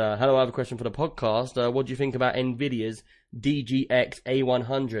says, hello, I have a question for the podcast. What do you think about NVIDIA's DGX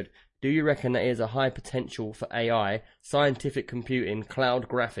A100? Do you reckon that it has a high potential for AI, scientific computing, cloud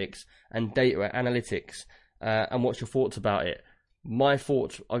graphics, and data analytics? And what's your thoughts about it? My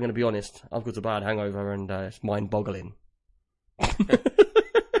thoughts, I'm going to be honest, I've got a bad hangover and it's mind-boggling. And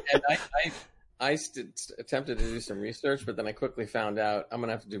I attempted to do some research, but then I quickly found out I'm going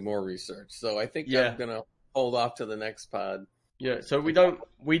to have to do more research. So I think I'm going to hold off to the next pod. Yeah, so we like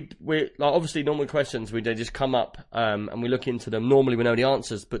obviously normal questions, they just come up and we look into them. Normally we know the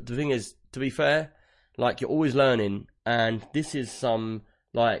answers, but the thing is, to be fair, like you're always learning, and this is some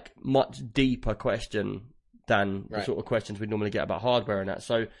like much deeper question than the sort of questions we normally get about hardware and that.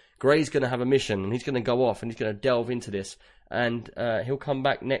 So Gray's going to have a mission, and he's going to go off and he's going to delve into this, and he'll come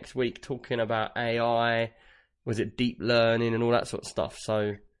back next week talking about AI, was it deep learning and all that sort of stuff.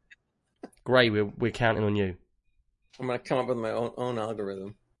 So Gray, we're counting on you. I'm going to come up with my own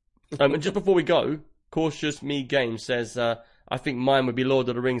algorithm. And just before we go, Cautious Me Games says, I think mine would be Lord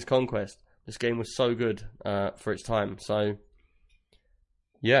of the Rings Conquest. This game was so good for its time. So,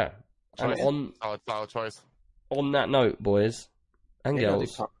 yeah. And solid choice. on that note, boys and Yeah,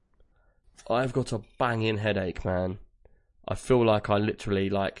 girls, I've got a banging headache, man. I feel like I literally,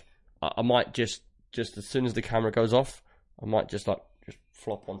 like, I might just as soon as the camera goes off, I might just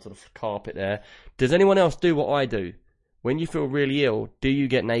flop onto the carpet there. Does anyone else do what I do? When you feel really ill, do you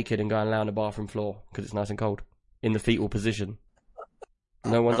get naked and go and lay on the bathroom floor because it's nice and cold in the fetal position?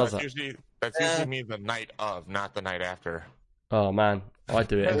 No one does that. That's usually me the night of, not the night after. Oh man, I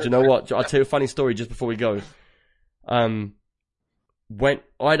do it. And do you know what? I'll tell you a funny story just before we go. When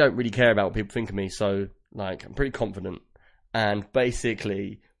I don't really care about what people think of me, so like I'm pretty confident. And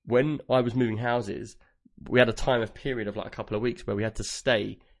basically, when I was moving houses, we had a period of like a couple of weeks where we had to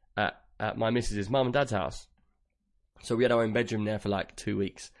stay at my missus's mum and dad's house. So we had our own bedroom there for like 2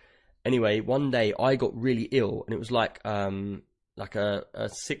 weeks. Anyway, one day I got really ill, and it was like a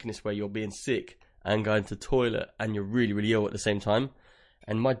sickness where you're being sick and going to the toilet and you're really, really ill at the same time.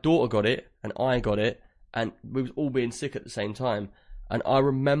 And my daughter got it and I got it, and we was all being sick at the same time. And I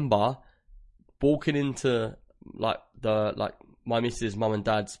remember walking into my missus' mum and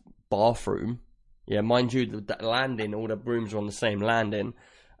dad's bathroom. Yeah, mind you, the landing, all the rooms are on the same landing,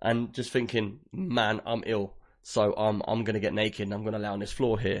 and just thinking, man, I'm ill. So I'm gonna get naked and I'm gonna lay on this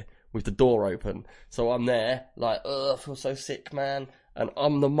floor here with the door open. So I'm there, like, I feel so sick, man. And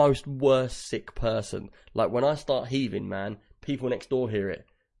I'm the worst sick person. Like, when I start heaving, man, people next door hear it.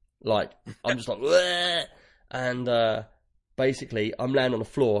 Like, I'm just like, "Bleh!" And basically, I'm laying on the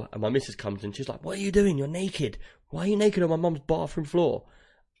floor, and my missus comes in. She's like, "What are you doing? You're naked. Why are you naked on my mum's bathroom floor?"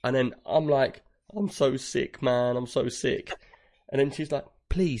 And then I'm like, "I'm so sick, man. I'm so sick." And then she's like,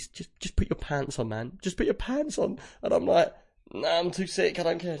 "Please, just put your pants on, man. Just put your pants on." And I'm like, "Nah, I'm too sick. I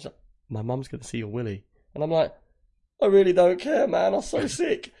don't care." She's like, "My mum's going to see your willy." And I'm like, "I really don't care, man. I'm so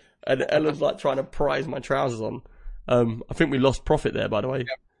sick." And Ellen's like trying to prise my trousers on. I think we lost profit there, by the way.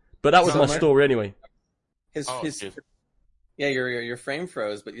 But that was my story anyway. Your frame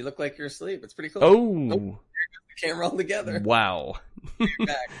froze, but you look like you're asleep. It's pretty cool. Oh. The camera all together. Wow.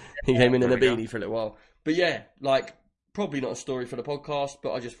 He came in a beanie for a little while. But yeah, like, probably not a story for the podcast,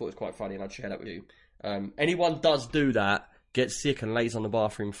 but I just thought it was quite funny and I'd share that with you. Anyone does do that, gets sick and lays on the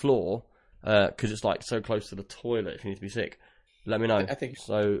bathroom floor, because it's like so close to the toilet if you need to be sick, let me know. I think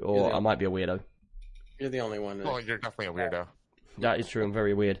so, or I might be a weirdo. You're the only one. Well, you're definitely a weirdo. That is true. I'm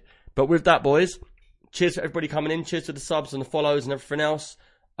very weird. But with that, boys, cheers to everybody coming in. Cheers to the subs and the follows and everything else.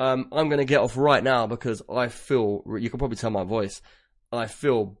 I'm going to get off right now because I feel, you can probably tell my voice, I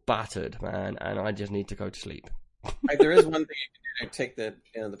feel battered, man, and I just need to go to sleep. There is one thing you can do to take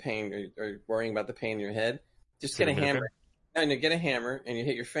the pain or worrying about the pain in your head. Just get a hammer. No, get a hammer and you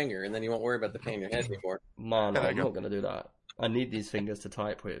hit your finger, and then you won't worry about the pain in your head anymore. Man, I'm not going to do that. I need these fingers to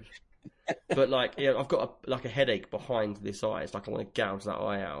type with. But like, yeah, I've got a headache behind this eye. It's like I want to gouge that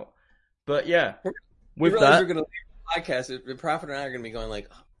eye out. But yeah, with that, we're going to leave the podcast. The Prophet and I are going to be going like,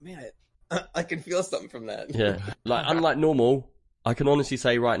 "Oh man, I can feel something from that." Yeah, like unlike normal, I can honestly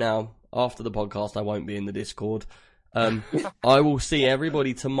say right now, after the podcast, I won't be in the Discord. I will see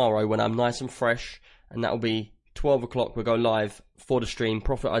everybody tomorrow when I'm nice and fresh, and that'll be 12 o'clock. We'll go live for the stream.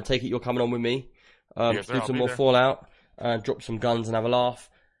 Prophet, I take it you're coming on with me. Yes, sir, do some more Fallout, drop some guns and have a laugh.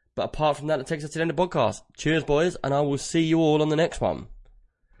 But apart from that, that takes us to the end of the podcast. Cheers, boys, and I will see you all on the next one.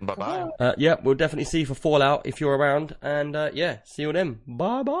 Bye-bye. Yeah, we'll definitely see you for Fallout if you're around. And yeah, see you then.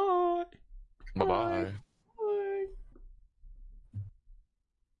 Bye-bye. Bye-bye.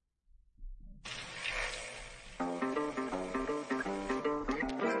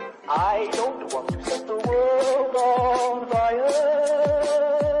 I don't want to set the world on fire.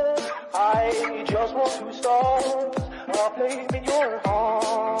 I just want to start a flame in your heart.